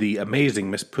then there's the amazing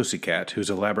Miss Pussycat,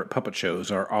 whose elaborate puppet shows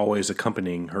are always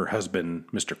accompanying her husband,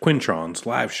 Mr. Quintron's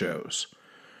live shows.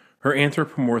 Her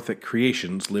anthropomorphic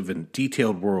creations live in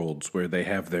detailed worlds where they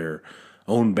have their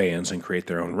own bands and create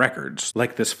their own records,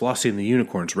 like this Flossie and the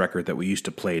Unicorns record that we used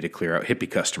to play to clear out hippie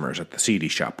customers at the CD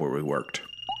shop where we worked.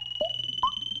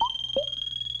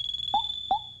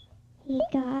 You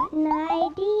got an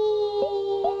idea.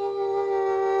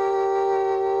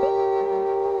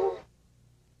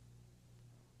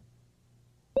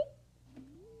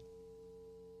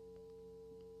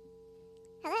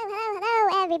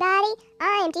 Hello, everybody.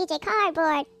 I'm DJ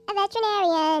Cardboard, a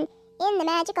veterinarian in the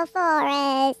magical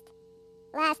forest.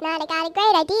 Last night I got a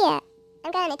great idea.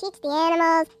 I'm gonna teach the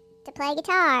animals to play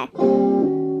guitar.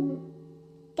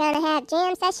 Gonna have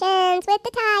jam sessions with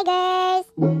the tigers.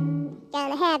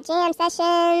 Gonna have jam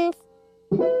sessions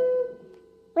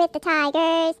with the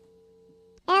tigers.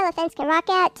 Elephants can rock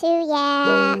out too,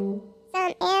 yeah.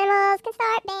 Some animals can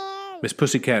start bands. Miss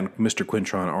Pussycat and Mr.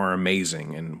 Quintron are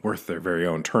amazing and worth their very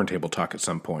own turntable talk at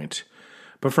some point.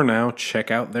 But for now,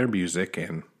 check out their music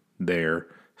and their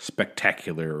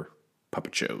spectacular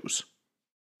puppet shows.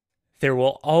 There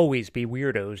will always be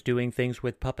weirdos doing things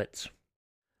with puppets.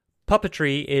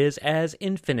 Puppetry is as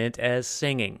infinite as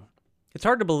singing. It's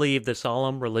hard to believe the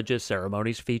solemn religious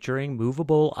ceremonies featuring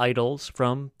movable idols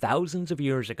from thousands of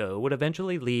years ago would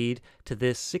eventually lead to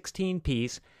this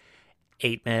 16-piece,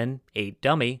 8 men, 8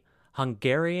 dummy,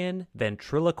 Hungarian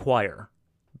ventriloquire.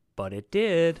 But it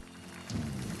did.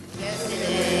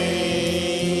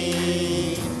 Yesterday,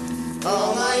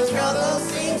 all my troubles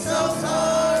seem so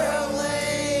far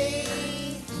away.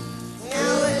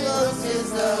 Now it looks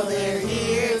as though they're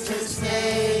here to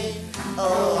stay.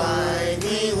 Oh, I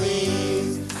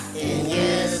believe in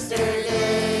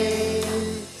yesterday.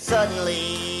 Suddenly,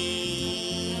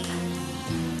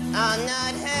 I'm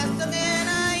not half the man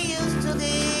I used to be.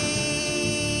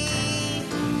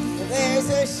 There's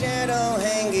a shadow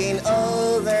hanging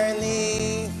over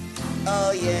me.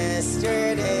 Oh,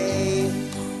 yesterday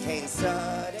came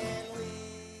suddenly.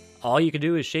 All you can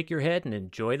do is shake your head and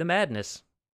enjoy the madness.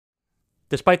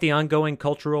 Despite the ongoing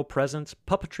cultural presence,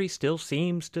 puppetry still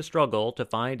seems to struggle to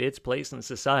find its place in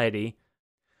society.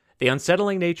 The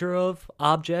unsettling nature of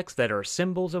objects that are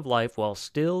symbols of life while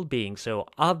still being so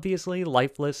obviously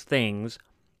lifeless things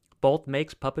both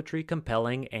makes puppetry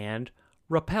compelling and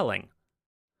repelling.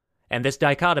 And this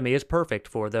dichotomy is perfect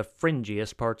for the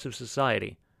fringiest parts of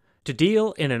society. To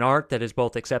deal in an art that is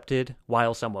both accepted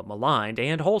while somewhat maligned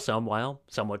and wholesome while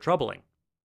somewhat troubling.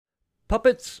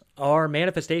 Puppets are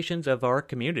manifestations of our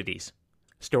communities,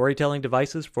 storytelling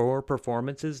devices for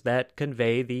performances that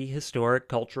convey the historic,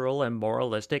 cultural, and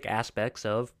moralistic aspects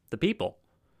of the people.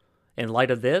 In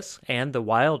light of this, and the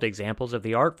wild examples of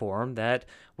the art form that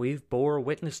we've bore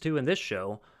witness to in this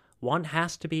show, one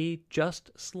has to be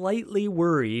just slightly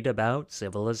worried about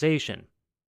civilization.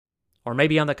 Or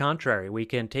maybe on the contrary, we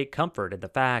can take comfort in the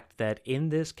fact that in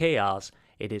this chaos,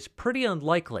 it is pretty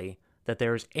unlikely that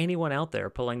there's anyone out there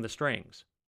pulling the strings.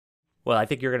 Well, I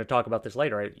think you're going to talk about this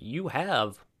later. Right? You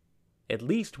have at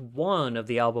least one of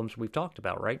the albums we've talked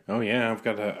about, right? Oh yeah, I've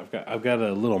got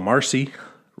a Little Marcy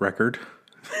record.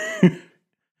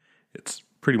 It's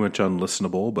pretty much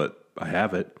unlistenable, but I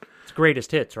have it. It's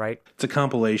greatest hits, right? It's a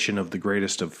compilation of the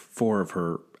greatest of 4 of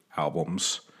her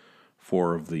albums,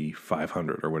 4 of the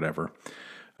 500 or whatever.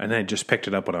 And I just picked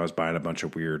it up when I was buying a bunch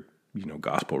of weird,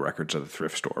 gospel records at the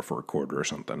thrift store for $0.25 or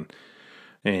something.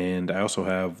 And I also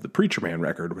have the Preacher Man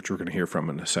record, which we're going to hear from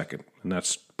in a second. And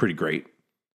that's pretty great.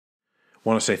 I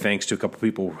want to say thanks to a couple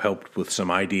people who helped with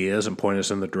some ideas and point us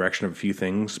in the direction of a few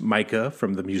things. Micah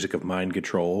from the Music of Mind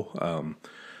Control.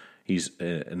 He's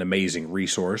an amazing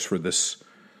resource for this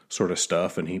sort of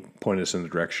stuff, and he pointed us in the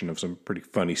direction of some pretty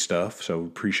funny stuff, so we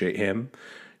appreciate him. You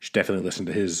should definitely listen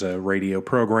to his radio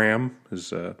program,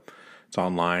 his It's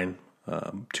online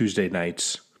Tuesday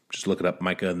nights. Just look it up,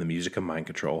 Micah and the Music of Mind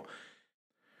Control.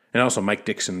 And also Mike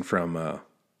Dixon from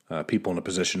People in a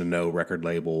Position to Know record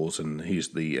labels, and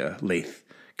he's the lathe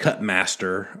cut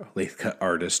master, lathe cut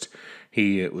artist.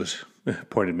 He was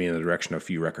pointed me in the direction of a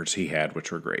few records he had,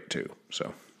 which were great too.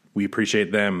 So we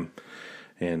appreciate them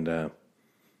and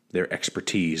their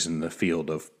expertise in the field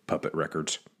of puppet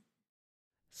records.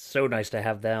 So nice to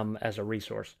have them as a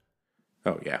resource.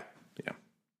 Oh, yeah. Yeah.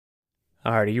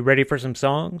 All right, are you ready for some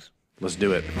songs? Let's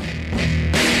do it.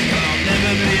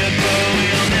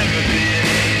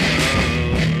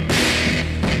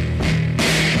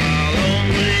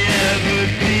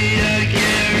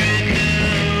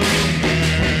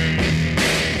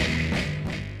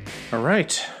 All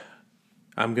right.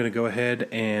 I'm going to go ahead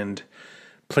and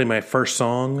play my first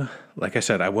song. Like I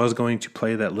said, I was going to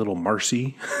play that little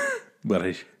Marcy,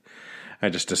 but I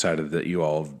just decided that you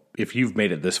all, if you've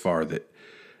made it this far, that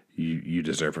you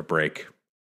deserve a break.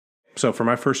 So for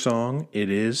my first song,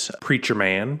 it is Preacher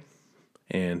Man,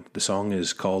 and the song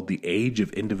is called The Age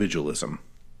of Individualism.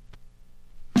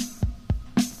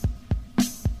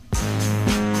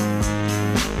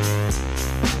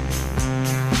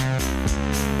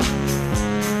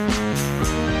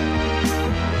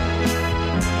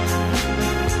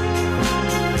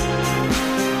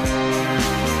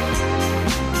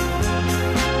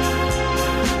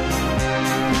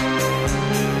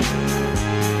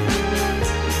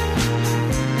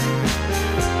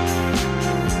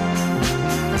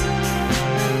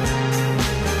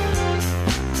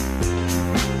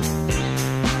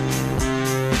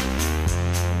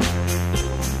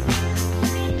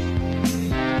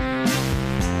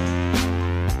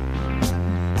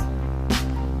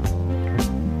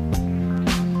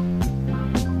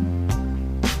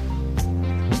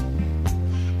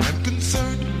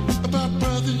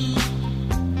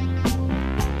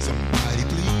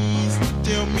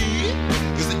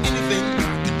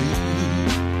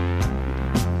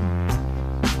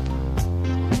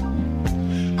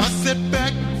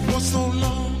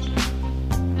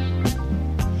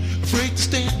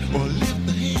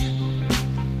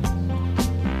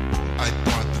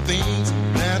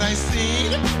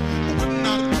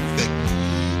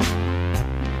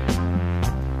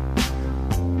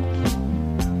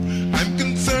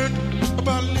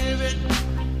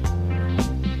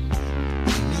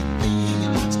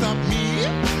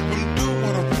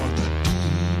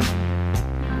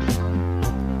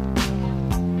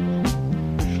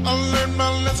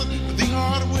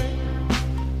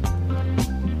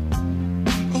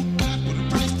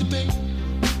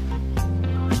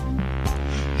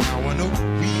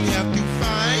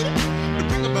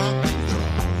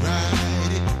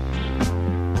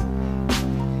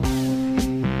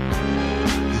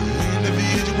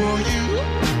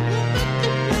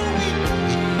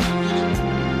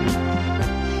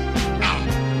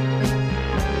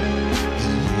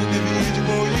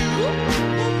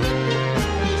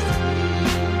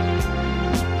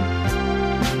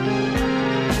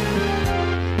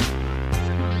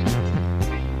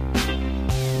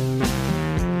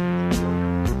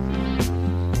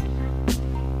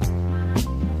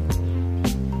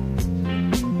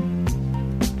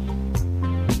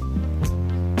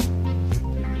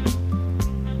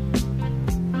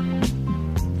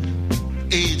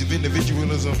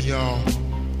 Individualism, y'all,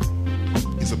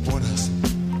 is upon us.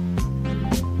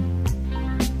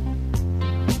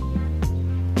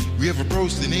 We have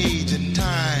approached an age and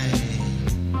time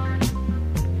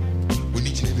when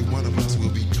each and every one of us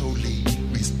will be totally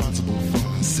responsible for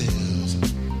ourselves.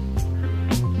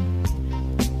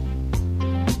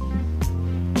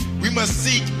 We must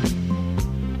seek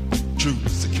true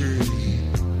security.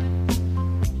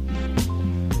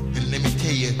 And let me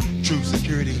tell you, true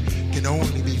security can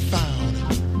only be found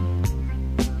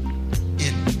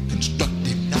in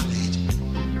constructive knowledge.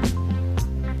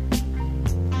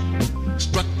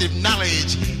 Constructive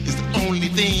knowledge is the only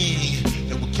thing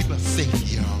that will keep us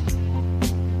safe, y'all.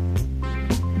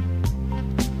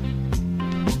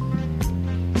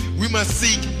 We must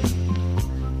seek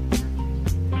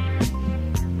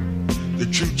the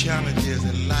true challenges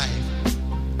in life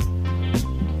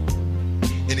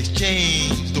and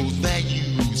exchange those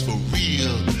values for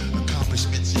real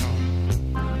accomplishments, y'all.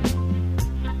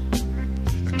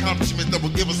 Accomplishments that will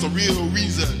give us a real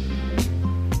reason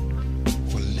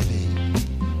for living.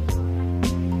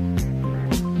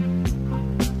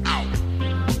 Out.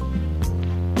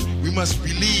 We must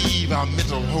relieve our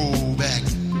mental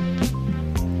holdbacks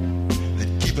that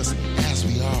keep us as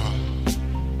we are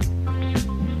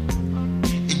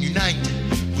and unite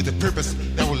with a purpose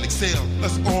that will excel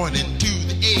us on into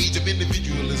the age of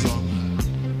individualism.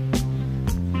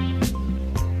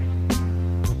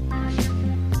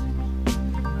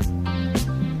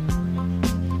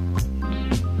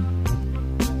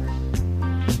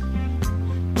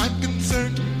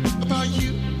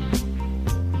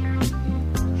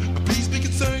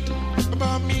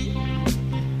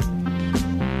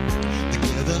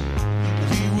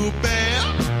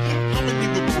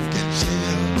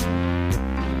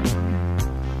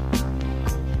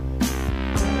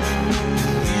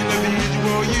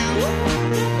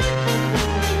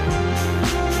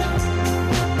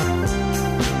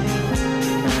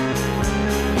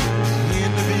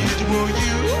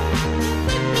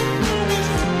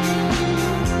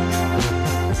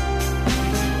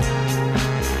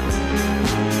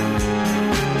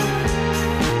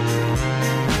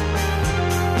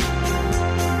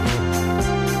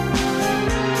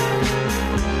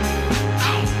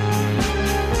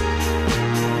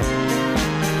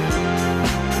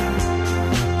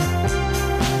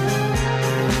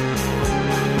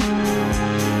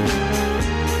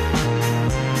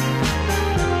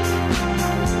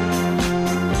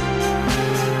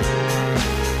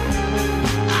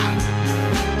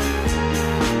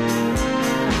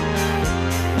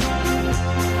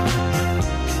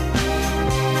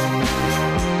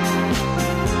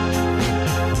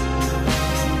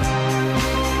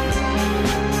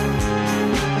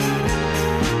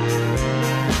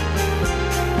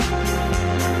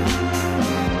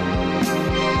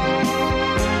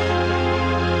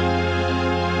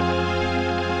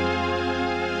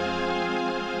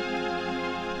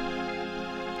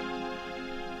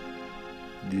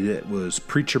 It was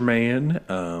Preacher Man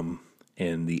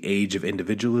and the Age of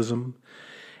Individualism.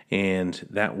 And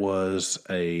that was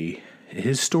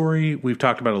his story. We've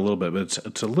talked about it a little bit, but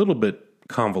it's a little bit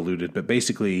convoluted. But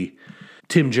basically,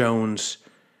 Tim Jones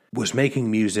was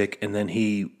making music, and then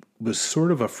he was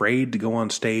sort of afraid to go on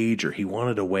stage, or he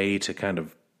wanted a way to kind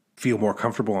of feel more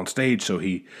comfortable on stage. So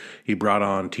he brought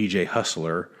on T.J.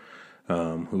 Hustler,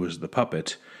 who was the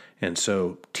puppet. And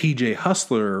so T.J.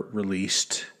 Hustler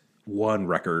released one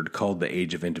record called The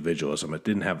Age of Individualism. It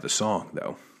didn't have the song,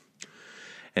 though.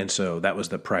 And so that was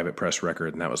the Private Press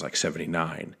record, and that was like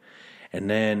 79. And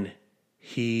then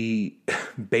he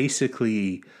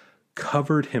basically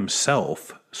covered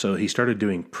himself. So he started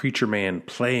doing Preacher Man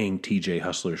playing T.J.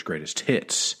 Hustler's greatest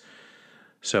hits.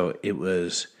 So it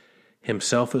was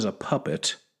himself as a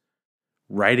puppet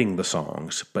writing the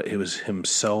songs, but it was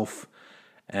himself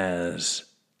as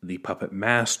the puppet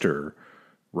master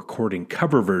recording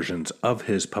cover versions of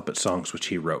his puppet songs, which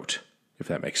he wrote, if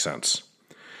that makes sense.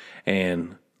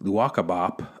 And Luaka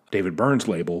Bop, David Byrne's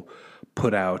label,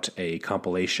 put out a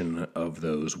compilation of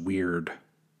those weird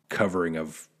covering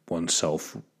of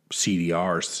oneself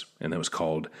CDRs, and it was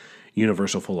called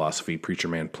Universal Philosophy Preacher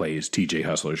Man Plays T.J.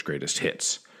 Hustler's Greatest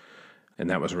Hits. And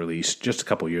that was released just a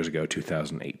couple years ago,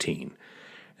 2018.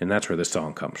 And that's where this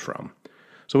song comes from.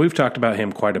 So we've talked about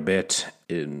him quite a bit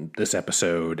in this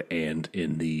episode, and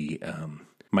in the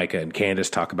Micah and Candace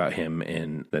talk about him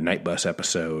in the Night Bus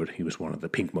episode. He was one of the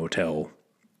Pink Motel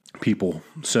people.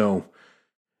 So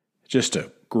just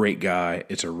a great guy.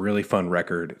 It's a really fun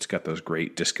record. It's got those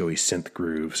great disco-y synth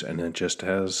grooves, and it just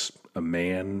has a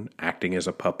man acting as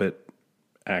a puppet,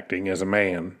 acting as a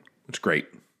man. It's great.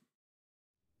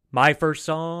 My first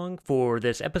song for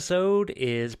this episode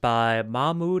is by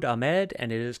Mahmoud Ahmed,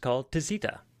 and it is called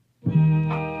Tizita.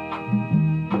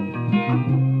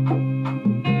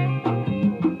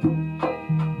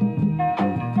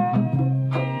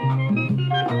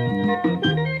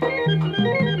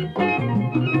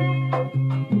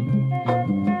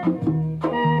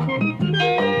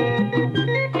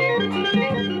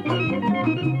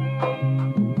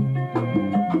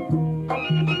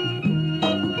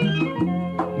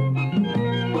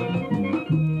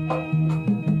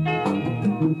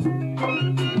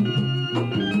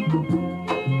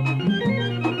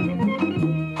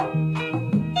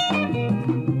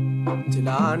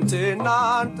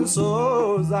 ትናንትናን ጥሶ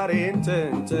ዛሬን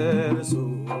ተንተርሶ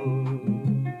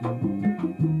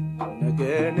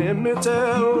ነገን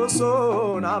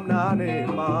የምተውሶን አምናን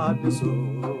ማድሶ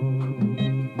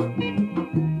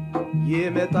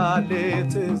ይመጣል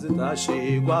ትዝታሽ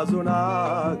ጓዞን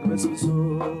አግበስብሶ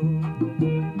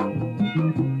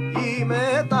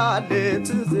ይመጣል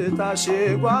ትዝታሽ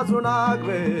ጓዞን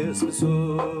አግበስብሶ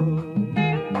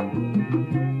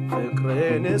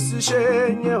ፍቅርንስ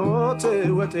ሸኘሁት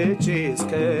ወጥቼ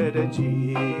እስከ ደጅ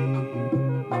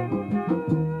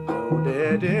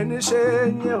መውደድን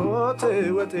ሸኘሁት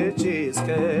ወጥቼ እስከ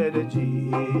ደጅ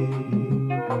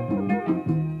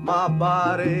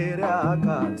ማባረሪያ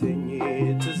ካተኝ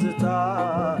ትዝታ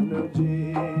ነው እንጂ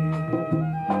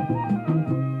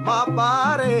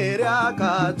ማባረሪያ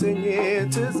ካተኝ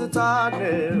ትዝታ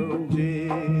ነው እንጂ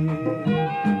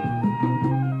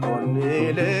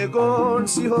ለጎን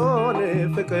ሲሆን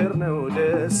ፍቅር ነው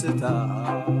ደስታ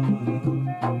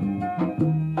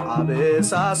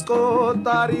አበሳ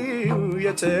አስቆጣሪው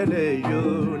የተለዩ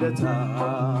ለታ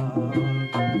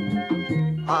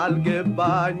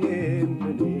አልገባኝም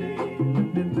እኔ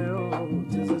ምንድነው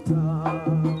ትዝታ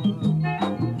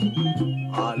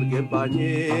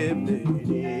አልገባኝም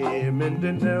እኔ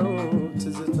ምንድነው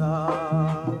ትዝታ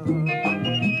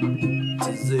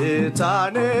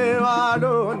ትዝታኔ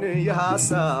ዋሎን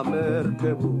የሐሳብ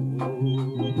መርከቡ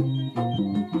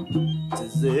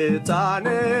ትዝታኔ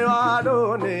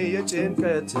ዋሎን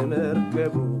የጭንቀት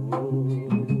መርከቡ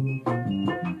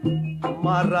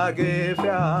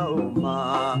ማራገፊያውማ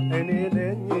እኔ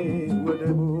ነኝ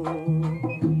ወደቡ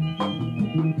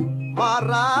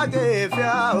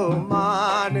ማራገፊያውማ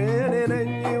እኔ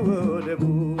ነኝ ወደቡ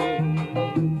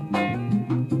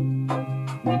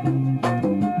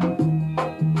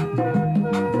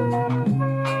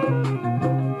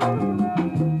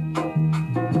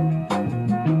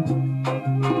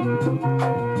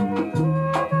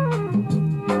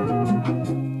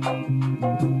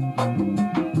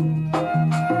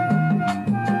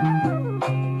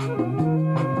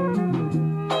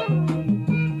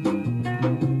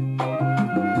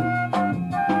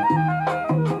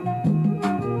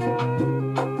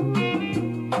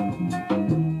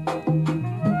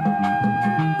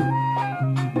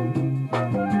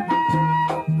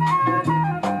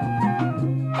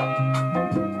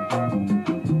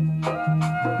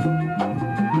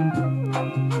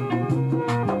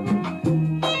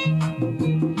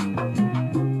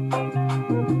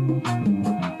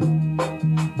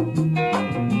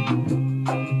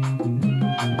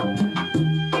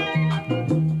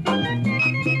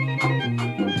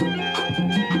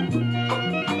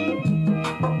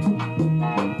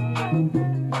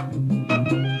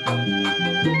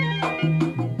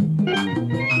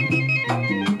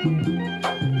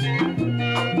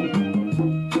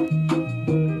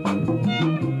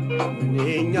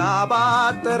ምንኛ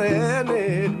ባጠረን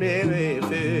ዕድሜ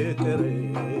ፍቅር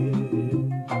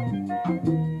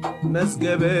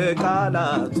መዝገበ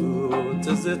ቃላቱ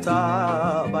ትዝታ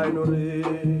ባይኖር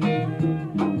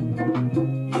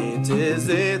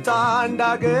የትዝታ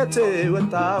እንዳገት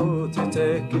ወጣሁት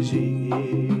ተክዤ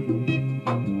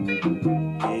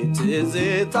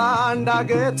የትዝታ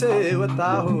እንዳገት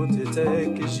ወጣሁት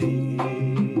ተክዤ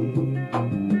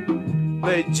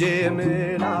በእጄ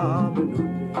ምናምኑን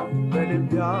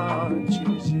በልቤ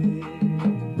አንቺን ይዤ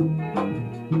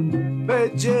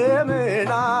በእጄ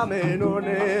ምናምኑን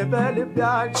በልቤ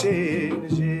አንቺን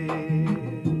ይዤ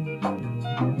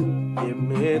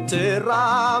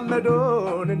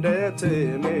የምትራመዱን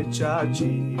እንደትመቻችሁ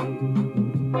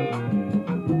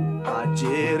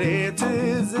አጅሬ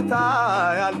ትዝታ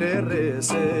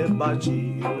ያልደረሰባችሁ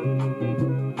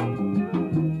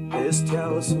እስቲ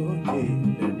አውሱኝ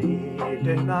ለኔ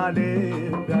ደህና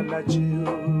ልብ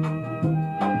ያላችሁ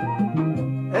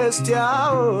እስቲ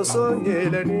አውሱኝ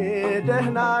ለኔ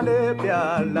ደህና ልብ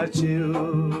ያላችሁ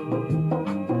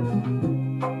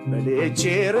በልቼ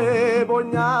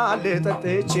ርቦኛል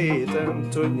ጠጥቼ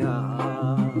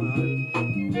ጠምቶኛል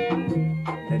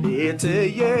ሌሊት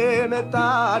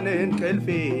እየመጣን እንቅልፍ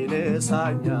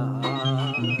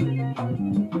ይነሳኛል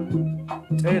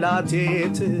ጠላቴ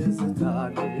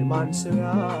ትዝታን ማን ሰው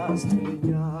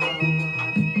ያስትለኛል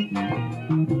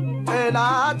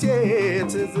ጠላቴ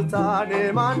ትዝታን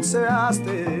ማን ሰው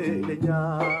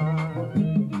ያስትለኛል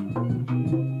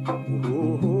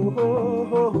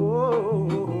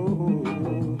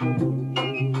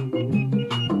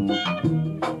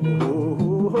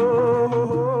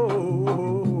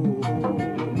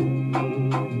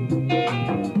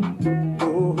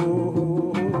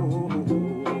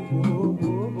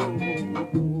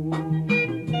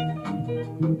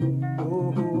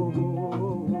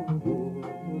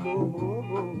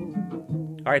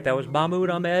All right, that was Mahmoud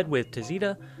Ahmed with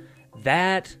Tizita.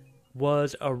 That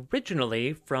was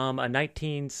originally from a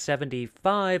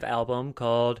 1975 album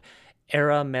called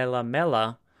Era Mela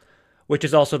Mela, which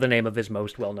is also the name of his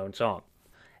most well-known song.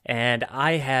 And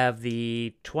I have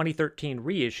the 2013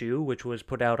 reissue, which was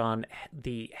put out on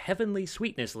the Heavenly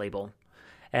Sweetness label.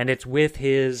 And it's with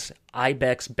his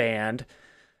Ibex band.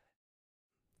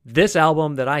 This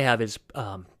album that I have is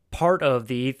part of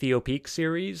the Ethiopique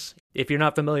series. If you're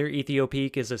not familiar,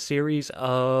 Ethiopique is a series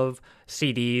of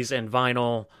CDs and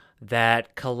vinyl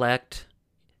that collect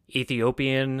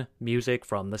Ethiopian music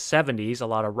from the 70s. A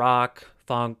lot of rock,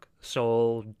 funk,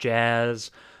 soul,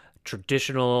 jazz,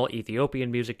 traditional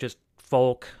Ethiopian music, just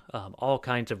folk, all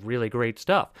kinds of really great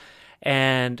stuff.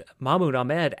 And Mahmoud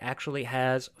Ahmed actually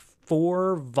has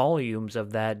 4 volumes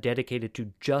of that dedicated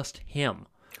to just him.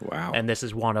 Wow. And this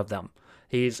is one of them.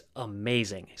 He's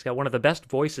amazing. He's got one of the best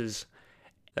voices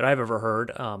that I've ever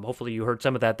heard. Hopefully you heard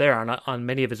some of that there. On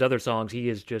many of his other songs, he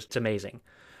is just amazing.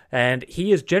 And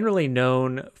he is generally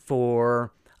known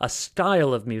for a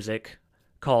style of music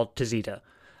called Tizita,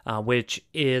 which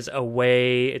is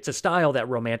it's a style that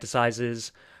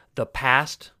romanticizes the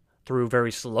past through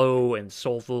very slow and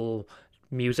soulful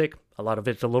music. A lot of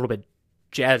it's a little bit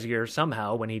jazzier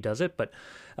somehow when he does it, but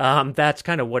that's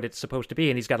kind of what it's supposed to be.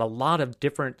 And he's got a lot of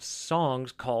different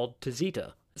songs called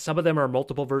Tizita. Some of them are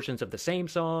multiple versions of the same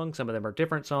song. Some of them are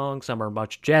different songs. Some are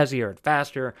much jazzier and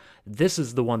faster. This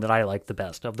is the one that I like the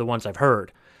best of the ones I've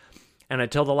heard. And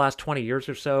until the last 20 years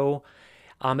or so,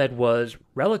 Ahmed was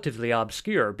relatively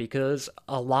obscure because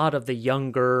a lot of the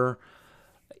younger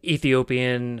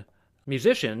Ethiopian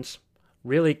musicians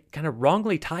really kind of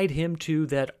wrongly tied him to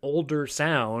that older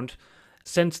sound.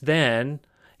 Since then,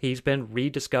 he's been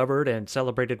rediscovered and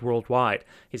celebrated worldwide.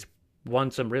 He's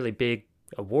won some really big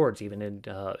awards, even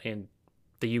in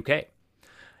the UK.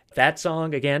 That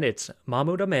song, again, it's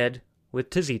Mahmoud Ahmed with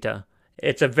Tizita.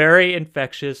 It's a very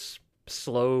infectious,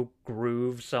 slow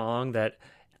groove song that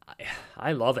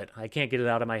I love it. I can't get it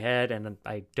out of my head, and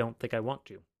I don't think I want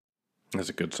to. That's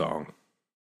a good song.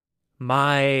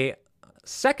 My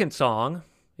second song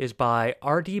is by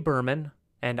R.D. Burman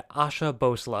and Asha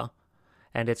Bhosle,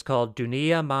 and it's called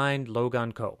Dunia Mind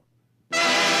Logan Ko.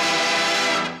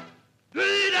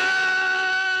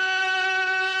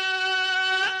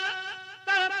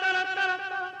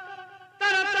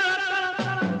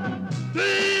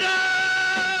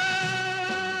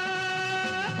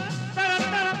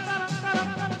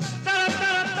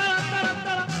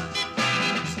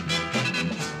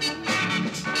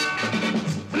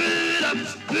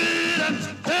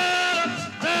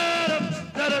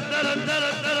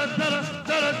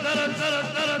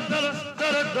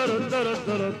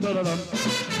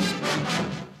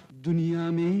 दुनिया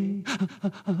में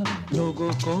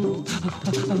लोगों को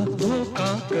धोखा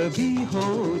कभी हो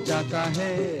जाता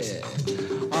है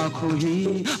आंखों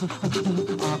में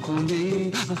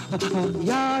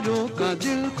यारों का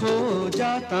दिल खो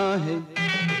जाता है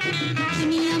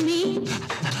दुनिया में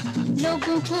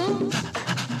लोगों को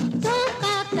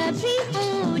धोखा कभी हो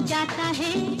जाता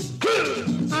है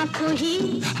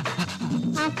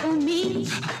आंखों में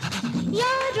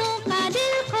यारों का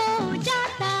दिल खो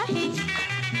जाता है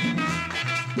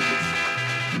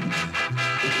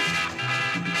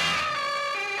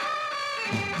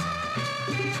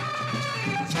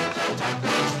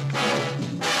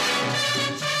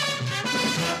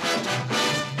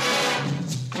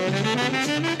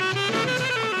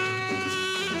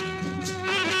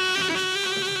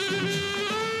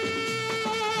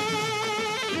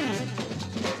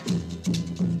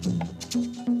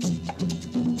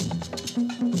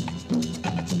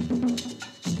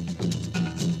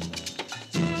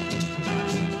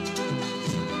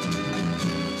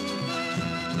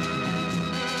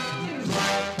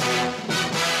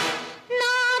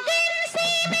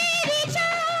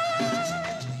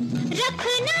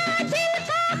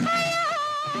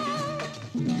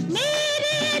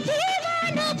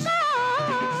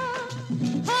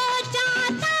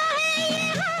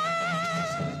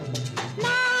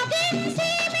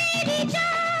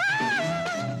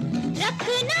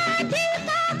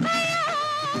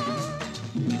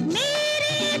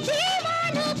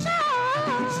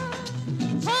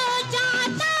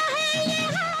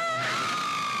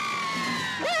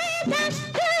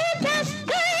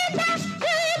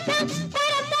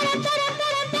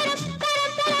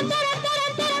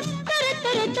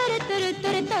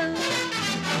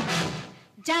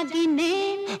जागिने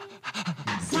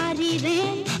सारी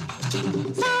रेत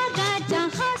सारा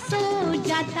जहां सो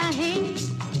जाता है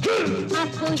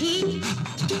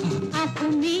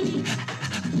आंखों में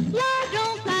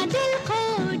यारों का दिल खो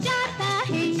जाता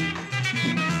है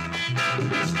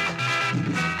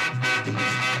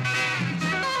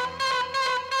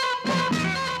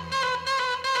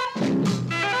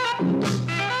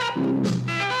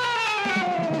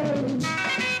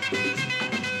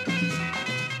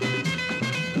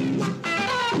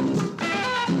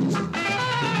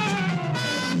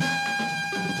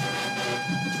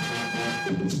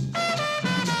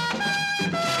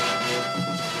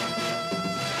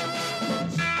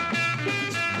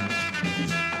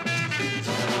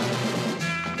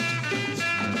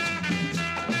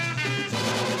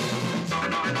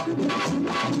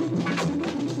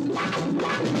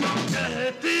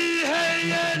कहती है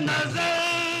ये नजर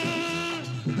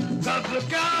कब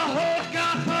क्या हो क्या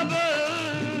खबर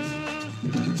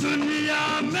दुनिया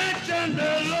में चंद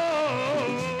लोग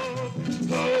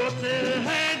होते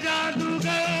हैं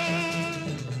जादूगर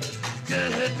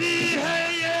कहती है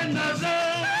ये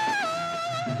नजर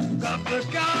कब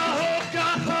क्या हो क्या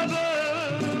खबर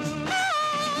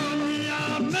दुनिया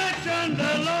में चंद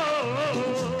लोग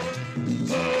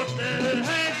होते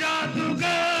हैं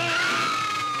जादूगर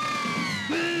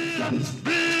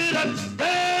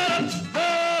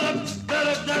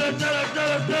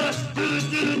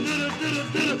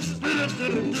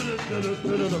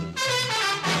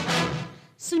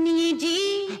सुनिए जी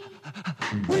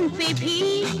उन पे भी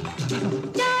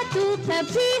जादू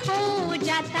कभी हो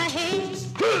जाता है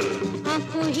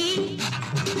आंखों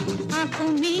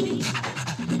में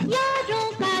यारों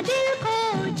का दिल खो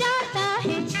जाता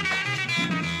है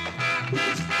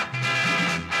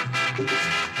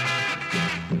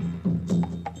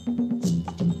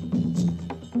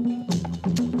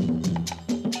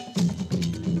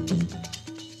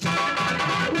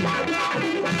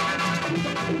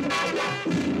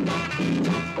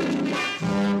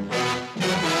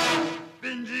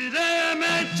पिंजरे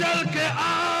में चल के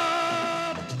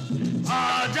आप आ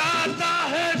जाता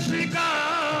है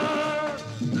शिकार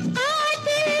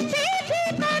आते थे भी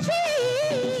कभी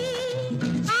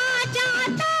आ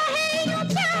जाता है यूं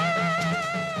प्यार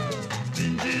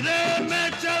पिंजरे में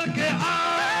चल के आ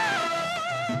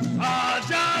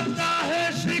जाता है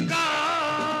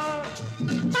शिकार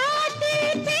आते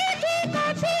थे भी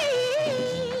कभी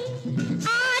आ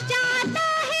जाता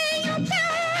है यूं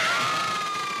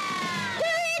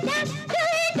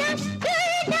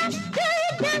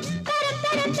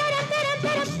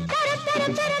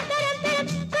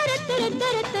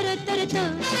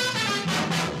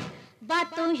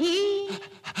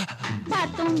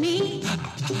बातों में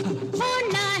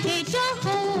होना है जो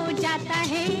हो जाता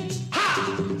है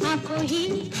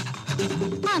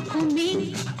आंखों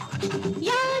में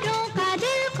यारों का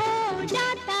दिल खो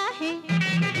जाता है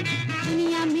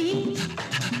दुनिया में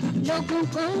लोगों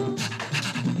को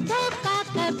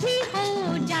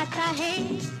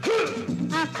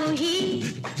आंखों ही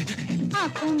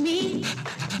आंखों में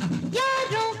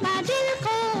यारों का दिल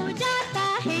खो जाता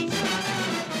है.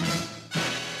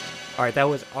 All right, that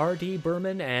was R.D.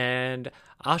 Burman and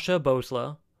Asha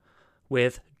Bhosle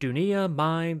with Dunia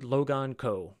Mind Logan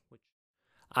Ko, which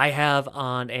I have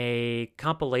on a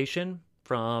compilation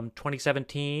from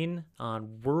 2017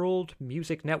 on World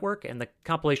Music Network, and the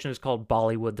compilation is called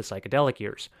Bollywood: The Psychedelic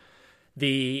Years.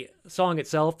 The song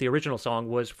itself, the original song,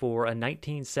 was for a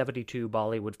 1972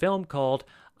 Bollywood film called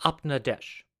Apna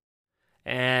Desh.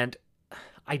 And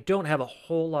I don't have a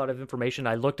whole lot of information.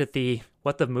 I looked at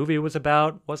what the movie was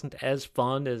about. Wasn't as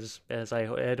fun as I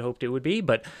had hoped it would be,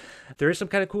 but there is some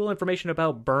kind of cool information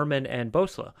about Burman and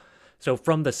Bhosle. So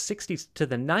from the 60s to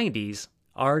the 90s,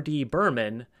 R.D.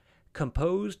 Burman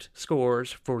composed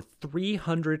scores for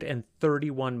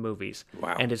 331 movies.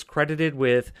 Wow. And is credited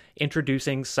with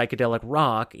introducing psychedelic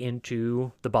rock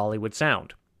into the Bollywood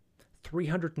sound.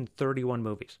 331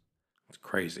 movies. It's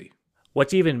crazy.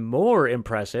 What's even more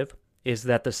impressive is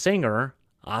that the singer,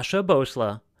 Asha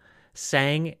Bhosle,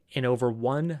 sang in over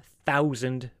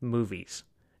 1,000 movies.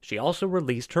 She also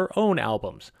released her own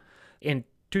albums. In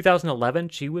 2011,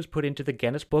 she was put into the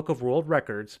Guinness Book of World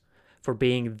Records for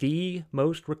being the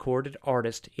most recorded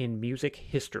artist in music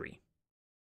history.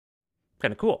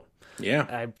 Kind of cool. Yeah.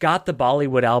 I got the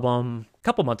Bollywood album a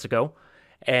couple months ago,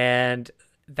 and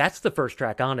that's the first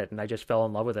track on it, and I just fell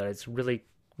in love with it. It's really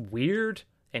weird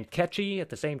and catchy at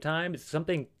the same time. It's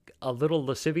something a little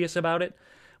lascivious about it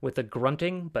with the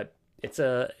grunting, but it's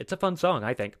a fun song,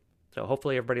 I think. So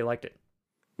hopefully everybody liked it.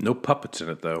 No puppets in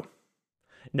it, though.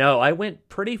 No, I went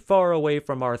pretty far away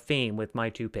from our theme with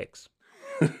my two picks.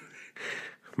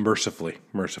 Mercifully.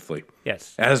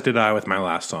 Yes. As did I with my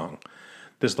last song.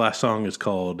 This last song is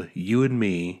called You and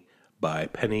Me by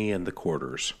Penny and the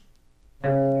Quarters. You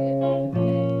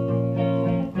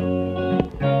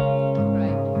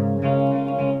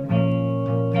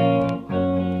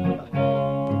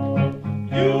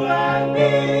and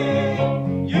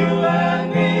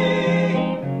me,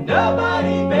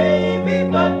 nobody, baby,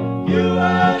 but you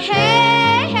and me.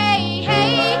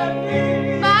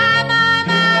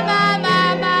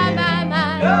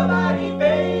 Nobody,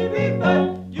 baby, but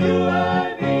you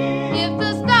and me. If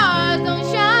the stars don't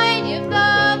shine, if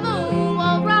the moon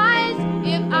won't rise,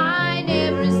 if I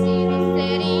never see the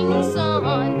setting sun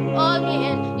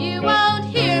again, you won't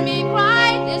hear me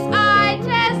cry. This I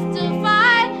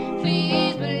testify.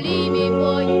 Please believe me,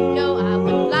 boy, you know I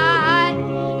would lie.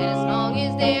 And as long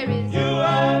as there is you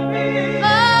and me,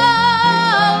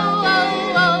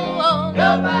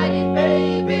 nobody,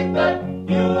 baby, but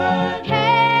you and me.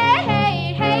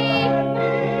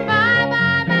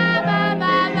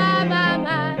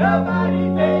 Nobody,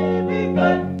 baby,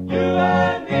 but you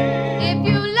and me. If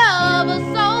you love a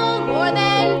soul more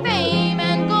than fame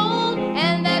and gold,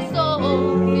 and that soul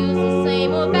feels the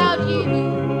same about you,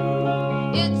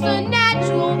 it's a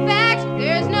natural fact,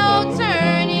 there's no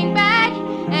turning back.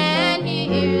 And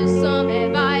here's some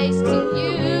advice to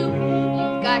you.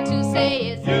 You've got to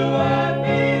say it's you and me.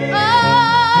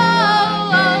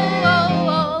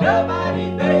 Nobody,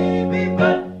 baby,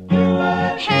 but you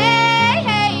and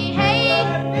me.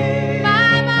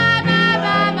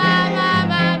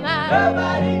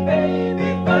 Nobody, baby,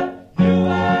 but you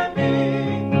and me.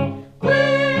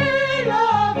 When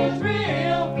love is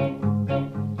real,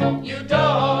 you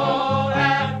don't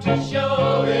have to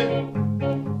show it.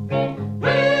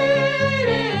 When it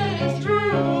is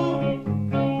true,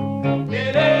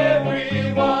 then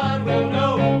everyone will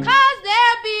know. 'Cause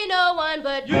there'll be no one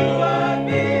but you and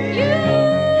me. You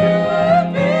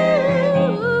and me.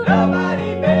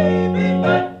 Nobody, baby,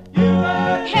 but you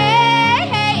and me.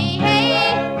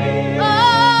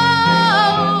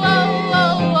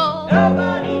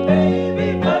 Nobody,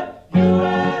 baby, but you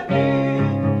and me.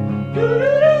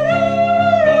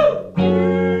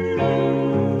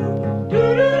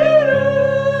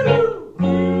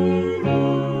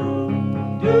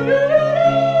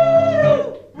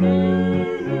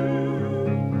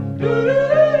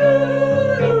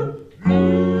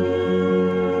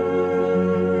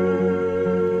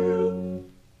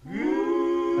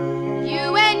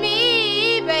 you and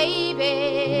me,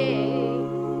 baby.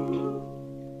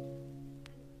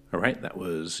 All right, that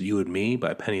was You and Me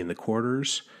by Penny and the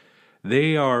Quarters.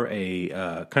 They are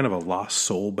a kind of a lost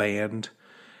soul band,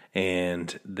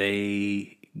 and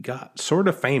they got sort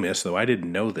of famous, though I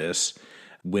didn't know this,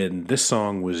 when this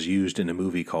song was used in a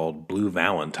movie called Blue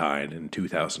Valentine in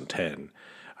 2010.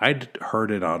 I'd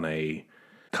heard it on a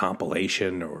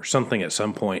compilation or something at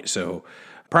some point, so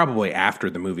probably after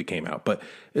the movie came out, but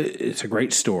it's a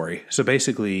great story. So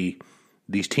basically,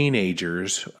 these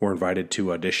teenagers were invited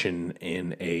to audition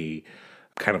in a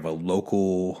kind of a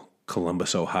local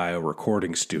Columbus, Ohio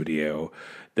recording studio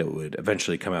that would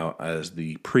eventually come out as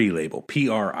the Prix-label, Prix,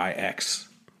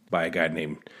 by a guy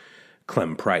named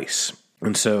Clem Price.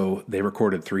 And so they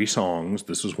recorded 3 songs.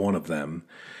 This was one of them.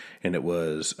 And it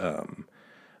was a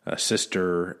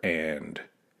sister and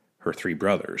her 3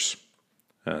 brothers.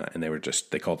 And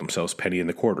they called themselves Penny and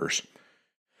the Quarters.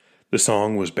 The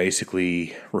song was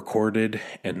basically recorded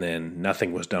and then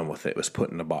nothing was done with it. It was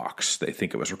put in a box. They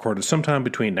think it was recorded sometime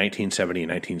between 1970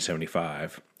 and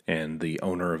 1975. And the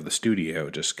owner of the studio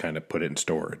just kind of put it in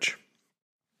storage.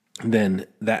 Then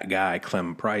that guy,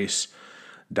 Clem Price,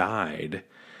 died,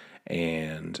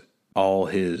 and all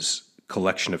his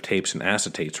collection of tapes and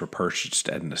acetates were purchased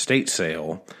at an estate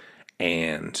sale,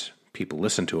 and people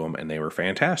listened to them, and they were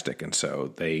fantastic. And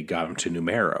so they got him to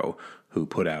Numero, who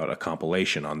put out a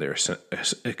compilation on their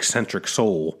Eccentric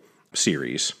Soul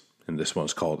series. And this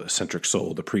one's called Eccentric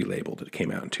Soul, the Prix-label, that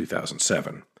came out in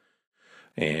 2007.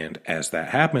 And as that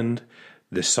happened,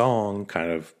 this song kind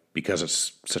of, because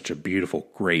it's such a beautiful,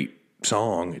 great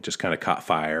song, it just kind of caught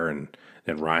fire, and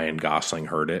then Ryan Gosling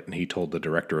heard it, and he told the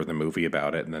director of the movie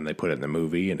about it, and then they put it in the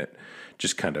movie, and it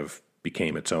just kind of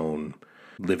became its own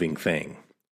living thing.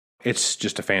 It's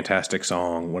just a fantastic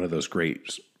song, one of those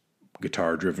great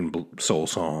guitar-driven soul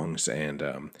songs,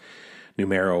 and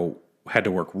Numero had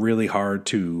to work really hard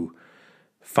to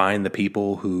find the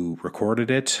people who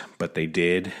recorded it, but they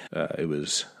did. It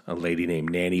was a lady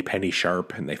named Nanny Penny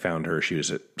Sharp, and they found her. She was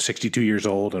at 62 years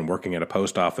old and working at a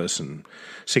post office and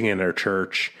singing in her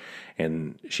church,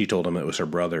 and she told them it was her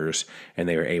brothers, and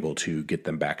they were able to get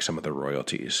them back some of the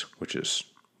royalties, which is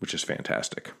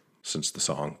fantastic, since the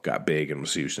song got big and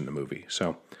was used in the movie.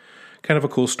 So kind of a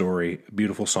cool story,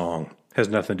 beautiful song. Has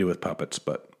nothing to do with puppets,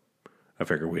 but I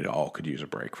figured we all could use a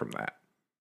break from that.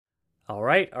 All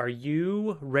right, are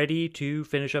you ready to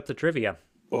finish up the trivia?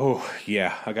 Oh,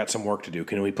 yeah, I got some work to do.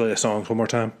 Can we play the songs one more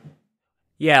time?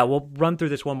 Yeah, we'll run through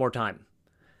this one more time.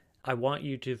 I want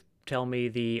you to tell me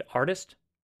the artist,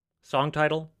 song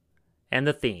title, and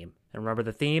the theme. And remember,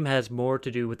 the theme has more to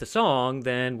do with the song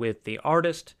than with the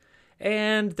artist.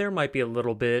 And there might be a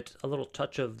little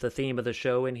touch of the theme of the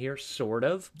show in here, sort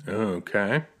of.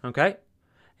 Okay. Okay.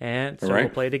 And so All right.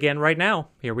 we'll play it again right now.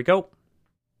 Here we go.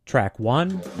 Track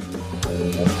 1.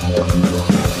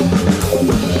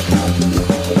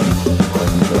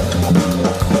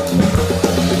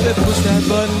 If they push that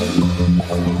button,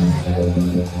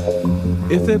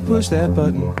 if they push that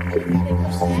button,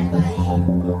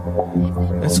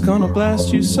 it's gonna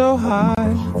blast you so high.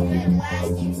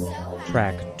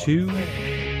 Track 2.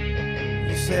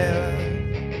 You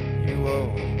said you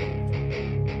won't.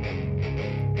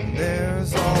 And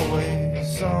there's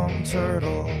always some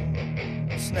turtle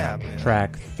snapping.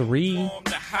 Track 3.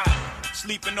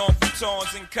 Sleeping on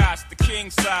futons and cots, the king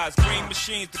size, green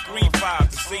machines, the green vibes,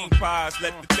 the scene pies,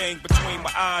 let the thing between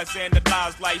my eyes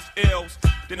analyze life ills.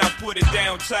 Then I put it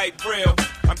down tight real.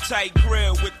 I'm tight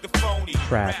grill with the phony.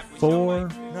 Track 4.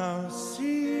 Now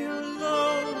see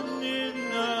alone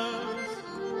in us,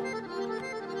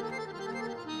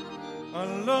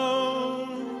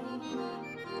 alone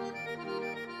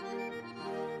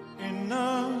in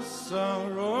us,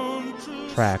 our own true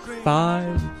Track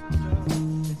 5.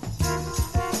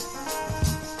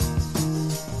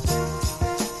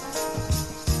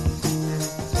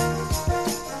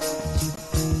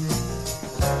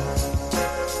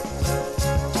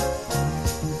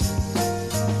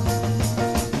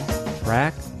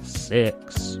 Track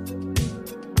 6.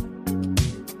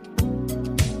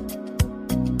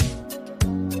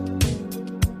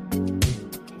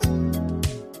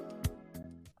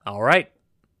 All right.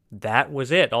 That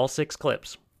was it. All 6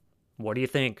 clips. What do you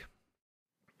think?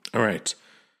 All right.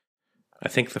 I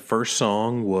think the first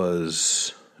song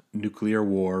was Nuclear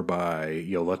War by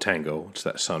Yo La Tengo. It's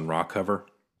that Sun Ra cover.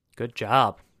 Good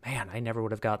job. Man, I never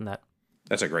would have gotten that.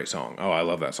 That's a great song. Oh, I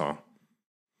love that song.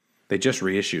 They just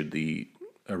reissued the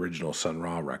original Sun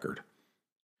Ra record.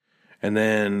 And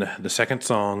then the second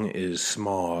song is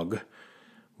Smog.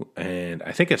 And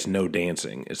I think it's No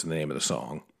Dancing is the name of the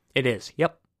song. It is.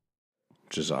 Yep.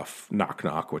 Which is off Knock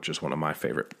Knock, which is one of my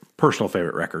personal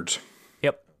favorite records.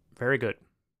 Yep. Very good.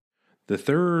 The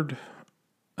third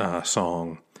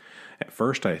song, at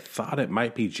first I thought it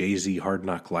might be Jay-Z Hard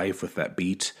Knock Life with that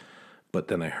beat, but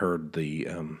then I heard the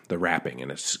rapping, and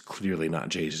it's clearly not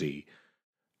Jay-Z.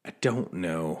 I don't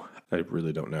know. I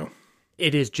really don't know.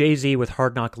 It is Jay-Z with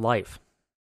Hard Knock Life.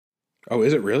 Oh,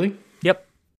 is it really? Yep.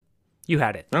 You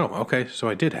had it. Oh, okay. So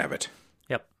I did have it.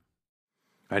 Yep.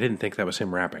 I didn't think that was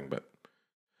him rapping, but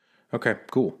okay,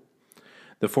 cool.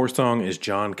 The fourth song is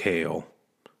John Cale.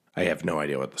 I have no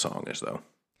idea what the song is, though.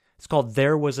 It's called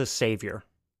There Was a Savior.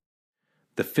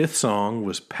 The fifth song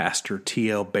was Pastor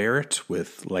T.L. Barrett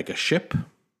with Like a Ship.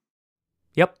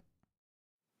 Yep.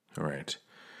 All right.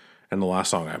 And the last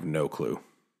song, I have no clue.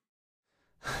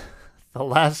 The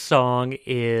last song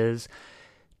is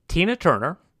Tina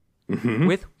Turner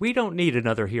with We Don't Need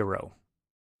Another Hero.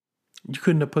 You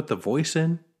couldn't have put the voice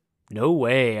in? No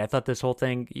way. I thought this whole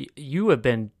thing, you have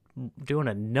been doing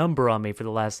a number on me for the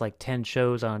last 10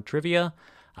 shows on trivia.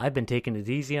 I've been taking it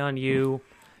easy on you.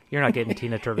 You're not getting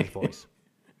Tina Turner's voice.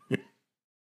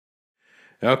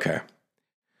 Okay.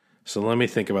 So let me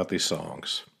think about these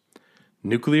songs.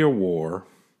 Nuclear War,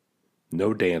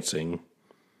 No Dancing,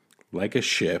 Like a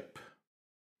Ship,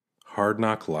 Hard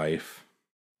Knock Life.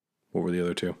 What were the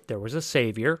other two? There Was a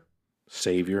Savior.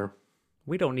 Savior.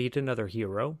 We Don't Need Another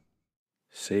Hero.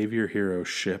 Savior, Hero,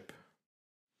 Ship,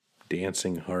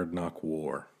 Dancing, Hard Knock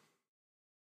War.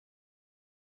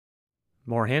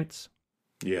 More hints?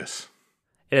 Yes.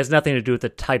 It has nothing to do with the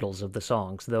titles of the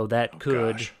songs, though that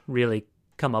could really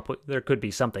come up with, there could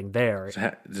be something there.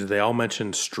 Did they all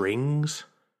mention strings?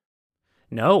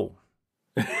 No.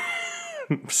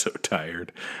 I'm so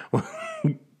tired.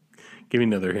 Give me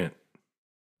another hint.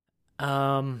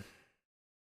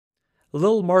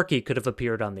 Lil Marky could have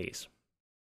appeared on these.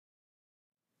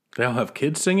 They all have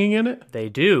kids singing in it? They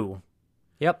do.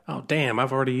 Yep. Oh, damn.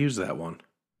 I've already used that one.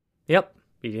 Yep.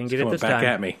 You didn't get it this time. Back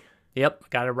at me.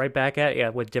 Yep. Got it right back at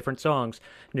you with different songs.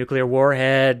 Nuclear War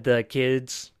had the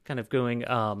kids kind of going,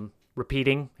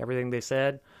 repeating everything they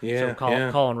said. Yeah.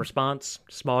 So call and response.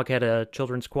 Smog had a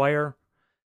children's choir.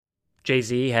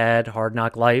 Jay-Z had Hard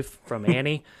Knock Life from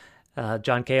Annie.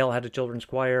 John Cale had a children's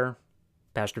choir.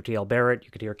 Pastor T.L. Barrett,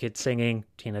 you could hear kids singing.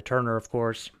 Tina Turner, of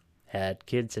course, had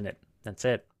kids in it. That's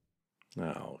it.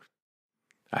 Oh,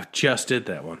 I just did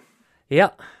that one.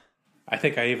 Yeah. I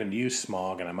think I even used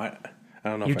Smog, and I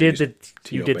don't know. You if did I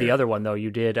used you did the other one though. You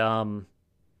did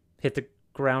Hit the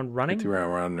Ground Running. Hit the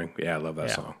Ground Running. Yeah, I love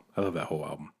that song. I love that whole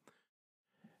album.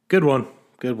 Good one.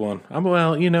 Good one.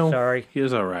 Sorry. He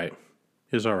was all right.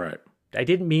 He was all right. I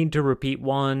didn't mean to repeat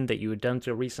one that you had done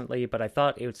so recently, but I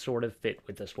thought it would sort of fit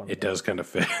with this one. It does kind of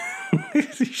fit.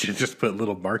 You should just put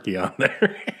Little Marky on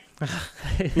there.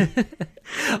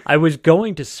 I was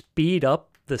going to speed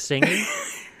up the singing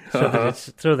so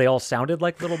they all sounded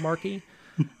like Little Marky,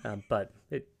 but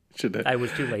I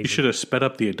was too lazy. You should have sped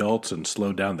up the adults and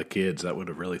slowed down the kids. That would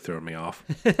have really thrown me off.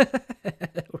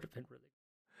 That would have been really.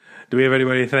 Do we have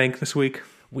anybody to thank this week?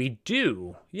 We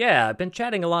do. Yeah, I've been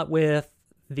chatting a lot with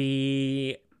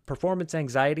the Performance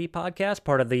Anxiety podcast,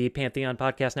 part of the Pantheon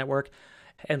Podcast Network,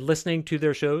 and listening to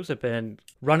their shows. I've been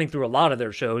running through a lot of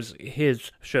their shows,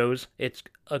 his shows. It's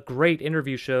a great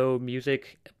interview show,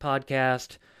 music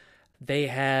podcast. They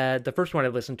had, the first one I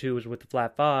listened to was with the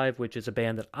Flat Five, which is a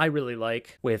band that I really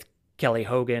like, with Kelly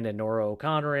Hogan and Nora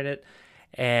O'Connor in it.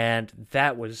 And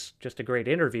that was just a great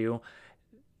interview.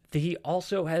 He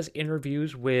also has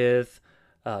interviews with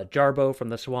Jarbo from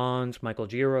the Swans, Michael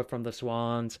Gira from the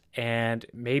Swans, and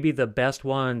maybe the best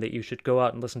one that you should go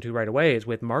out and listen to right away is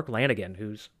with Mark Lanigan,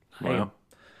 who's I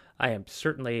am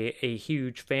certainly a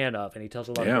huge fan of, and he tells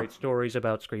a lot of great stories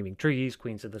about Screaming Trees,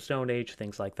 Queens of the Stone Age,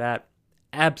 things like that.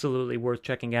 Absolutely worth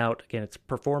checking out. Again, it's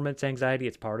Performance Anxiety.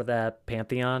 It's part of that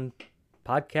Pantheon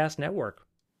Podcast Network.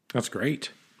 That's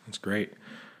great. That's great.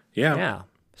 Yeah. Yeah.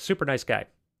 Super nice guy.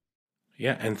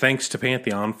 Yeah, and thanks to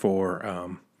Pantheon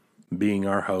for being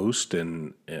our host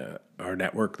and our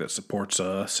network that supports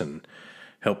us and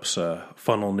helps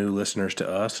funnel new listeners to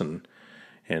us. And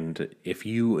if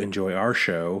you enjoy our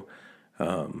show,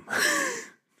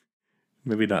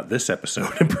 maybe not this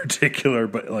episode in particular,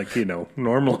 but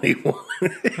normally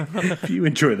if you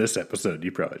enjoy this episode,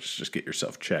 you probably just get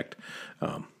yourself checked.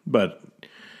 But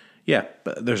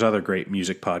there's other great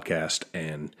music podcasts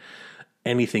and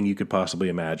anything you could possibly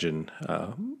imagine,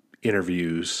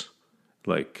 interviews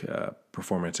like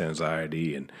Performance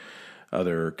Anxiety and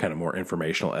other kind of more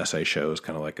informational essay shows,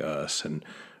 kind of like us, and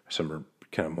some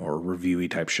kind of more reviewy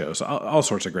type shows, all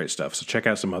sorts of great stuff. So check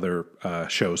out some other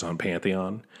shows on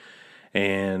Pantheon.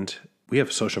 And we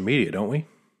have social media, don't we?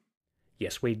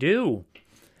 Yes, we do.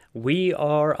 We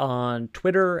are on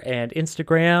Twitter and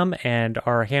Instagram, and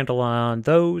our handle on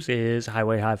those is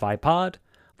Highway Hi-Fi Pod.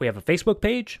 We have a Facebook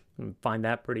page. You can find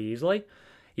that pretty easily.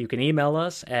 You can email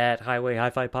us at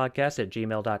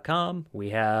highwayhifipodcast@gmail.com.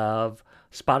 We have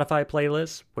Spotify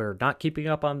playlists. We're not keeping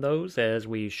up on those as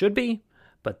we should be,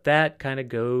 but that kind of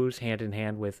goes hand in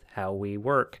hand with how we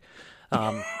work.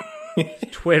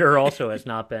 Twitter also has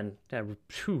not been... this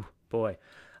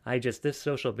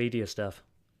social media stuff,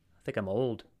 I think I'm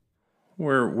old.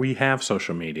 We have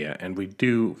social media, and we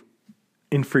do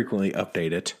infrequently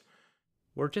update it.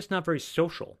 We're just not very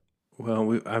social.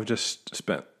 Well, I've just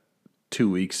spent 2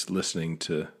 weeks listening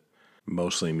to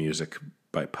mostly music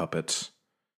by puppets,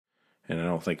 and I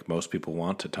don't think most people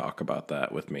want to talk about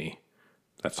that with me.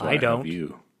 That's why I don't. have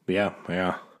you. Yeah.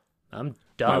 I'm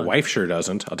done. My wife sure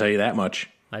doesn't. I'll tell you that much.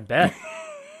 I bet.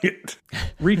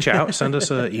 Reach out, send us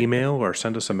an email, or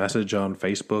send us a message on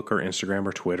Facebook or Instagram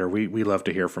or Twitter. We love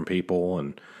to hear from people,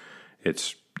 and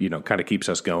it's, kind of keeps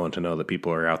us going to know that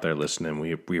people are out there listening.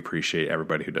 We appreciate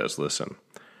everybody who does listen.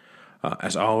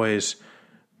 As always,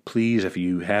 please, if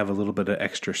you have a little bit of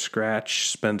extra scratch,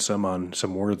 spend some on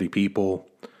some worthy people.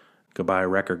 Go buy a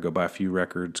record, go buy a few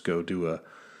records, go do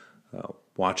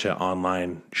watch an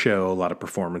online show, a lot of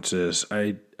performances.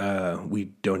 We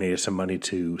donated some money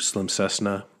to Slim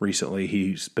Cessna recently.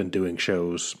 He's been doing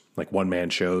shows, like one-man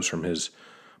shows from his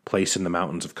place in the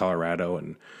mountains of Colorado,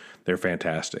 and they're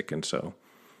fantastic. And so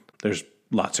there's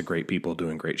lots of great people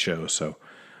doing great shows. So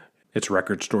it's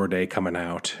Record Store Day coming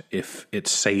out. If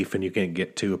it's safe and you can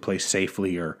get to a place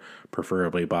safely, or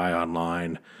preferably buy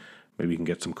online, maybe you can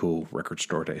get some cool Record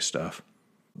Store Day stuff.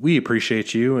 We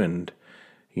appreciate you, and,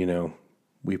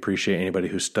 we appreciate anybody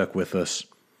who's stuck with us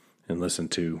and listened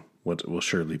to what will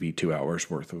surely be 2 hours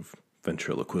worth of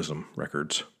ventriloquism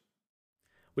records.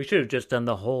 We should have just done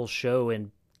the whole show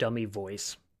in dummy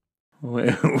voice.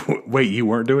 Wait, you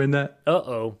weren't doing that?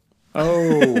 Uh-oh.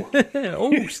 Oh.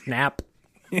 Oh, snap.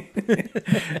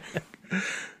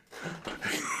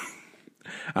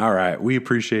 All right. We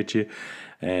appreciate you,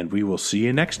 and we will see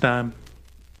you next time.